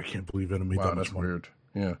 God, I can't believe Venom made that much money. Weird.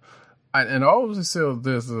 Yeah. And always still,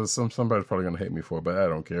 there's somebody's probably going to hate me for it, but I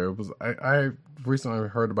don't care. I recently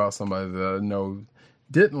heard about somebody that I know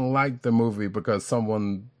didn't like the movie because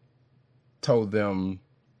someone told them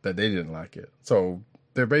that they didn't like it. So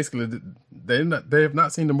they're basically they have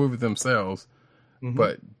not seen the movie themselves,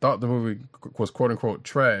 but thought the movie was quote unquote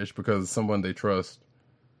trash because someone they trust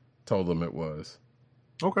told them it was.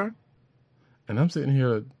 Okay. And I'm sitting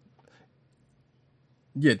here.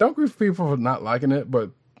 Yeah, don't grieve people for not liking it,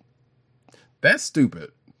 but that's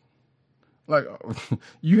stupid. Like,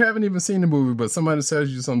 you haven't even seen the movie, but somebody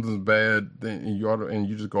says you something's bad, and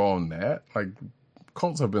you just go on that. Like,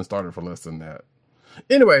 cults have been started for less than that.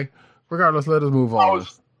 Anyway, regardless, let us move on.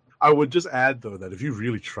 I would just add though that if you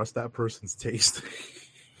really trust that person's taste,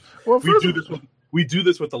 Well, we do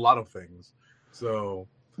this with a lot of things. So,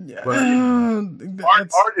 yeah, but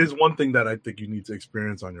art is one thing that I think you need to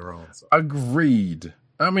experience on your own. So. Agreed.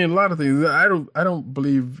 I mean, a lot of things. I don't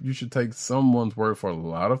believe you should take someone's word for a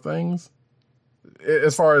lot of things.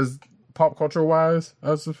 As far as pop culture wise,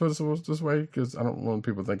 I was put it this way because I don't want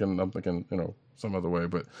people thinking I'm thinking some other way.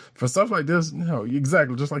 But for stuff like this, no,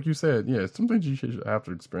 exactly, just like you said, yeah, some things you should have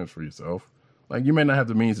to experience for yourself. Like you may not have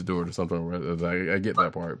the means to do it or something. I get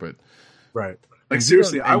that part, but right. Like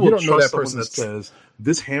seriously, I will trust someone that says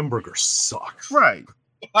this hamburger sucks. Right.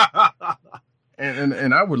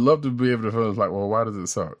 And I would love to be able to feel like, well, why does it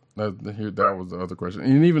suck? That was the other question.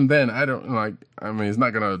 And even then, I don't like. I mean, it's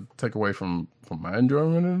not gonna take away from my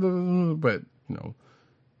enjoyment of it, but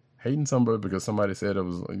hating somebody because somebody said it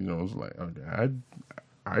was, it was like, okay,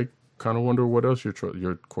 I kind of wonder what else your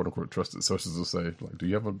quote unquote trusted sources will say. Like, do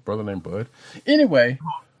you have a brother named Bud? Anyway,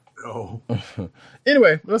 no.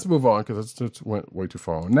 Anyway, let's move on because it went way too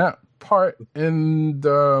far on that part. And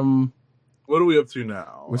what are we up to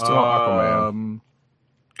now? We're still on Aquaman.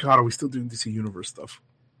 God, are we still doing DC Universe stuff?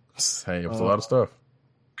 Hey, it was a lot of stuff.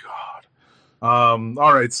 God.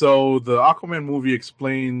 All right, so the Aquaman movie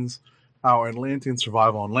explains how Atlanteans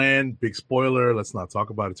survive on land. Big spoiler. Let's not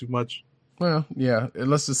talk about it too much. Well, yeah.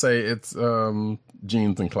 Let's just say it's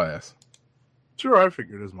genes and class. Sure, I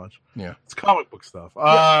figured as much. Yeah. It's comic book stuff.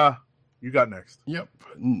 You got next. Yep.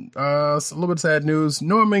 A little bit of sad news.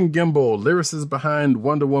 Norman Gimbel, lyricist behind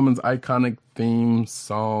Wonder Woman's iconic theme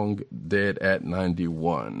song, dead at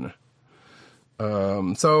 91.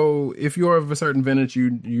 So if you're of a certain vintage,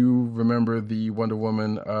 you remember the Wonder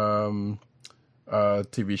Woman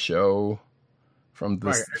TV show from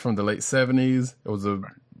the late 70s. It was a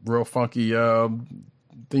real funky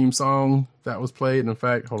theme song that was played. In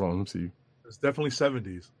fact, hold on, let me see. It's definitely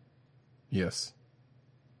 70s. Yes.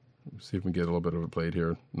 Let's see if we can get a little bit of it played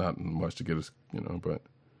here. Not much to get us, but.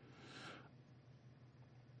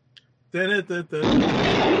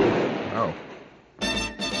 Wow.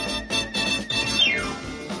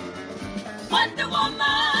 Wonder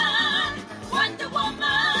Woman, Wonder Woman.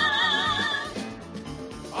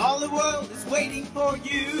 All the world is waiting for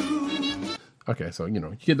you. Okay, so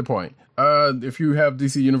you get the point. If you have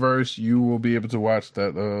DC Universe, you will be able to watch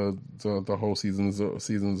that the whole seasons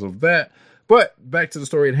of that. But back to the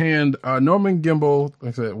story at hand. Norman Gimbel,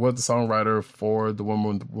 like I said, was the songwriter for the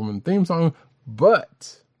Woman theme song,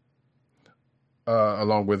 but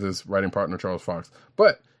along with his writing partner Charles Fox.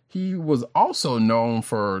 But he was also known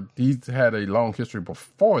for he's had a long history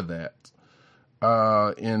before that.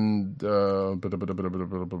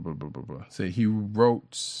 He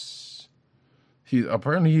wrote. He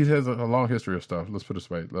has a long history of stuff. Let's put it this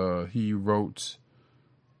way. He wrote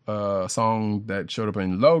a song that showed up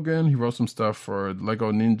in Logan. He wrote some stuff for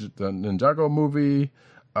Lego Ninjago movie.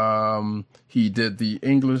 He did the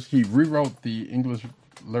English. He rewrote the English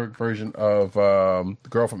lyric version of The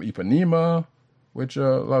Girl from Ipanema, which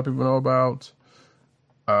a lot of people know about.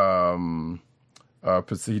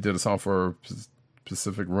 He did a song for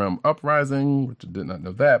Pacific Rim Uprising, which I did not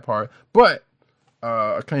know that part. But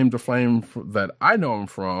a claim to fame that I know him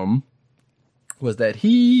from was that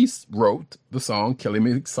he wrote the song Killing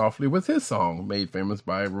Me Softly with his song, made famous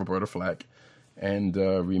by Roberta Flack and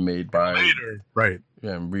remade by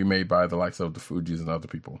remade by the likes of the Fugees and other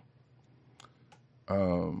people.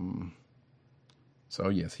 So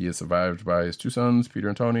yes, he is survived by his two sons, Peter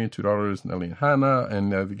and Tony, and two daughters, Nellie and Hannah.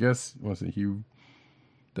 And I guess he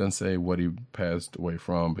doesn't say what he passed away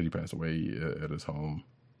from, but he passed away at his home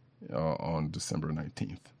on December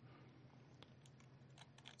 19th.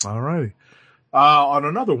 All right. On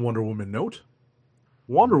another Wonder Woman note,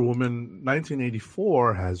 Wonder Woman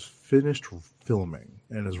 1984 has finished filming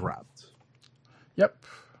and is wrapped. Yep.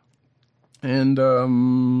 And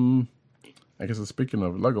I guess speaking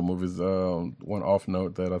of Lego movies, one off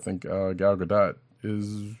note that I think Gal Gadot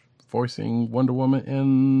is voicing Wonder Woman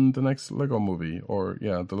in the next Lego movie, or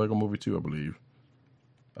the Lego Movie 2, I believe.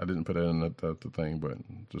 I didn't put it in the thing, but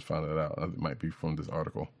just found it out. It might be from this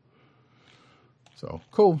article. So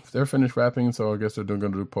cool. They're finished wrapping, so I guess they're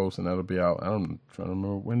going to do posts, and that'll be out. I'm trying to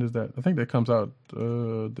remember, when is that? I think that comes out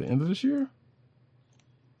the end of this year.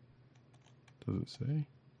 Does it say?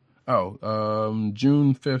 Oh,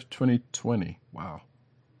 June 5th, 2020. Wow.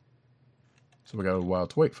 So we got a while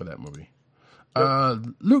to wait for that movie. Yep.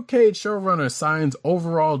 Luke Cage showrunner signs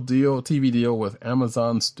overall TV deal with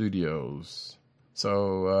Amazon Studios.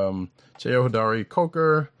 So, Cheo Hodari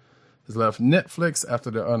Coker has left Netflix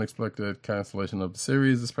after the unexpected cancellation of the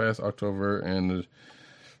series this past October, and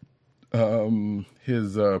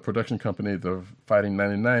his production company, the Fighting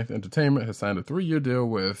 99th Entertainment, has signed a 3-year deal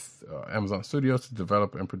with Amazon Studios to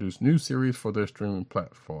develop and produce new series for their streaming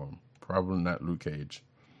platform. Probably not Luke Cage.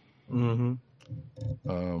 Mm-hmm.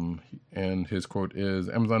 And his quote is,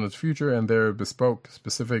 Amazon is future, and their bespoke,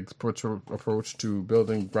 specific approach to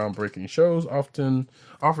building groundbreaking shows often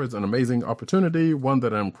offers an amazing opportunity, one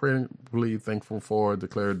that I'm incredibly thankful for,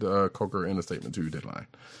 declared Coker in a statement to Deadline.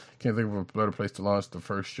 Can't think of a better place to launch the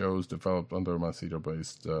first shows developed under my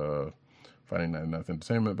Cedar-based Fighting 99th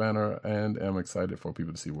Entertainment banner, and am excited for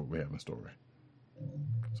people to see what we have in store.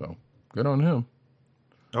 So, good on him.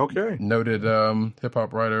 Okay. Noted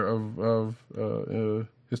hip-hop writer of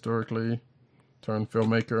historically turned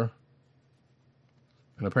filmmaker.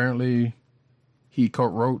 And apparently he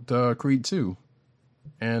co-wrote Creed 2.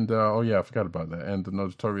 And, I forgot about that. And the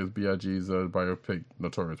Notorious B.I.G.'s biopic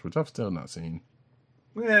Notorious, which I've still not seen.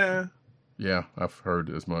 Yeah. Yeah, I've heard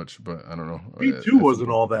as much, but I don't know. Creed 2 wasn't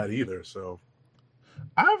all that either, so.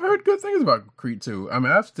 I've heard good things about Creed 2. I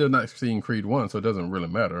mean, I've still not seen Creed 1, so it doesn't really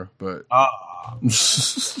matter, but...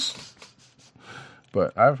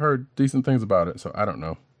 But I've heard decent things about it, so I don't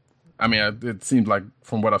know. I mean, it seems like,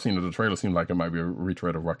 from what I've seen of the trailer, it seems like it might be a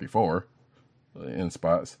retread of Rocky 4 in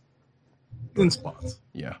spots. In spots.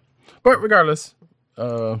 Yeah. But regardless,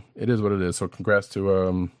 it is what it is. So congrats to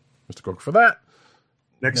Mr. Coker for that.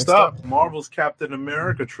 Next up, Marvel's Captain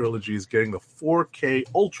America trilogy is getting the 4K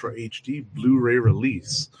Ultra HD Blu-ray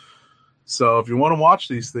release. So if you want to watch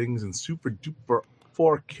these things in super duper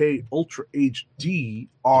 4K Ultra HD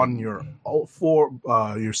on your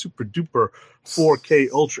super duper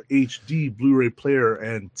 4K Ultra HD Blu-ray player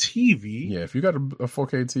and TV. Yeah, if you got a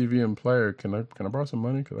 4K TV and player, can I borrow some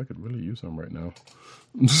money? Because I could really use some right now.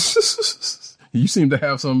 You seem to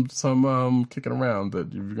have some kicking around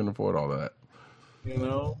that you're going to afford all that. You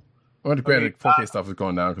know? Well, granted, 4K stuff is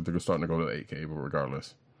going down because they're starting to go to 8K, but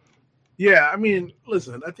regardless. Yeah, I mean,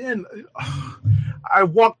 listen, at the end, I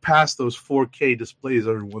walk past those 4K displays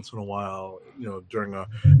every once in a while, during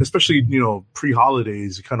especially,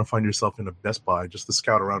 pre-holidays, you kind of find yourself in a Best Buy just to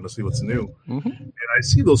scout around to see what's new. Mm-hmm. And I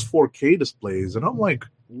see those 4K displays, and I'm like,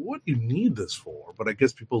 what do you need this for? But I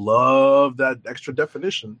guess people love that extra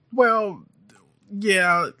definition. Well,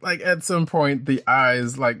 yeah, like at some point, the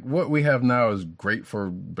eyes, like what we have now is great for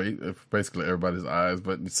basically everybody's eyes,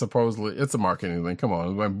 but supposedly it's a marketing thing. Come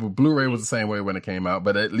on. Blu-ray was the same way when it came out,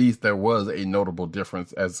 but at least there was a notable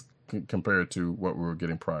difference as compared to what we were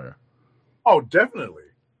getting prior. Oh, definitely.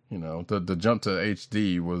 The jump to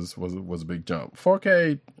HD was a big jump.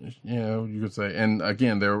 4K, you could say. And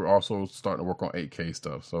again, they're also starting to work on 8K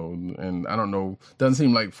stuff. So, and I don't know, doesn't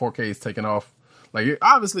seem like 4K is taking off. Like,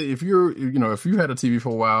 obviously, if you had a TV for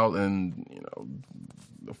a while and,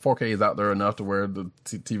 4K is out there enough to where the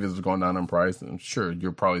TVs are going down in price, and sure,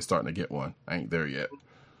 you're probably starting to get one. I ain't there yet.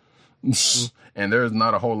 And there's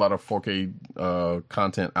not a whole lot of 4K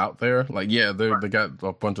content out there. Like, yeah, they got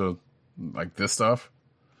a bunch of, like, this stuff.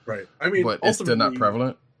 Right. I mean, but it's still not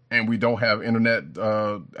prevalent. And we don't have internet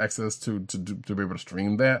access to be able to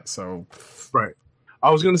stream that, so. Right.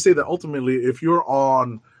 I was going to say that ultimately, if you're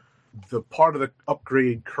on the part of the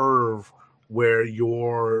upgrade curve where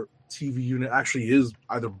your TV unit actually is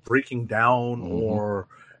either breaking down or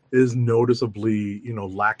is noticeably,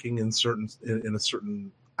 lacking in a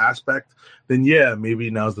certain aspect, then yeah, maybe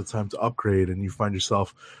now's the time to upgrade, and you find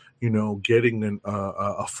yourself, getting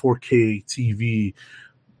a 4K TV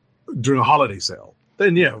during a holiday sale.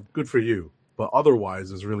 Then yeah, good for you. But otherwise,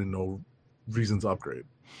 there's really no reason to upgrade.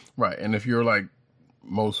 Right, and if you're like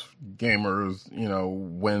most gamers,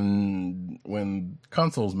 when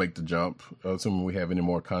consoles make the jump, assuming we have any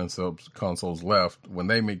more consoles left, when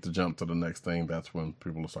they make the jump to the next thing, that's when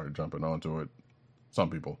people will start jumping onto it. Some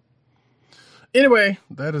people. Anyway,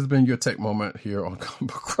 that has been your tech moment here on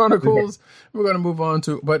Comic Book Chronicles. We're going to move on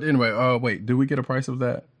to, but anyway, wait, did we get a price of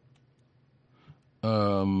that?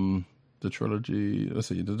 The trilogy, let's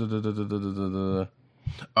see.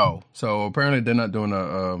 Oh, so apparently they're not doing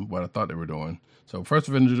what I thought they were doing. So First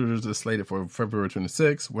Avengers is slated for February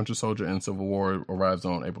 26th. Winter Soldier and Civil War arrives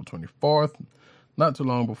on April 24th. Not too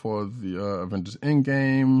long before the Avengers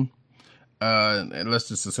Endgame. And let's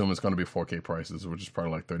just assume it's going to be 4K prices, which is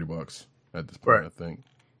probably like $30 at this point, right. I think.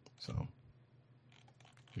 So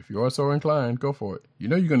if you are so inclined, go for it.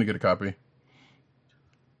 You're going to get a copy.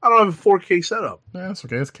 I don't have a 4K setup. Nah, that's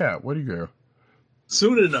okay. It's Cap. What do you care?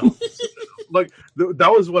 Soon enough. Like,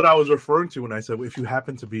 that was what I was referring to when I said, if you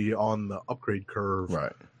happen to be on the upgrade curve,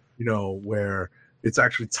 right? Where it's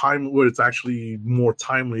actually time where it's actually more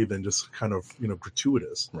timely than just kind of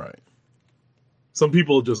gratuitous. Right. Some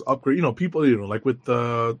people just upgrade. People like with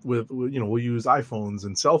we'll use iPhones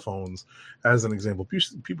and cell phones as an example.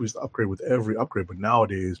 People used to upgrade with every upgrade, but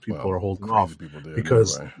nowadays people are holding off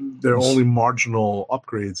because they're only marginal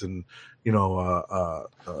upgrades and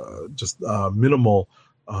just minimal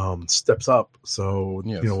steps up. So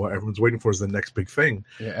what everyone's waiting for is the next big thing.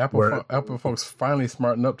 Yeah, Apple folks finally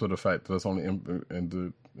smarten up to the fact that it's only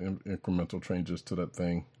incremental changes to that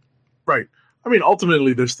thing. Right. I mean,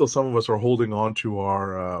 ultimately, there's still some of us are holding on to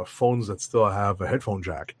our phones that still have a headphone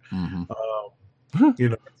jack.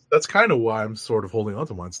 Mm-hmm. That's kind of why I'm sort of holding on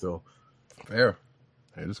to mine still. Fair.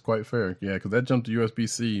 It is quite fair. Yeah, because that jumped to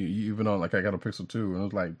USB-C, even on, like, I got a Pixel 2, and it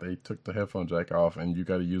was like they took the headphone jack off, and you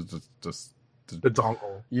got to use the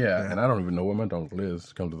dongle. Yeah, and I don't even know what my dongle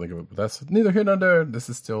is, come to think of it. But that's neither here nor there. This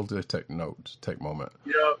is still the tech moment.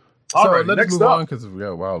 Yeah. All right, let's move on, because,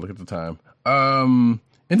 wow, look at the time.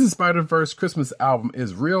 Into the Spider-Verse Christmas album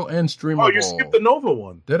is real and streamable. Oh, you skipped the Nova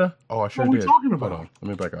one. Did I? Oh, I sure did. What are we talking about? Hold on. Let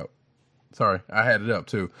me back up. Sorry, I had it up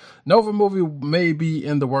too. Nova movie may be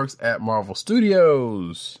in the works at Marvel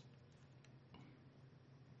Studios.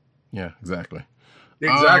 Yeah, exactly.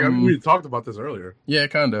 Exactly. I mean, we talked about this earlier. Yeah,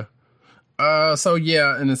 kinda. So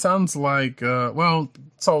yeah, and it sounds like so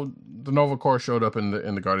the Nova Corps showed up in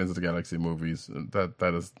the Guardians of the Galaxy movies.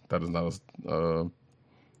 That is not as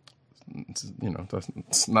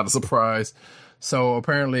that's not a surprise. So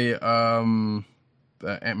apparently, the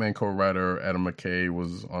Ant-Man co-writer Adam McKay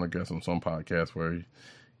was on a guest on some podcast where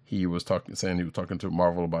he was talking to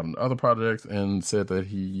Marvel about other projects and said that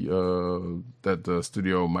that the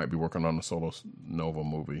studio might be working on a solo Nova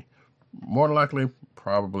movie. More than likely,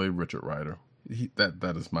 probably Richard Rider.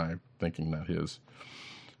 That is my thinking, not his.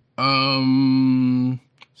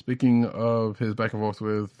 Speaking of his back and forth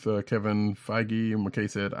with Kevin Feige, McKay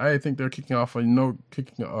said, "I think they're kicking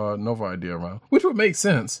a Nova idea around, which would make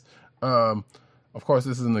sense. Of course,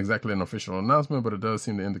 this isn't exactly an official announcement, but it does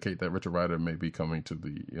seem to indicate that Richard Rider may be coming to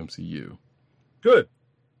the MCU." Good.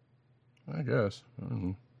 I guess.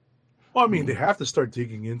 Well, I mean, they have to start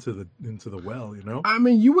digging into the well, I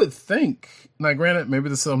mean, you would think. Now, granted, maybe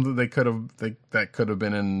there's something that could have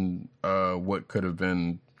been in what could have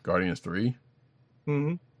been Guardians 3.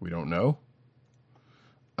 Mm-hmm. We don't know.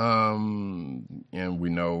 And we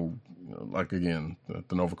know, like, again,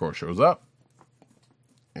 the Nova Corps shows up.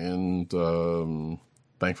 And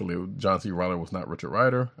thankfully, John C. Reilly was not Richard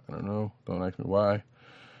Rider. I don't know. Don't ask me why.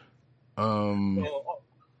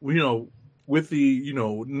 With the,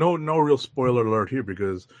 no real spoiler alert here,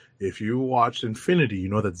 because if you watched Infinity, you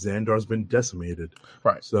know that Xandar's been decimated.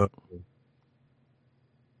 Right. So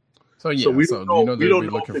yeah. We don't know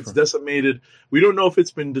if it's decimated. We don't know if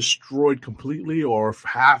it's been destroyed completely or if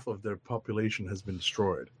half of their population has been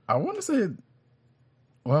destroyed. I want to say,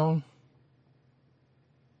 well,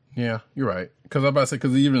 yeah, you're right. Because I'm about to say,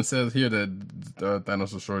 because it even says here that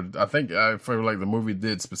Thanos destroyed. I feel like the movie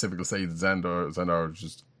did specifically say Xandar is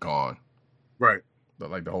just gone. Right.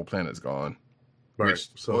 But like the whole planet's gone. Right.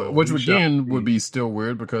 Which again would be still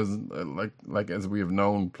weird because like as we have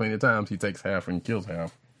known plenty of times, he takes half and kills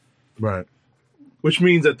half. Right. Which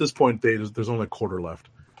means at this point there's only a quarter left.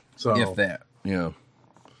 So if that. Yeah.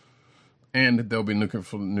 And they'll be looking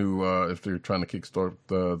for new if they're trying to kickstart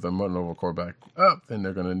the Nova Corps back up, then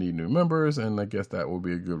they're gonna need new members, and I guess that will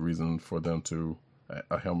be a good reason for them to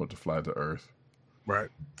a helmet to fly to Earth. Right.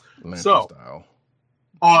 Lantern style.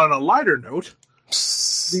 On a lighter note,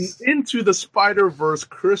 the Into the Spider-Verse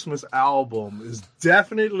Christmas album is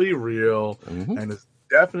definitely real and is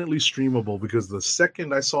definitely streamable, because the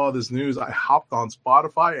second I saw this news, I hopped on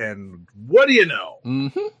Spotify and what do you know?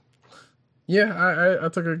 Mm-hmm. Yeah, I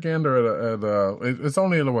took a gander at it's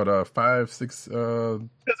only 5, 6 it's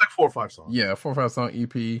like 4 or 5 songs. Yeah, 4 or 5 song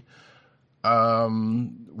EP.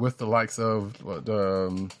 With the likes of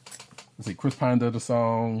Chris Pine did a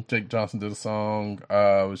song, Jake Johnson did a song,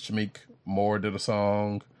 Shamik Moore did a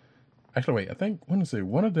song. Actually, wait, I think one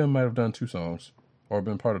of them might have done 2 songs or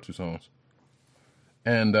been part of 2 songs.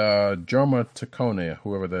 And Jorma Taccone,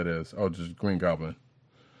 whoever that is, just Green Goblin,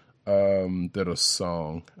 did a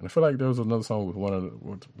song. And I feel like there was another song with one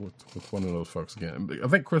of those folks again. I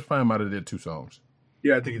think Chris Pine might have did 2 songs.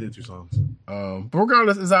 Yeah, I think he did 2 songs. But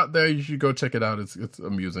regardless, it's out there. You should go check it out. It's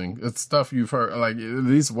amusing. It's stuff you've heard, like at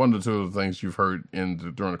least 1 or 2 of the things you've heard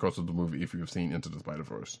during the course of the movie if you've seen Into the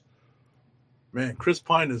Spider-Verse. Man, Chris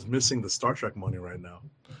Pine is missing the Star Trek money right now.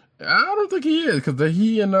 I don't think he is, because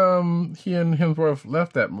he and Hemsworth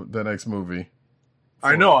left that next movie.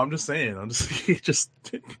 I know. I'm just saying. I'm just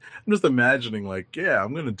imagining, like, yeah,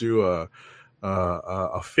 I'm gonna do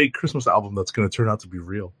a fake Christmas album that's going to turn out to be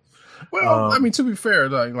real. Well, I mean, to be fair,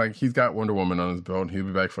 like he's got Wonder Woman on his belt. He'll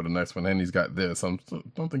be back for the next one, and he's got this. I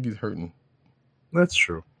don't think he's hurting. That's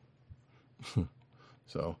true.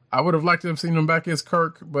 So I would have liked to have seen him back as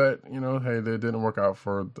Kirk, but hey, they didn't work out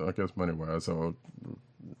for, I guess, money wise. So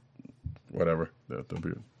whatever,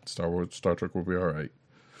 Star Trek will be all right.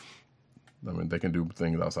 I mean, they can do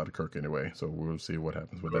things outside of Kirk anyway, so we'll see what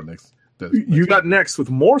happens with that next. You got next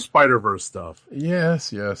with more Spider-Verse stuff.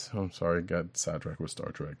 Yes. I'm sorry, got sidetracked with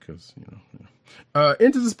Star Trek because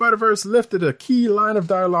Into the Spider-Verse lifted a key line of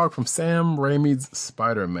dialogue from Sam Raimi's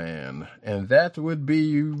Spider-Man, and that would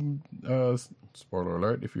be spoiler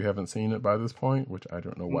alert if you haven't seen it by this point, which I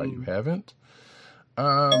don't know why you haven't.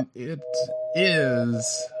 It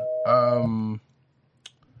is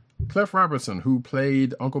Cliff Robertson, who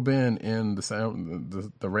played Uncle Ben in the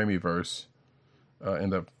Raimi verse.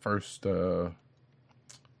 In the first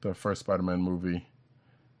Spider-Man movie,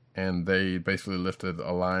 and they basically lifted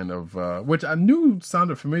a line of which I knew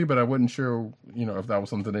sounded familiar, but I wasn't sure, if that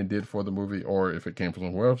was something they did for the movie or if it came from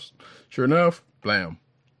somewhere else. Sure enough, blam!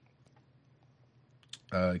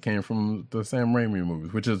 It came from the Sam Raimi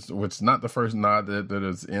movies, which is not the first nod that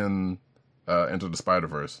is in Into the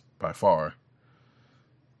Spider-Verse by far.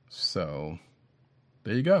 So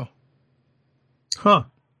there you go. Huh?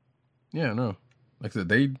 Yeah, no. Like I said,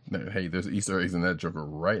 there's Easter eggs in that Joker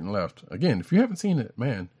right and left. Again, if you haven't seen it,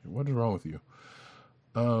 man, what is wrong with you?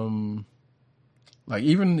 Like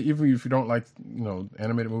even if you don't like,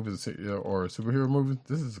 animated movies or superhero movies,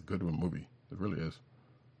 this is a good movie. It really is.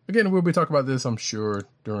 Again, we'll be talking about this, I'm sure,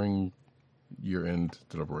 during year-end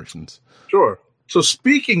deliberations. Sure. So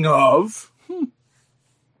speaking of,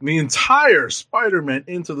 the entire Spider-Man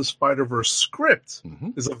Into the Spider-Verse script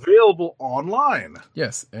is available online.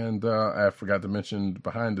 Yes, and I forgot to mention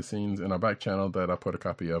behind the scenes in our back channel that I put a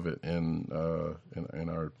copy of it in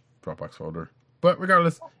our Dropbox folder. But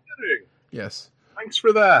regardless, yes. Thanks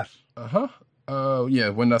for that. Yeah.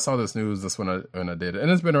 When I saw this news, that's when I did it, and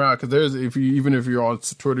it's been around because even if you're on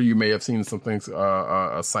Twitter, you may have seen some things.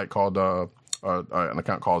 A site called an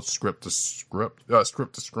account called Script to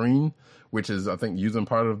Screen, which is, I think, using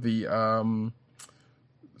part of the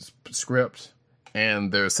script, and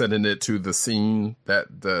they're sending it to the scene that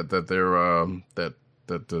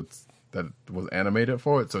was animated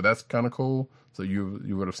for it. So that's kind of cool. So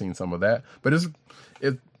you would have seen some of that, but it's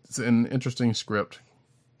an interesting script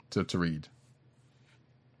to read,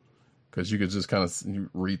 because you could just kind of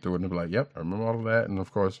read through it and be like, "Yep, I remember all of that." And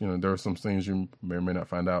of course, there are some things you may or may not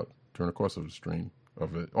find out during the course of the stream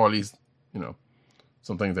of it, or at least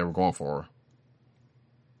some things they were going for.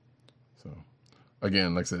 So,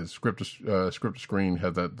 again, like I said, script to screen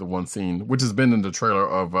has the one scene, which has been in the trailer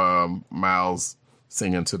of Miles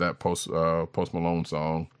singing to that Post Malone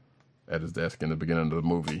song at his desk in the beginning of the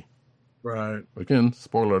movie. Right. Again,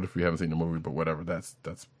 spoiler alert if you haven't seen the movie, but whatever. That's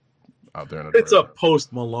out there in the trailer. It's a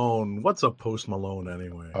Post Malone. What's a Post Malone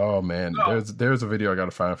anyway? Oh man, there's a video I got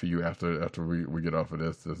to find for you after we get off of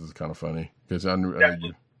this. This is kind of funny because I knew.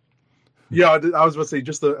 Yeah, I was about to say,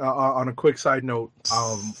 just on a quick side note,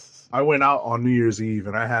 I went out on New Year's Eve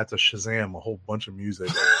and I had to Shazam a whole bunch of music.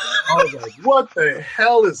 I was like, what the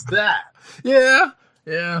hell is that?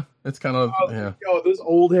 Yeah, it's kind of, like, yo, this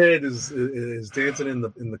old head is dancing in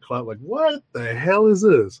the club. Like, what the hell is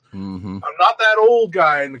this? Mm-hmm. I'm not that old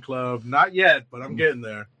guy in the club, not yet, but I'm getting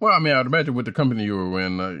there. Well, I mean, I'd imagine with the company you were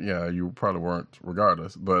in, you probably weren't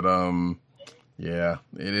regardless, but yeah,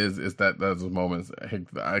 it is. It's those moments.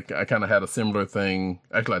 I kind of had a similar thing.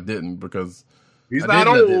 Actually, I didn't, because he's not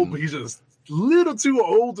old, but he's just a little too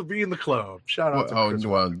old to be in the club. Shout out to Chris.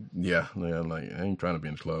 Yeah. Like, I ain't trying to be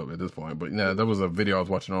in the club at this point. But there was a video I was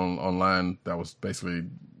watching online that was basically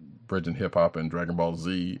bridging hip hop and Dragon Ball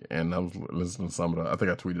Z, and I was listening to some of the. I think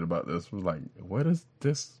I tweeted about this. It was like, what is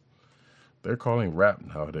this? They're calling rap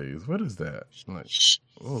nowadays. What is that? I'm like,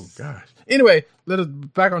 oh gosh. Anyway, let us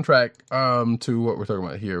back on track to what we're talking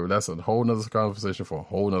about here. That's a whole nother conversation for a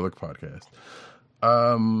whole nother podcast.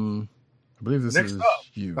 I believe this is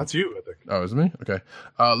you. That's you, I think. Oh, is it me? Okay.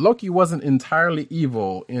 Loki wasn't entirely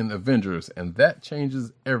evil in Avengers, and that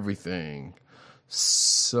changes everything.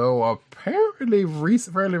 So apparently,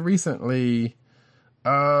 fairly recently,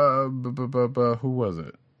 who was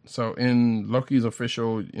it? So in Loki's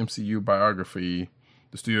official MCU biography,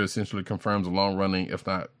 the studio essentially confirms a long-running, if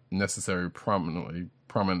not necessary,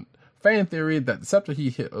 prominent fan theory that the scepter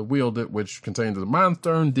he wielded, which contained the Mind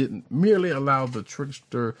Stone, didn't merely allow the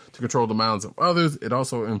trickster to control the minds of others, it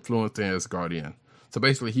also influenced his guardian. So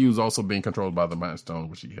basically, he was also being controlled by the Mind Stone,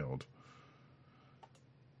 which he held.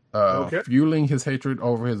 Okay. fueling his hatred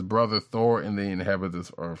over his brother Thor and the inhabitants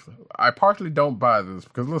of Earth. I partially don't buy this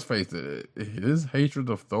because let's face it, his hatred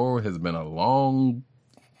of Thor has been a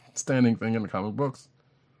long-standing thing in the comic books.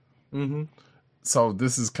 Mm-hmm. So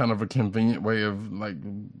this is kind of a convenient way of like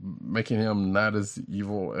making him not as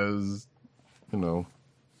evil as, you know,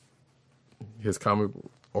 his comic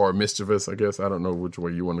or mischievous. I guess I don't know which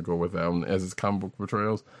way you want to go with that one as his comic book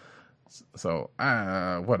portrayals. So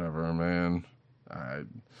whatever, man.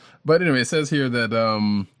 But anyway, it says here that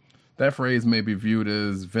that phrase may be viewed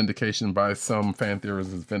as vindication by some fan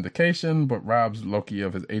theorists as vindication, but robs Loki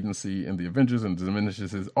of his agency in the Avengers and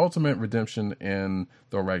diminishes his ultimate redemption in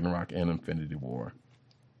Thor Ragnarok and Infinity War.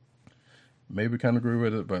 Maybe kind of agree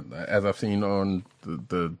with it, but as I've seen on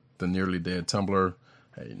the nearly dead Tumblr,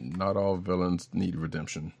 hey, not all villains need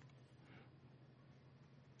redemption.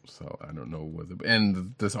 So I don't know whether,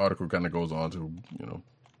 and this article kind of goes on to, you know,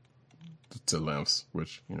 to lengths,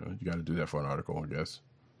 which, you know, you got to do that for an article, I guess.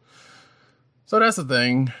 So that's the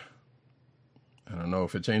thing. I don't know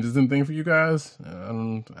if it changes anything for you guys.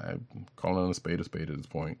 I'm calling a spade at this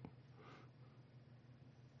point.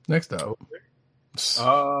 Next up.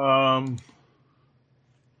 I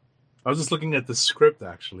was just looking at the script,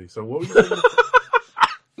 actually. So what was you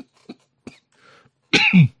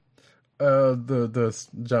the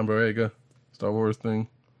John Boyega Star Wars thing.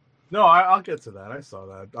 No, I'll get to that. I saw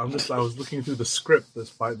that. I was looking through the script, the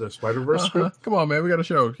Spider-Verse script. Come on, man, we got a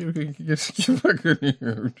show. I was just looking at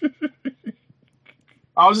it.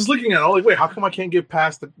 I was like, wait, how come I can't get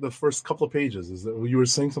past the first couple of pages? Is that you were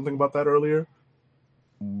saying something about that earlier?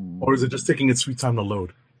 Or is it just taking its sweet time to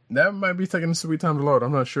load? That might be taking a sweet time to load.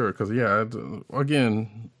 I'm not sure because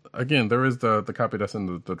again, there is the copy that's in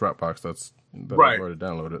the Dropbox that right. I've already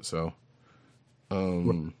downloaded. So,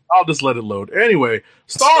 I'll just let it load. Anyway,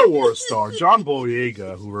 Star Wars star John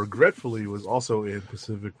Boyega, who regretfully was also in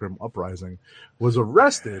Pacific Rim Uprising, was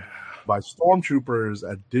arrested by stormtroopers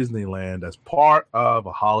at Disneyland as part of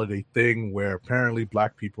a holiday thing where apparently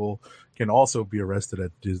black people can also be arrested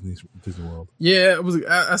at Disney World. Yeah, it was.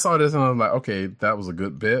 I saw this and I was like, okay, that was a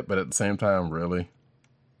good bit, but at the same time, really,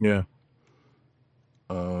 yeah.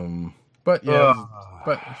 But yeah,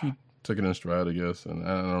 but he took it in stride, I guess, and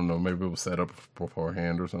I don't know, maybe it was set up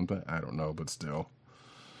beforehand or something. I don't know, but still,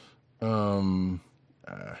 yeah,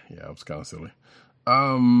 it was kind of silly.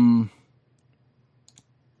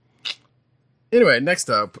 Anyway, next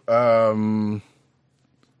up,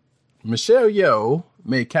 Michelle Yeoh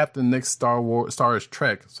made Captain Nick's Star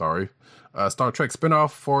Trek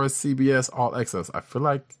spinoff for CBS All Access. I feel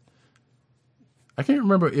like I can't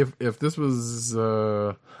remember if this was.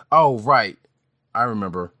 Oh, right, I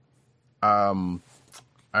remember. I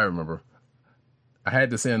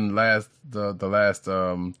had this in the last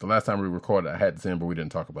time we recorded. I had this in, but we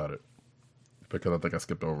didn't talk about it because I think I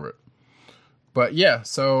skipped over it. But yeah,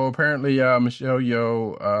 so apparently Michelle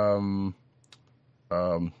Yeoh,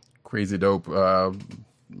 crazy dope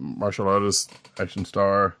martial artist, action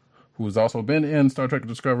star, who has also been in Star Trek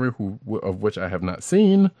Discovery, of which I have not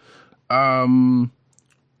seen,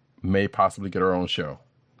 may possibly get her own show.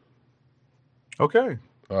 Okay.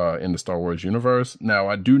 In the Star Wars universe. Now,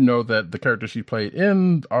 I do know that the character she played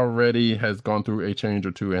in already has gone through a change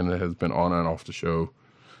or two and has been on and off the show.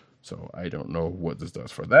 So I don't know what this does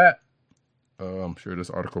for that. I'm sure this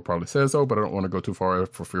article probably says so, but I don't want to go too far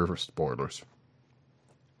for fear of spoilers.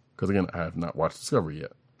 Because again, I have not watched Discovery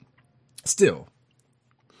yet. Still.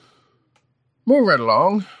 Moving right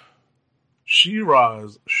along.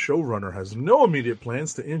 She-Ra's showrunner has no immediate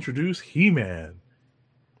plans to introduce He-Man.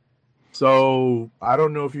 So I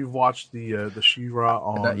don't know if you've watched the She-Ra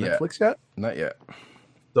on Netflix yet. Not yet.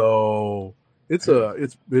 So it's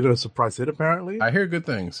been a surprise hit apparently. I hear good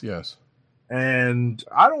things. Yes. And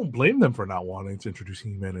I don't blame them for not wanting to introduce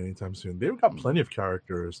He-Man anytime soon. They've got plenty of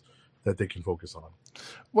characters that they can focus on.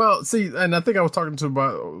 Well, see, and I think I was talking to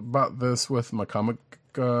about this with my comic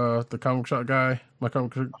shop guy,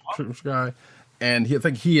 guy, and I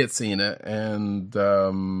think he had seen it,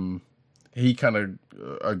 and he kind of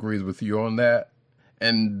agrees with you on that.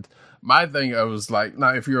 And my thing, I was like,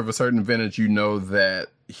 now if you're of a certain vintage, you know that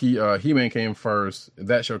He-Man came first,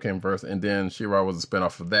 that show came first, and then She-Ra was a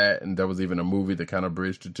spinoff of that, and there was even a movie that kind of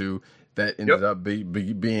bridged the two that ended up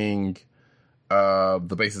being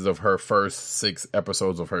the basis of her first 6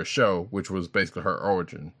 episodes of her show, which was basically her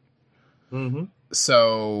origin. Mm-hmm.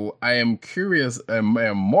 So I am curious, I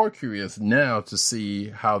am more curious now to see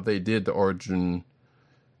how they did the origin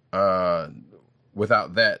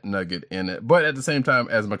without that nugget in it. But at the same time,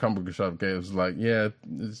 as my comic book shop gave, was like, yeah,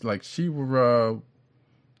 it's like She-Ra,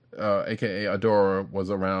 aka Adora, was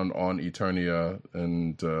around on Eternia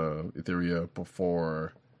and Etheria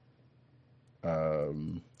before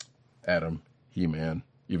Adam, He-Man,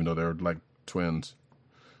 even though they're like twins.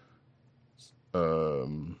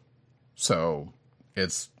 So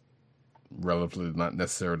it's relatively not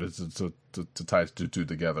necessary to tie the two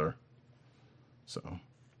together. So,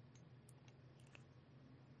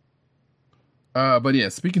 but yeah,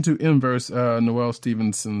 speaking to Inverse, Noelle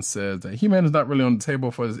Stevenson says that He-Man is not really on the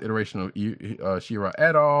table for this iteration of She-Ra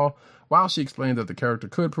at all. While she explained that the character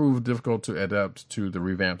could prove difficult to adapt to the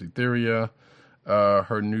revamped Etheria,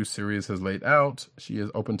 her new series has laid out, she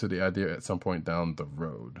is open to the idea at some point down the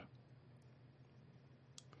road.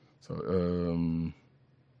 So,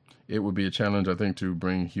 it would be a challenge, I think, to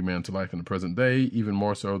bring He-Man to life in the present day, even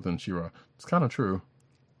more so than She-Ra. It's kind of true.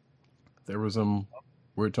 There were some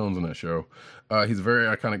weird tones in that show. He's a very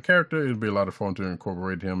iconic character. It'd be a lot of fun to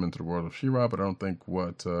incorporate him into the world of She-Ra, but I don't think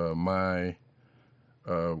what my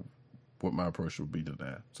approach would be to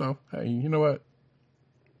that. So, hey, you know what?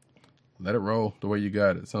 Let it roll the way you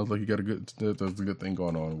got it. Sounds like you got there's a good thing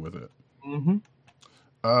going on with it. Mm-hmm.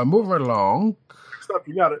 Moving right along. Stuff,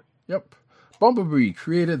 you got it. Yep. Bumblebee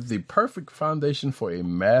created the perfect foundation for a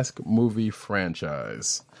Mask movie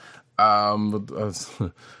franchise. There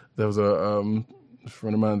was a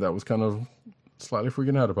friend of mine that was kind of slightly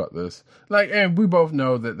freaking out about this. And we both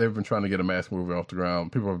know that they've been trying to get a Mask movie off the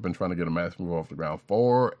ground. People have been trying to get a Mask movie off the ground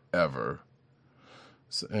forever.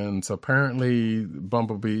 And so apparently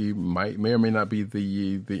Bumblebee may or may not be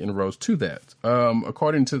the inroads to that.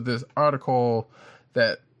 According to this article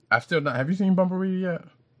that I've still not... Have you seen Bumblebee yet?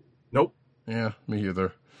 Nope. Yeah, me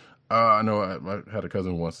either. I know I had a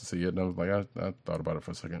cousin who wants to see it, and I was like, I thought about it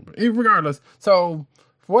for a second. But regardless, so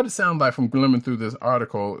what it sounds like from glimmering through this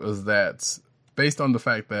article is that based on the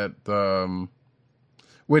fact that,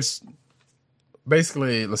 which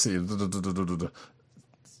basically, let's see, the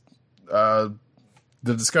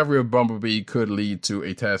discovery of Bumblebee could lead to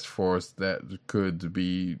a task force that could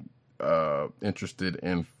be interested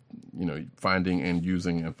in, finding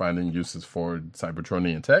uses for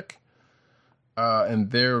Cybertronian tech. And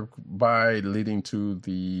thereby leading to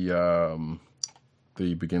the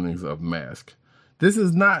beginnings of Mask. This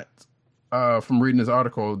is not, from reading this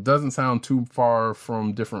article, doesn't sound too far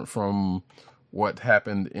different from what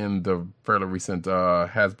happened in the fairly recent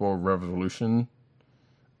Hasbro Revolution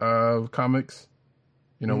comics.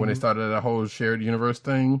 When they started that whole shared universe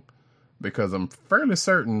thing, because I'm fairly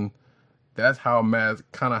certain that's how Mask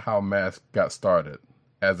got started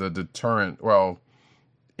as a deterrent. Well,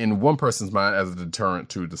 in one person's mind, as a deterrent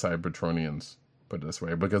to the Cybertronians, put it this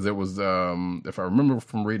way, because it was, if I remember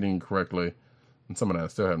from reading correctly, and some of that I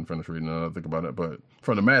still haven't finished reading, now that I think about it, but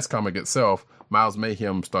from the Mask comic itself, Miles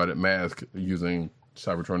Mayhem started Mask using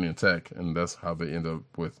Cybertronian tech, and that's how they end up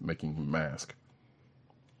with making Mask.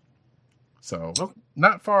 So,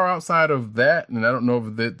 not far outside of that, and I don't know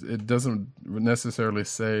if it doesn't necessarily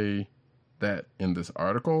say that in this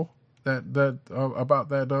article about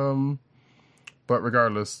that. But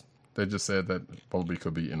regardless, they just said that Bumblebee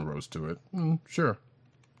could be inroads to it. Sure,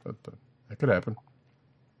 that could happen.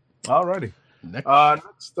 Alrighty.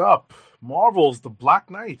 Next up, Marvel's The Black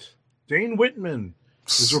Knight. Dane Whitman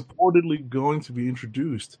is reportedly going to be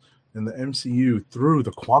introduced in the MCU through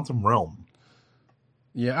the Quantum Realm.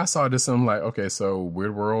 Yeah, I saw this and I'm like, okay, so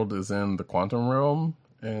Weird World is in the Quantum Realm,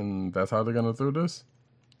 and that's how they're going to do this?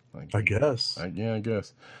 I guess. I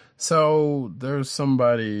guess. So there's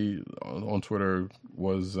somebody on Twitter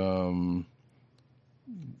was,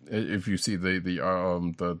 if you see the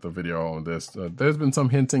video on this, there's been some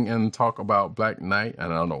hinting and talk about Black Knight,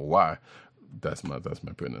 and I don't know why. That's my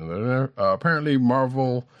putting it there. Apparently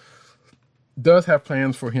Marvel does have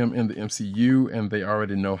plans for him in the MCU, and they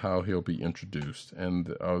already know how he'll be introduced.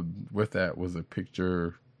 And with that was a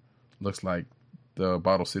picture, looks like the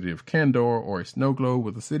bottle city of Kandor, or a snow globe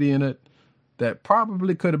with a city in it. That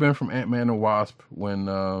probably could have been from Ant-Man and Wasp when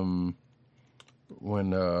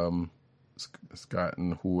Scott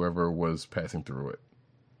and whoever was passing through it.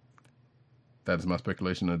 That is my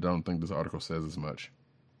speculation. I don't think this article says as much.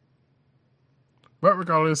 But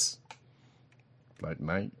regardless, Black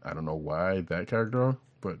Knight, I don't know why that character,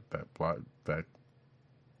 but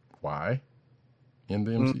why in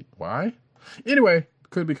the MCU? Why? Anyway,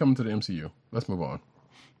 could be coming to the MCU. Let's move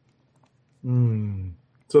on.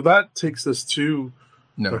 So that takes us to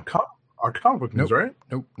our comic book news, right?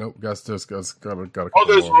 Nope. Got a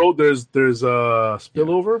there's a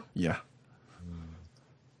spillover. Yeah.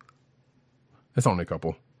 It's only a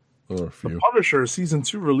couple or a few. The Punisher season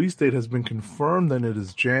 2 release date has been confirmed, and it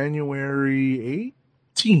is January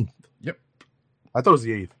 18th. Yep. I thought it was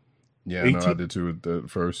the 8th. Yeah, 18th? No, I did too at the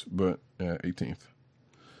first, but 18th.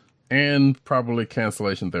 And probably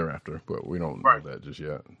cancellation thereafter, but we don't know that just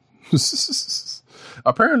yet.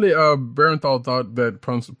 Apparently, Barenthal thought that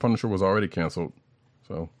Punisher was already canceled.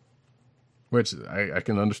 So, which I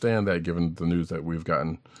can understand that given the news that we've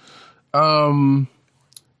gotten.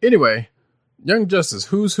 Anyway, Young Justice,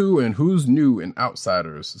 who's who and who's new in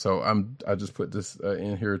Outsiders. So I just put this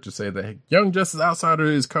in here to say that Young Justice Outsider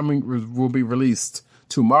is will be released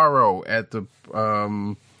tomorrow at the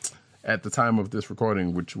time of this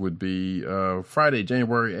recording, which would be Friday,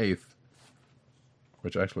 January 8th.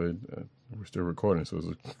 Which actually we're still recording, so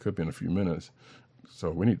it could be in a few minutes. So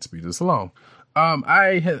we need to speed this along.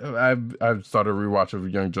 I've started a rewatch of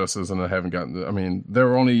Young Justice, and I haven't gotten. I mean,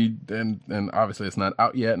 they're only and obviously it's not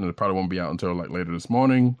out yet, and it probably won't be out until like later this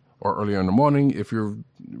morning or earlier in the morning if you're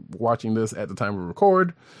watching this at the time we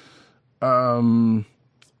record.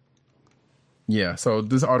 Yeah. So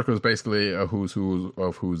this article is basically a who's who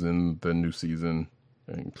of who's in the new season,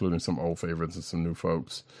 including some old favorites and some new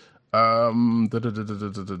folks. Again,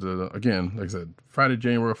 like I said, Friday,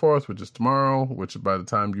 January 4th, which is tomorrow, which by the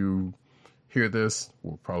time you hear this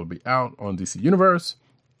will probably be out on DC Universe.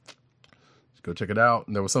 Just go check it out.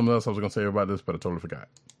 And there was something else I was going to say about this, but I totally forgot.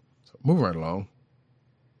 So moving right along.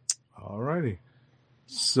 Alrighty.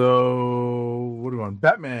 So what do we want?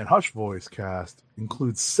 Batman Hush Voice cast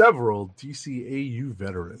includes several DCAU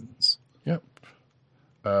veterans. Yep.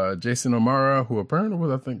 Jason O'Mara, who apparently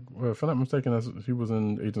was, I think, if I'm not mistaken, he was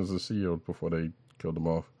in Agents of S.H.I.E.L.D. before they killed him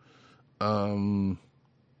off.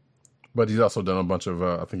 But he's also done a bunch of,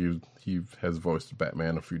 I think he has voiced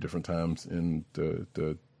Batman a few different times in the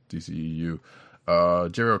DCEU.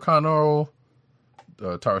 Jerry O'Connell,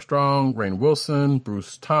 Tara Strong, Rainn Wilson,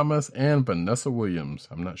 Bruce Thomas, and Vanessa Williams.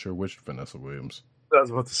 I'm not sure which Vanessa Williams. I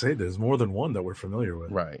was about to say, there's more than one that we're familiar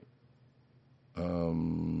with. Right.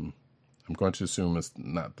 I'm going to assume it's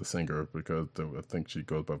not the singer because I think she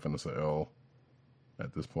goes by Vanessa L.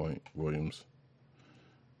 at this point, Williams.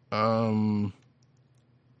 Not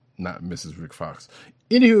Mrs. Rick Fox.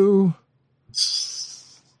 Anywho,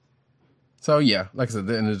 so yeah, like I said,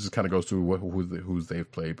 then it just kind of goes through who's they've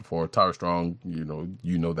played before. Tara Strong, you know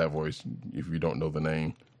that voice if you don't know the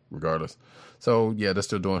name, regardless. So yeah, they're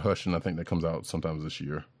still doing Hush, and I think that comes out sometimes this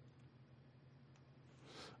year.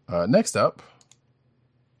 Next up.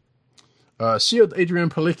 S.H.I.E.L.D. Adrian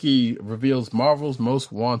Palicki reveals Marvel's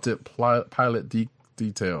Most Wanted pilot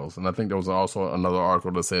details. And I think there was also another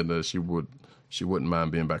article that said that she wouldn't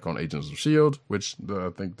mind being back on Agents of S.H.I.E.L.D., which I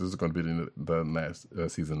think this is going to be the last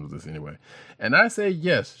season of this anyway. And I say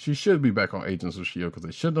yes, she should be back on Agents of S.H.I.E.L.D. because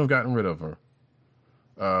they shouldn't have gotten rid of her.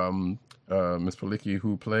 Miss Palicki,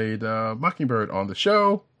 who played Mockingbird on the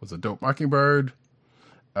show, was a dope Mockingbird.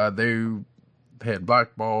 They had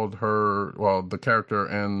blackballed her, well, the character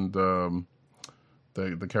and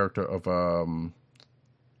the character of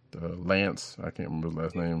Lance, I can't remember his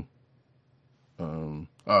last name.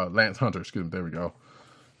 Lance Hunter, excuse me, there we go.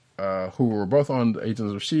 Who were both on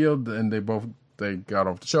Agents of S.H.I.E.L.D., and they got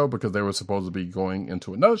off the show because they were supposed to be going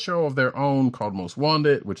into another show of their own called Most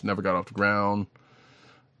Wanted, which never got off the ground.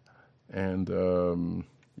 And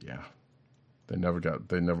yeah, they never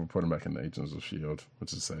put them back in the Agents of S.H.I.E.L.D.,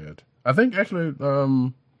 which is sad. I think actually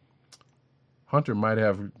Hunter might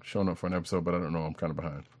have shown up for an episode, but I don't know. I'm kind of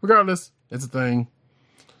behind. Regardless, it's a thing.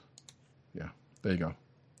 Yeah, there you go.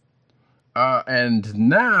 And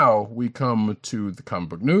now we come to the comic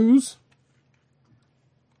book news.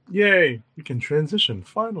 Yay, we can transition,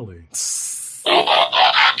 finally.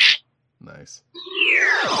 Nice.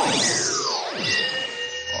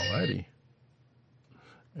 Alrighty.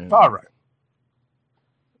 All right.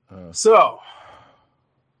 So,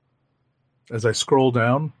 as I scroll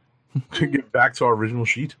down to get back to our original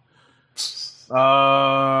sheet,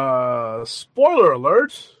 spoiler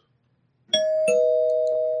alert.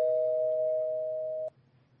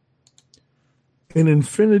 In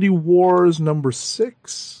Infinity Wars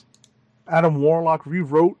 #6, Adam Warlock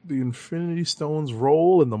rewrote the Infinity Stone's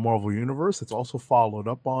role in the Marvel Universe. It's also followed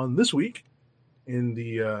up on this week in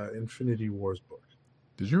the Infinity Wars book.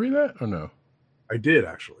 Did you read that or no? I did,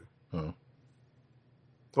 actually. Oh.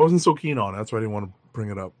 I wasn't so keen on it. That's why I didn't want to bring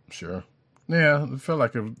it up. Sure. Yeah, it felt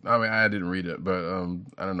like I didn't read it, but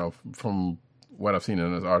I don't know. From what I've seen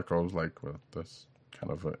in this article, I was like, well, that's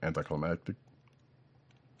kind of anticlimactic.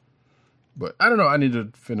 But I don't know. I need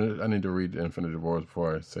to read Infinity Wars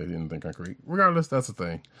before I say anything concrete. Regardless, that's the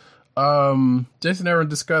thing. Jason Aaron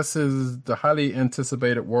discusses the highly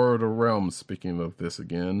anticipated World of Realms. Speaking of this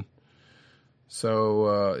again.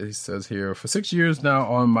 So he says here, for 6 years now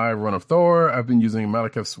on my run of Thor, I've been using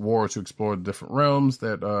Malekith's War to explore the different realms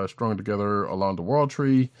that strung together along the World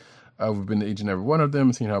Tree. We've been to each and every one of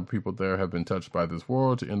them, seen how people there have been touched by this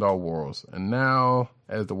world to end all wars. And now,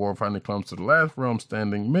 as the war finally comes to the last realm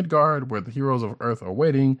standing, Midgard, where the heroes of Earth are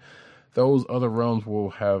waiting, those other realms will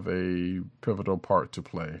have a pivotal part to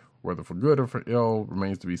play. Whether for good or for ill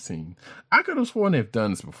remains to be seen. I could have sworn they've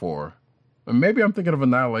done this before. And maybe I'm thinking of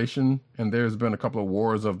Annihilation, and there's been a couple of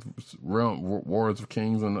wars of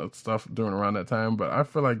kings and stuff during around that time, but I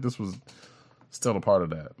feel like this was still a part of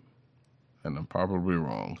that. And I'm probably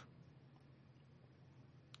wrong.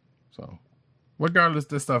 So, regardless,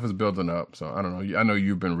 this stuff is building up. So, I don't know. I know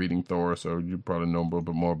you've been reading Thor, so you probably know a little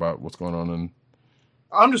bit more about what's going on. And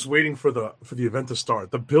I'm just waiting for the event to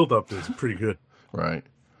start. The build-up is pretty good. Right.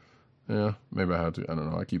 Yeah, maybe I have to. I don't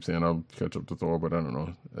know. I keep saying I'll catch up to Thor, but I don't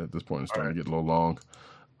know. At this point, it's starting to get a little long.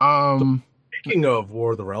 Speaking of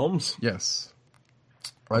War of the Realms, yes.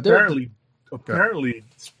 Apparently,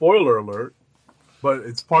 spoiler alert, but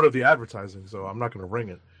it's part of the advertising, so I'm not going to ring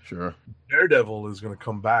it. Sure. Daredevil is going to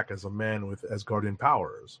come back as a man with Asgardian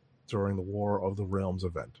powers during the War of the Realms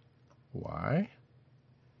event. Why?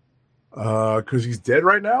 Because he's dead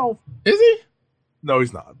right now. Is he? No,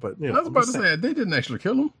 he's not. But I was about to say they didn't actually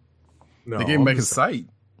kill him. No, they gave him back his sight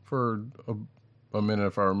for a minute,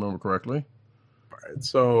 if I remember correctly. Right.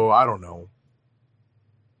 So I don't know.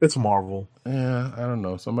 It's Marvel. Yeah, I don't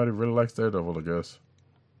know. Somebody really likes Daredevil, I guess.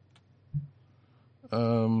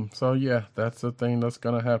 So yeah, that's the thing that's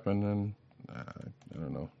gonna happen, and I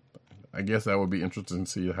don't know. I guess that would be interesting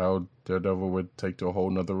to see how Daredevil would take to a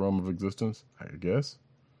whole nother realm of existence, I guess.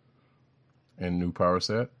 And new power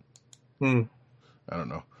set. I don't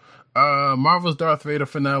know. Marvel's Darth Vader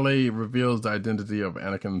finale reveals the identity of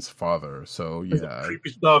Anakin's father. So yeah,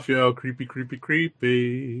 creepy stuff, yo. Creepy.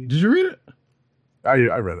 Did you read it? I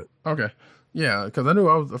read it. Okay, yeah, because I knew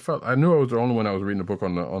I was the only one that was reading the book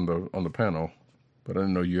on the panel. But I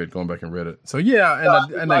didn't know you had gone back and read it. So yeah,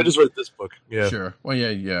 and I just read this book. Yeah, sure. Well,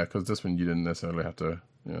 yeah, because this one you didn't necessarily have to,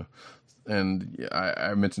 And yeah,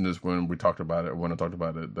 I mentioned this when we talked about it, when I talked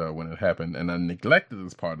about it when it happened, and I neglected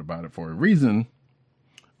this part about it for a reason.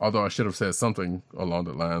 Although I should have said something along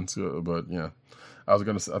the lines, but yeah, I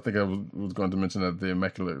think I was going to mention that the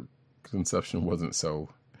Immaculate Conception wasn't so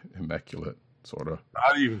immaculate, sort of.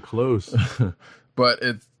 Not even close. But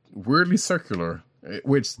it's weirdly circular,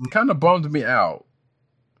 which kind of bummed me out.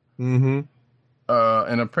 Mm-hmm.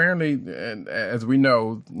 And apparently, and as we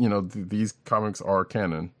know, these comics are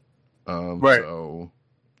canon. Right. So,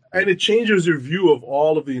 and it changes your view of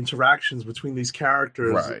all of the interactions between these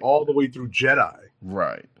characters all the way through Jedi.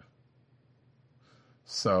 Right.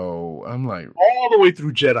 So I'm like, all the way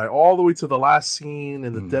through Jedi, all the way to the last scene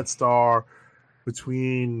in the Death Star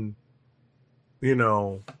between,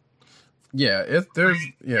 grandchild.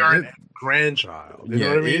 You know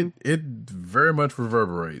what I mean? It very much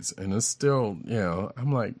reverberates, and it's still,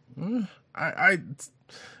 I'm like, I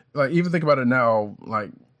like even think about it now,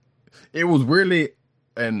 like it was really,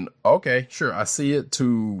 and okay, sure, I see it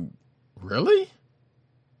to really,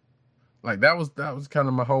 like that was kind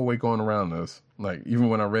of my whole way going around this, like even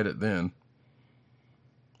when I read it then.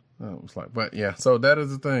 I was like, but yeah, so that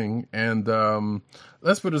is the thing. And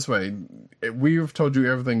let's put it this way. We've told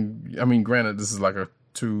you everything. I mean, granted, this is like a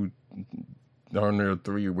 2 or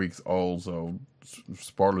 3 weeks old, so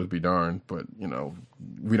spoilers be darned, but,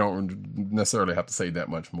 we don't necessarily have to say that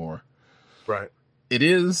much more. Right. It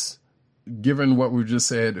is, given what we've just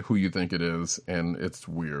said, who you think it is, and it's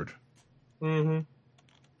weird. Mm-hmm.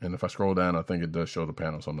 And if I scroll down, I think it does show the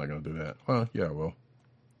panel, so I'm not going to do that. Well, yeah, well.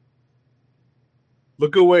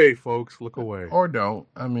 Look away, folks. Look away. Or don't.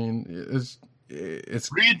 I mean, it's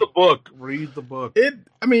read the book. Read the book.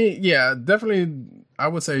 Definitely. I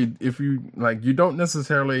would say if you you don't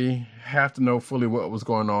necessarily have to know fully what was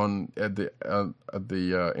going on at the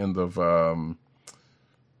end of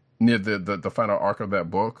near the final arc of that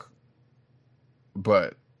book,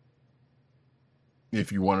 but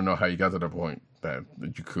if you want to know how you got to that point, that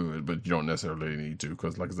you could, but you don't necessarily need to,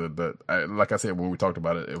 because like I said when we talked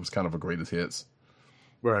about it, it was kind of a greatest hits.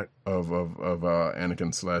 Right. Of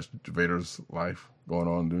Anakin / Vader's life going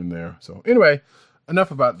on in there. So anyway,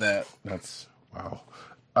 enough about that. That's wow.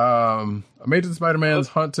 Amazing Spider-Man's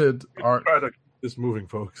Hunted Arc. Try to keep this moving,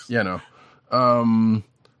 folks. Yeah, no.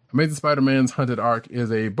 Amazing Spider-Man's Hunted Arc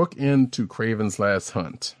is a bookend to Kraven's Last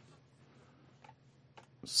Hunt.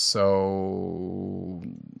 So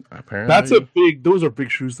apparently those are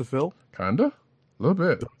big shoes to fill. Kinda. A little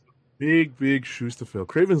bit. Big shoes to fill.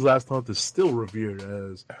 Kraven's Last Hunt is still revered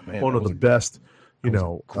as one of the best,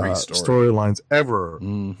 storylines ever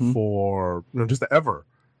for just ever,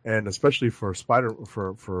 and especially for Spider-Man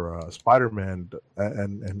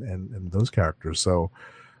and those characters. So,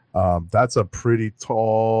 That's a pretty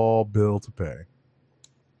tall bill to pay.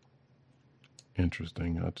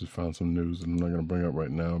 Interesting. I just found some news that I'm not going to bring up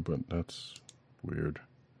right now, but that's weird.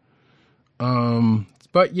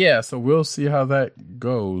 But yeah, so we'll see how that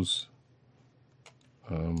goes.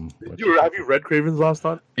 Have you read Craven's Last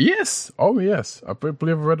Hunt? Yes. Oh, yes. I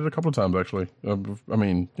believe I've read it a couple of times actually. I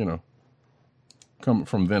mean, come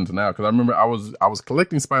from then to now, because I remember I was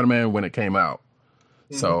collecting Spider-Man when it came out,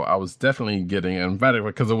 so I was definitely getting, and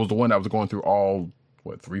because it was the one that was going through all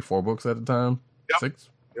 3-4 books at the time. Yep. 6.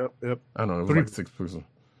 Yep. I don't know. It was 3. like 6 books.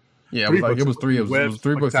 Yeah, it was 3. It was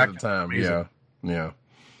 3 books at the time. Amazing. Yeah.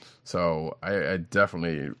 So I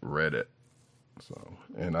definitely read it. So,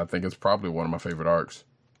 and I think it's probably one of my favorite arcs,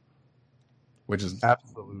 which is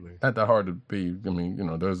absolutely not that hard to be. I mean,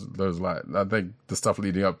 there's a lot. I think the stuff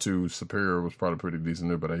leading up to Superior was probably pretty decent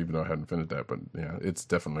too, but even though I hadn't finished that, but yeah, it's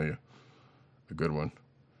definitely a good one.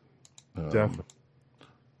 Definitely.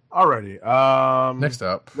 Alrighty.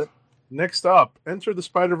 Next up, Enter the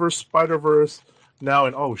Spider-Verse now,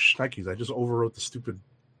 and shnikes, I just overwrote the stupid.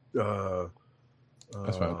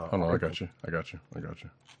 That's fine. Hold on, I got you.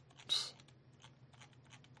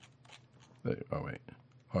 Oh wait,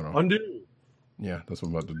 hold on. Undo. Yeah, that's what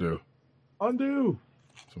I'm about to do. Undo.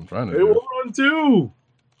 That's what I'm trying to do. It won't undo.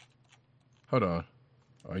 Hold on.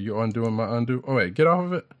 Are you undoing my undo? Oh wait, get off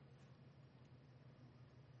of it.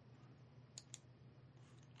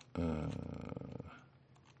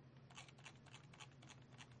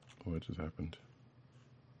 What just happened?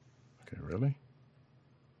 Okay, really?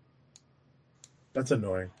 That's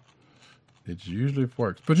annoying. It usually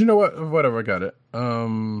works, but you know what? Whatever, I got it.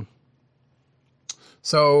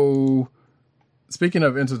 So, speaking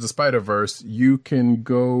of Into the Spider-Verse, you can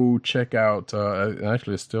go check out,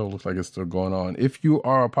 actually it still looks like it's still going on. If you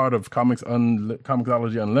are a part of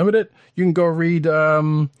Comixology Unlimited, you can go read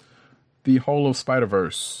The Whole of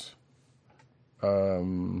Spider-Verse,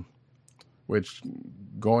 which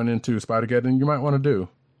going into Spider-Geddon you might want to do.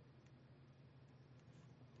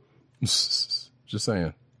 Just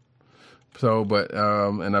saying. So, but,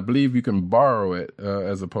 and I believe you can borrow it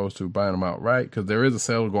as opposed to buying them outright, because there is a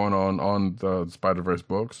sale going on the Spider-Verse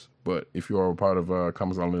books. But if you are a part of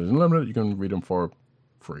Comixology Unlimited, you can read them for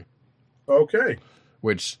free. Okay.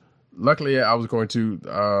 Which, luckily, I was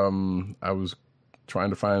trying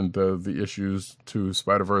to find the issues to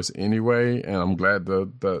Spider-Verse anyway, and I'm glad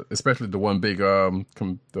especially the one big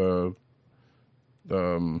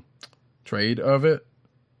trade of it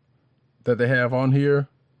that they have on here.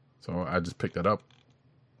 So I just picked that up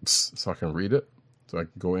so I can read it, so I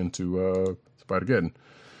can go into Spider-Geddon.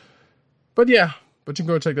 But yeah, you can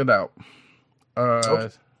go check that out.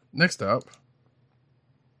 Okay. Next up,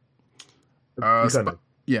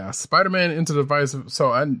 Spider-Man Into the Vice.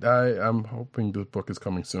 So I'm hoping this book is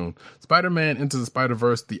coming soon. Spider-Man Into the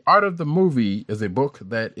Spider-Verse: The Art of the Movie is a book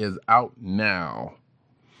that is out now.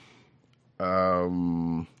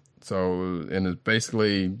 So, and it's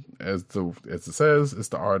basically, as it says, it's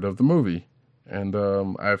the art of the movie. And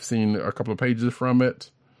I've seen a couple of pages from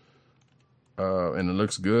it, and it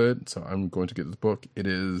looks good. So I'm going to get this book. It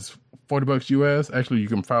is $40 US. Actually, you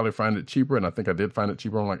can probably find it cheaper, and I think I did find it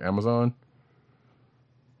cheaper on like Amazon.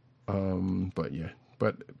 But yeah,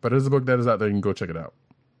 but it's a book that is out there. You can go check it out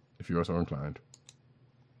if you are so inclined.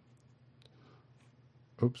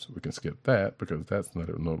 Oops, we can skip that because that's no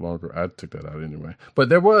longer. I took that out anyway.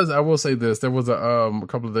 But I will say this. There was a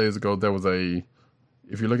couple of days ago. There was if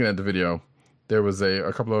you're looking at the video, there was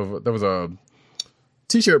a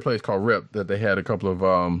t-shirt place called Rip that they had a couple of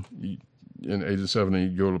in Age of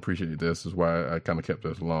 70. You'll appreciate this. Is why I kind of kept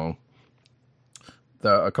this along.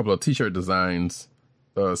 A couple of t-shirt designs.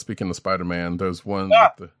 Speaking of Spider-Man, there's one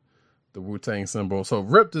with the Wu-Tang symbol. So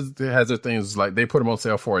Rip has their things like they put them on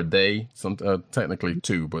sale for a day, technically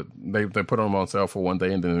 2, but they put them on sale for 1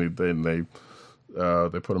 day, and then they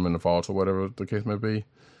put them in the vault or whatever the case may be.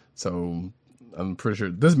 So I'm pretty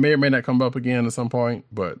sure this may or may not come up again at some point,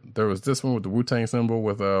 but there was this one with the Wu-Tang symbol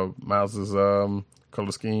with Miles's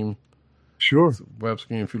color scheme. Sure. Web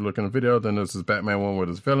scheme. If you look in the video, then there's this Batman one with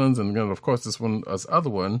his villains, and then of course this other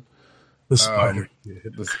one. The Spider.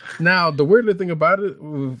 Now, the weirdly thing about it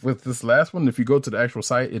with this last one, if you go to the actual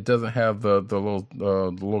site, it doesn't have the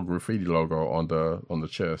little graffiti logo on the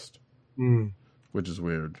chest, which is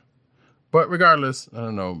weird. But regardless, I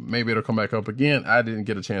don't know. Maybe it'll come back up again. I didn't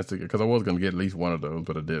get a chance to because I was going to get at least one of those,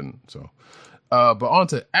 but I didn't. So, but on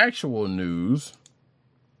to actual news.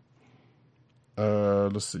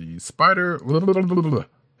 Let's see. Spider.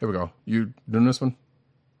 Here we go. You doing this one?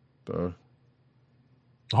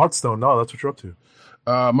 Hearthstone, no, that's what you're up to.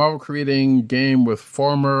 Marvel creating game with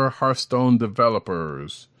former Hearthstone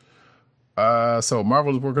developers. So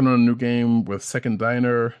Marvel is working on a new game with Second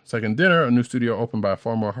Dinner, a new studio opened by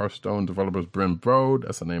former Hearthstone developers Bryn Brode.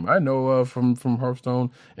 That's a name I know of from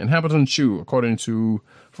Hearthstone. And Hamilton Chu, according to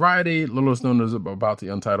Variety, little is known as about the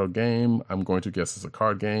untitled game. I'm going to guess it's a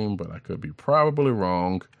card game, but I could be probably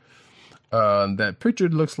wrong. That picture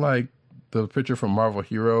looks like the picture from Marvel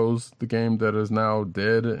Heroes, the game that is now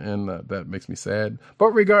dead, and that makes me sad.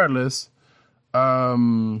 But regardless,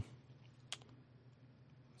 so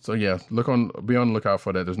yeah, be on the lookout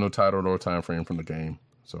for that. There's no title or time frame from the game,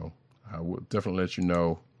 so I will definitely let you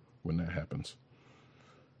know when that happens.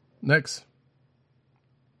 Next,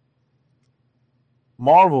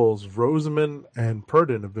 Marvel's Rosamund and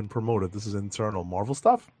Purdon have been promoted. This is internal Marvel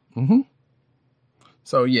stuff. Mm-hmm.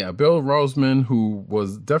 So yeah, Bill Roseman, who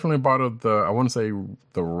was definitely part of I want to say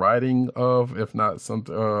the writing of, if not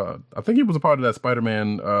something, I think he was a part of that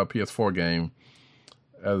Spider-Man PS4 game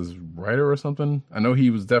as writer or something. I know he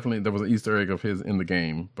was definitely, there was an Easter egg of his in the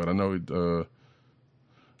game, but I know,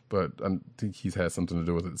 but I think he's had something to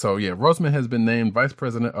do with it. So yeah, Roseman has been named vice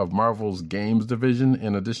president of Marvel's games division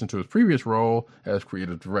in addition to his previous role as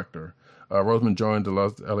creative director. Roseman joined the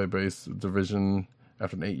LA-based division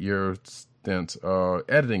after an 8-year stint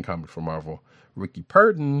editing comics for Marvel. Ricky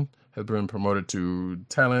Purdon has been promoted to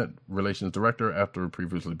talent relations director after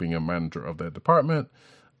previously being a manager of that department.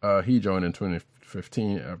 He joined in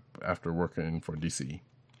 2015 after working for DC.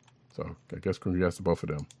 So I guess congrats to both of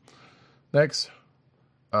them. Next,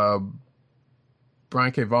 Brian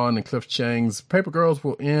K. Vaughan and Cliff Chang's Paper Girls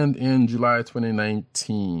will end in July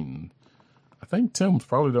 2019. I think Tim's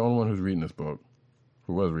probably the only one who was reading this book.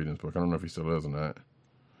 I don't know if he still is or not.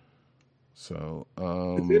 So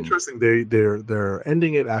it's interesting. They're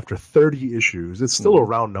ending it after 30 issues. It's still a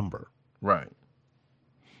round number, right?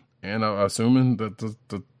 And I'm assuming that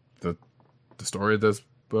the story that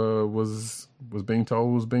was being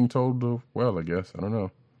told well. I guess I don't know.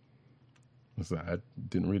 I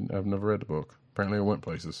didn't read. I've never read the book. Apparently, it went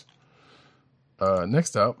places.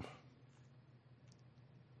 Next up,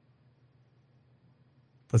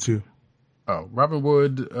 let's see. Oh, Robin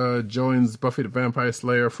Wood joins Buffy the Vampire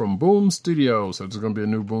Slayer from Boom Studios. So there's going to be a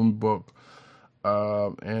new Boom book.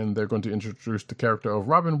 And they're going to introduce the character of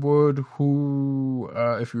Robin Wood, who,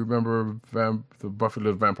 if you remember the Buffy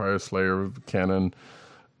the Vampire Slayer canon,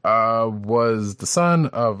 was the son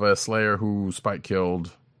of a Slayer who Spike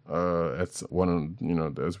killed at one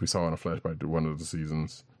of, as we saw in a flashback to one of the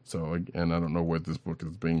seasons. So, and I don't know where this book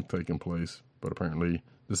is being taken place, but apparently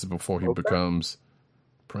this is before he becomes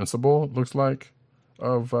principal, looks like,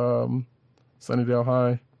 of Sunnydale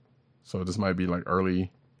High. So this might be like early,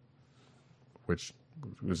 which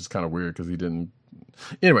is kind of weird because he didn't.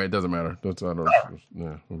 Anyway, it doesn't matter. We're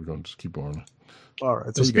going to just keep on. All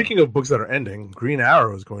right. So speaking of books that are ending, Green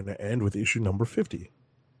Arrow is going to end with issue number 50.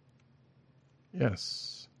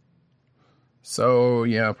 Yes. So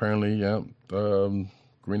yeah, apparently, yeah. Green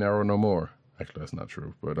Arrow no more. Actually, that's not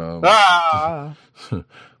true, but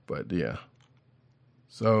but yeah.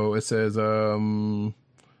 So it says, yeah,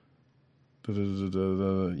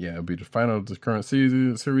 it'll be the final of the current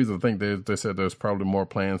series. I think they said there's probably more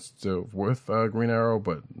plans with Green Arrow,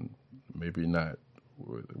 but maybe not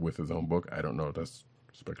with his own book. I don't know. That's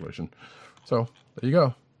speculation. So there you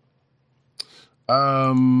go.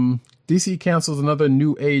 DC cancels another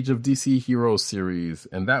New Age of DC Heroes series,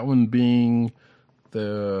 and that one being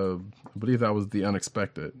I believe that was The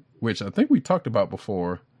Unexpected, which I think we talked about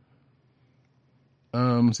before.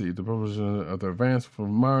 See, the publisher of the Advance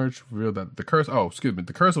from March revealed that the Curse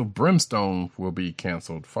of Brimstone will be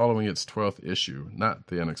canceled following its 12th issue, not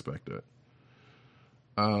The Unexpected.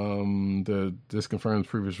 This confirms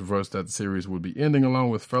previous reports that the series would be ending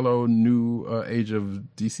along with fellow New Age of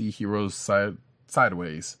DC Heroes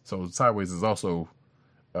Sideways. So Sideways is also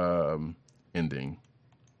ending.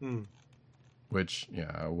 Which,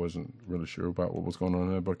 yeah, I wasn't really sure about what was going on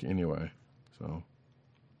in that book anyway. So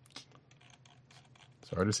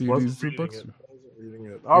sorry to see these two books.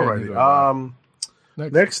 All right.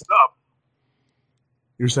 Next up,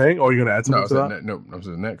 you're saying? Oh, you're going to add something to that? No, I'm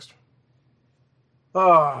saying next. So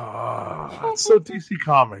DC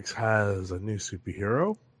Comics has a new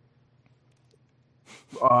superhero,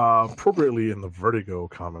 appropriately in the Vertigo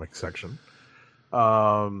comic section.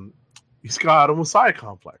 He's got a Messiah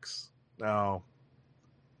complex. Now,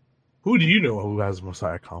 who do you know who has a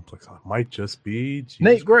Messiah complex on? Might just be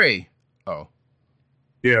Nate Gray. Oh.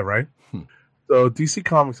 Yeah, right? So DC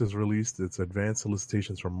Comics has released its advanced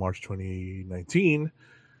solicitations for March 2019,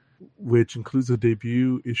 which includes the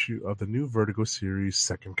debut issue of the new Vertigo series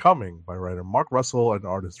Second Coming by writer Mark Russell and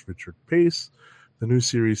artist Richard Pace. The new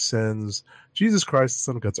series sends Jesus Christ, the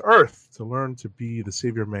Son of God, to Earth to learn to be the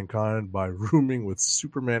savior of mankind by rooming with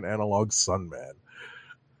Superman analog Sunman.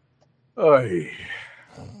 Oy.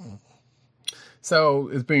 So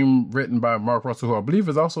it's being written by Mark Russell, who I believe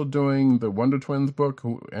is also doing the Wonder Twins book,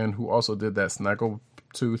 who also did that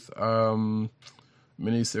Snaggletooth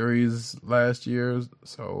miniseries last year.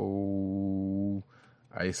 So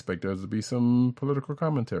I expect there to be some political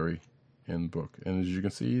commentary in the book, and as you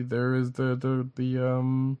can see, there is the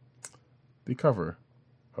cover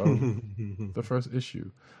of the first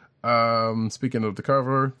issue. Speaking of the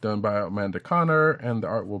cover, done by Amanda Connor, and the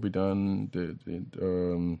art will be done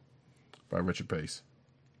by Richard Pace.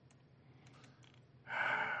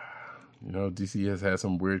 You know, DC has had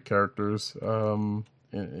some weird characters in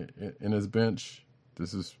his bench.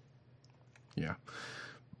 This is, yeah.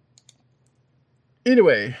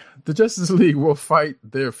 Anyway, the Justice League will fight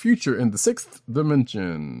their future in the sixth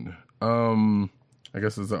dimension. I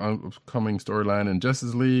guess it's an upcoming storyline in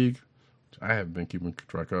Justice League, which I haven't been keeping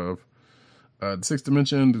track of. The sixth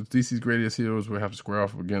dimension, the DC's greatest heroes will have to square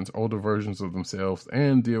off against older versions of themselves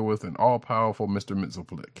and deal with an all-powerful Mr.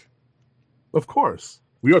 Mxyzptlk. Of course.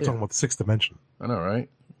 We are talking about the sixth dimension. I know, right?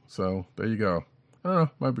 So, there you go. I don't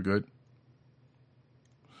know, might be good.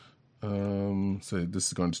 So this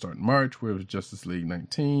is going to start in March with Justice League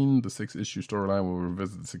 19. The 6-issue storyline will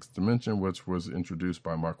revisit the sixth dimension, which was introduced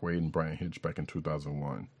by Mark Waid and Brian Hitch back in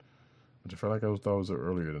 2001. Which I felt like thought was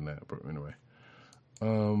earlier than that, but anyway.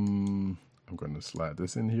 I'm going to slide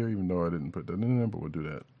this in here, even though I didn't put that in there, but we'll do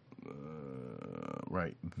that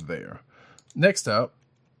right there. Next up.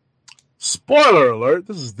 Spoiler alert,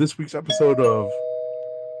 this is this week's episode of...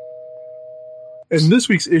 In this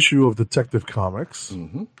week's issue of Detective Comics,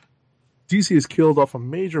 DC has killed off a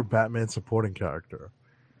major Batman supporting character.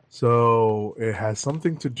 So it has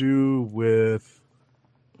something to do with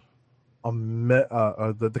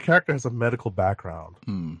the character has a medical background.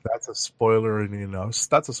 That's a spoiler, and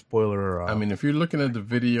that's a spoiler. I mean, if you're looking at the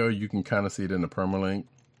video, you can kind of see it in the permalink.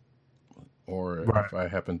 Or if I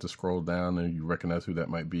happen to scroll down and you recognize who that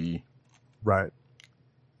might be. Right.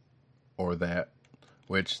 Or that.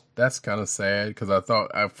 Which, that's kind of sad, because I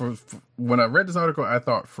thought, when I read this article, I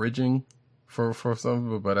thought fridging for some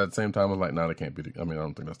of it, but at the same time, I was like, no, that can't be, I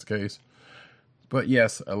don't think that's the case. But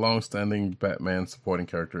yes, a long-standing Batman supporting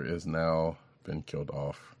character is now been killed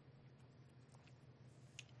off.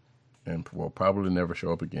 And will probably never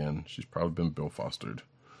show up again. She's probably been Bill Fostered.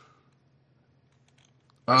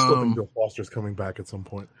 I still think Bill Foster's coming back at some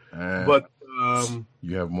point. But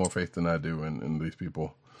you have more faith than I do in these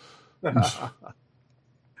people.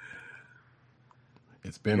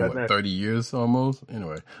 It's been, 30 years almost?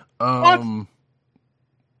 Anyway. What?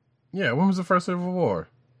 Yeah, when was the first Civil War?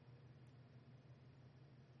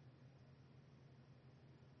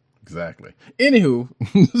 Exactly. Anywho.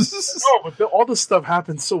 No, but all this stuff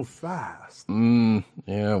happened so fast.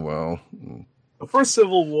 Yeah, well. The first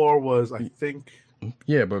Civil War was, I think...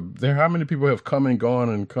 Yeah, but how many people have come and gone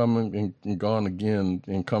and come and gone again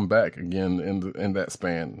and come back again in that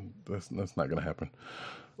span? That's not going to happen.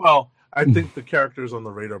 Well, I think the character's on the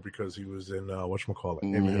radar because he was in whatchamacallit.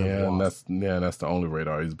 That's the only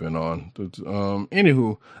radar he's been on.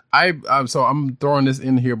 Anywho, I'm throwing this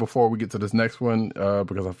in here before we get to this next one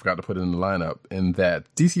because I forgot to put it in the lineup. And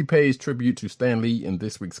that DC pays tribute to Stan Lee in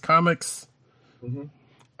this week's comics.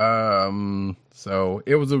 So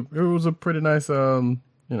it was a pretty nice so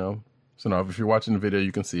now if you're watching the video,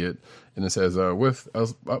 you can see it, and it says, with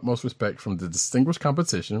utmost respect from the distinguished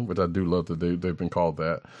competition, which I do love that they've been called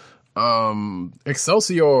that.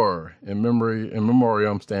 Excelsior in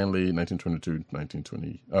memoriam Stan Lee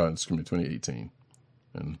 2018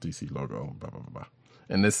 and DC logo blah blah blah, blah.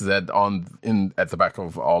 And this is at the back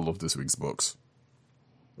of all of this week's books.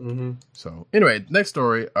 So anyway, next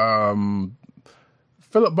story.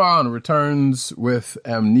 Philip Bond returns with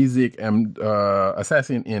amnesic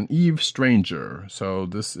assassin in Eve Stranger. So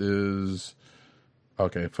this is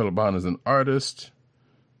Philip Bond is an artist.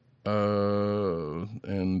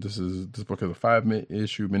 And this book is a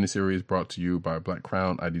 5-issue miniseries brought to you by Black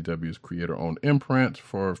Crown, IDW's creator-owned imprint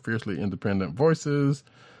for fiercely independent voices.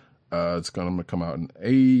 It's going to come out in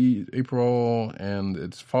April, and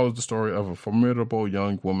it follows the story of a formidable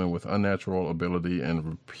young woman with unnatural ability and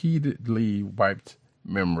repeatedly wiped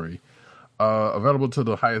memory. Available to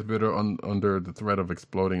the highest bidder under the threat of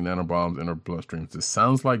exploding nanobombs in her bloodstreams. This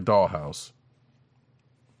sounds like Dollhouse.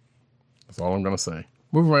 That's all I'm going to say.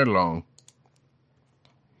 Moving right along.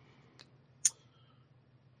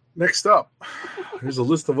 Next up, here's a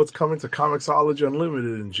list of what's coming to Comixology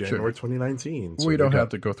Unlimited in January 2019. So we don't have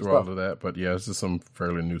to go through all of that, but yeah, this is some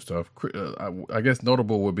fairly new stuff. I guess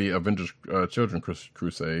notable would be Avengers Children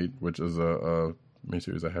Crusade, which is a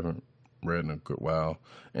miniseries I haven't read in a good while.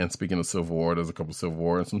 And speaking of Civil War, there's a couple of Civil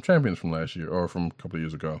War and some Champions from last year, or from a couple of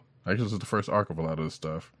years ago. Actually, this is the first arc of a lot of this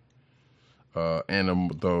stuff.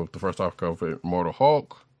 And the first arc of Immortal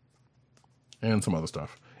Hulk, and some other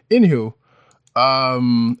stuff. Anywho,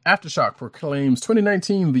 Aftershock proclaims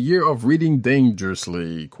 2019 the year of reading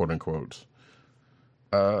dangerously, quote unquote.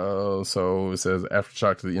 So it says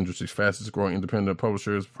Aftershock, the industry's fastest growing independent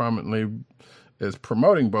publishers, prominently is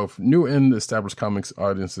promoting both new and established comics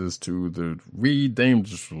audiences to the read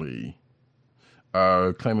dangerously,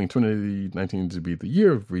 claiming 2019 to be the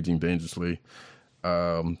year of reading dangerously.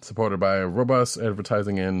 Supported by a robust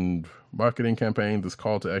advertising and marketing campaign, this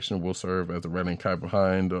call to action will serve as a rallying cry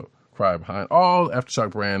behind all Aftershock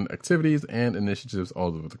brand activities and initiatives all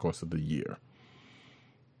over the course of the year.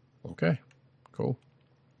 Okay, cool.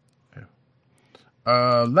 Yeah.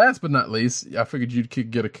 Last but not least, I figured you could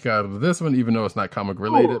get a kick out of this one, even though it's not comic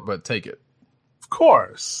related, but take it. Of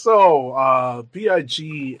course. So,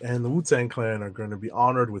 B.I.G. and the Wu-Tang Clan are going to be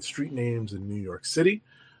honored with street names in New York City.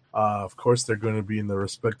 Of course, they're going to be in their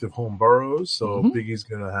respective home boroughs. So Biggie's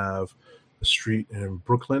going to have a street in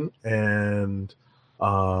Brooklyn, and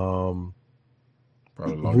Wu's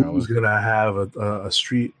going to have a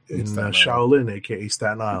street in Shaolin, aka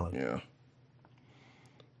Staten Island. Yeah.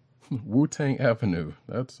 Wu-Tang Avenue.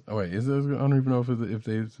 That's is there? I don't even know if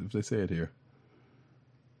they say it here.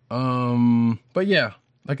 But yeah,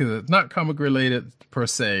 like I said, it's not comic related per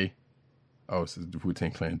se. Oh, this is the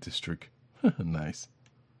Wu-Tang Clan district. Nice.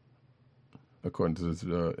 According to this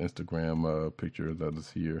Instagram picture that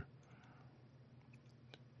is here.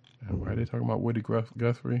 And why are they talking about Woody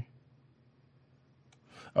Guthrie?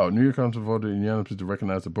 Oh, New York Council voted unanimously to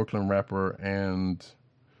recognize the Brooklyn rapper and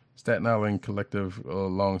Staten Island collective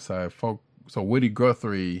alongside folk. So Woody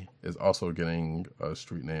Guthrie is also getting a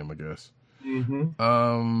street name, I guess. Mm-hmm.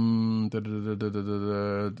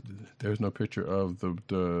 There's no picture of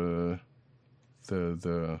the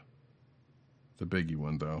Biggie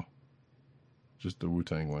one though. Just the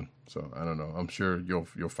Wu-Tang one. So I don't know. I'm sure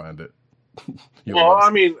you'll find it. Well, I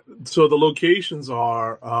mean, so the locations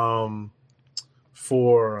are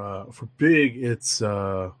for Big, it's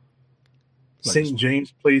St.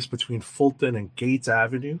 James Place between Fulton and Gates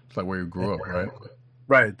Avenue. It's like where you grew up, right?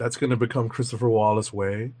 Right. That's going to become Christopher Wallace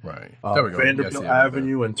Way. Right. There we go. Vanderbilt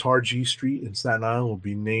Avenue and Targee Street in Staten Island will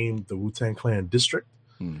be named the Wu-Tang Clan District.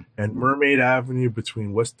 And Mermaid Avenue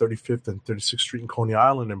between West 35th and 36th Street in Coney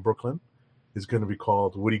Island in Brooklyn is going to be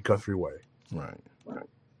called Woody Guthrie Way. Right.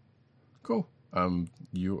 Cool.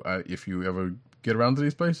 If you ever get around to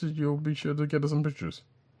these places, you'll be sure to get us some pictures.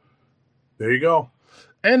 There you go.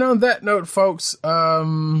 And on that note, folks,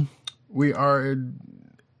 we are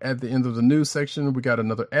at the end of the news section. We got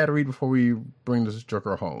another ad read before we bring this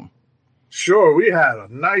joker home. Sure, we had a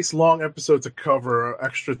nice long episode to cover,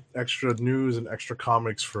 extra news and extra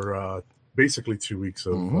comics for basically 2 weeks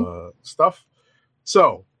of stuff.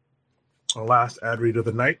 So, our last ad read of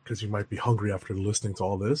the night, because you might be hungry after listening to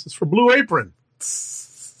all this, is for Blue Apron.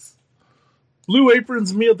 Blue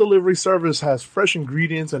Apron's meal delivery service has fresh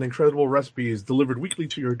ingredients and incredible recipes delivered weekly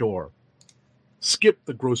to your door. Skip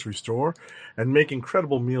the grocery store and make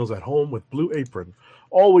incredible meals at home with Blue Apron,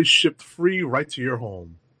 always shipped free right to your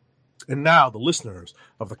home. And now the listeners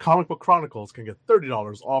of the Comic Book Chronicles can get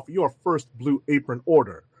 $30 off your first Blue Apron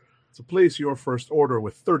order. To place your first order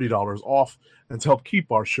with $30 off and to help keep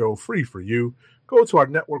our show free for you, go to our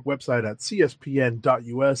network website at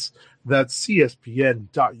cspn.us. That's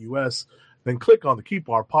cspn.us. Then click on the Keep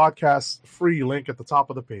Our Podcasts free link at the top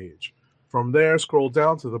of the page. From there, scroll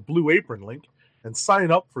down to the Blue Apron link and sign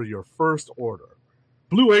up for your first order.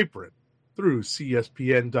 Blue Apron through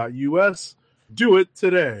cspn.us. Do it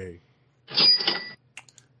today.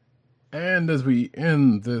 And as we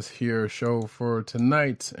end this here show for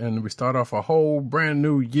tonight, and we start off a whole brand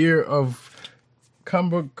new year of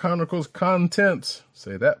Comic Book Chronicles content.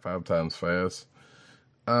 Say that 5 times fast.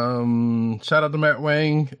 Shout out to Matt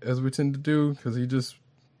Wang, as we tend to do, because he just...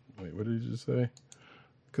 Wait, what did he just say?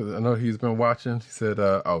 Because I know he's been watching. He said,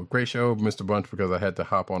 great show, Mr. Bunch, because I had to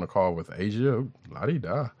hop on a call with Asia.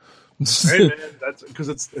 La-di-da. Hey, man, that's because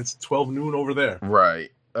it's 12 noon over there.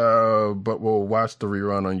 Right. But we'll watch the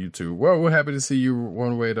rerun on YouTube. Well, we're happy to see you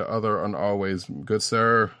one way or the other, and always, good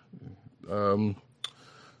sir.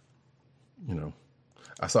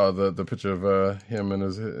 I saw the picture of him and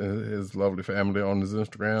his lovely family on his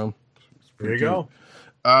Instagram. There you go.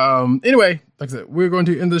 Anyway, like I said, we're going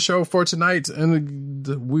to end the show for tonight,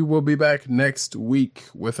 and we will be back next week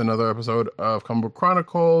with another episode of Comic Book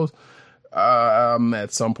Chronicles.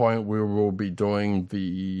 At some point, we will be doing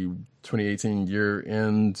the 2018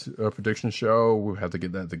 year-end prediction show. We'll have to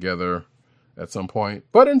get that together at some point.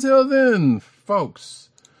 But until then, folks,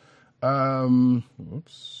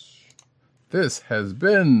 this has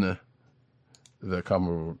been the Comic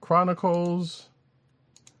Book Chronicles,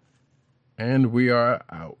 and we are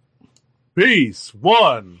out. Peace.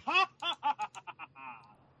 One. Uh-oh.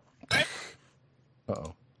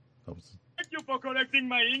 That was... Thank you for correcting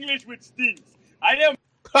my English with stings. I am...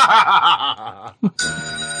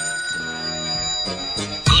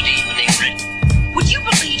 Good evening. Would you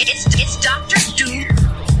believe it's Dr. Doom?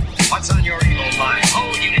 What's on your evil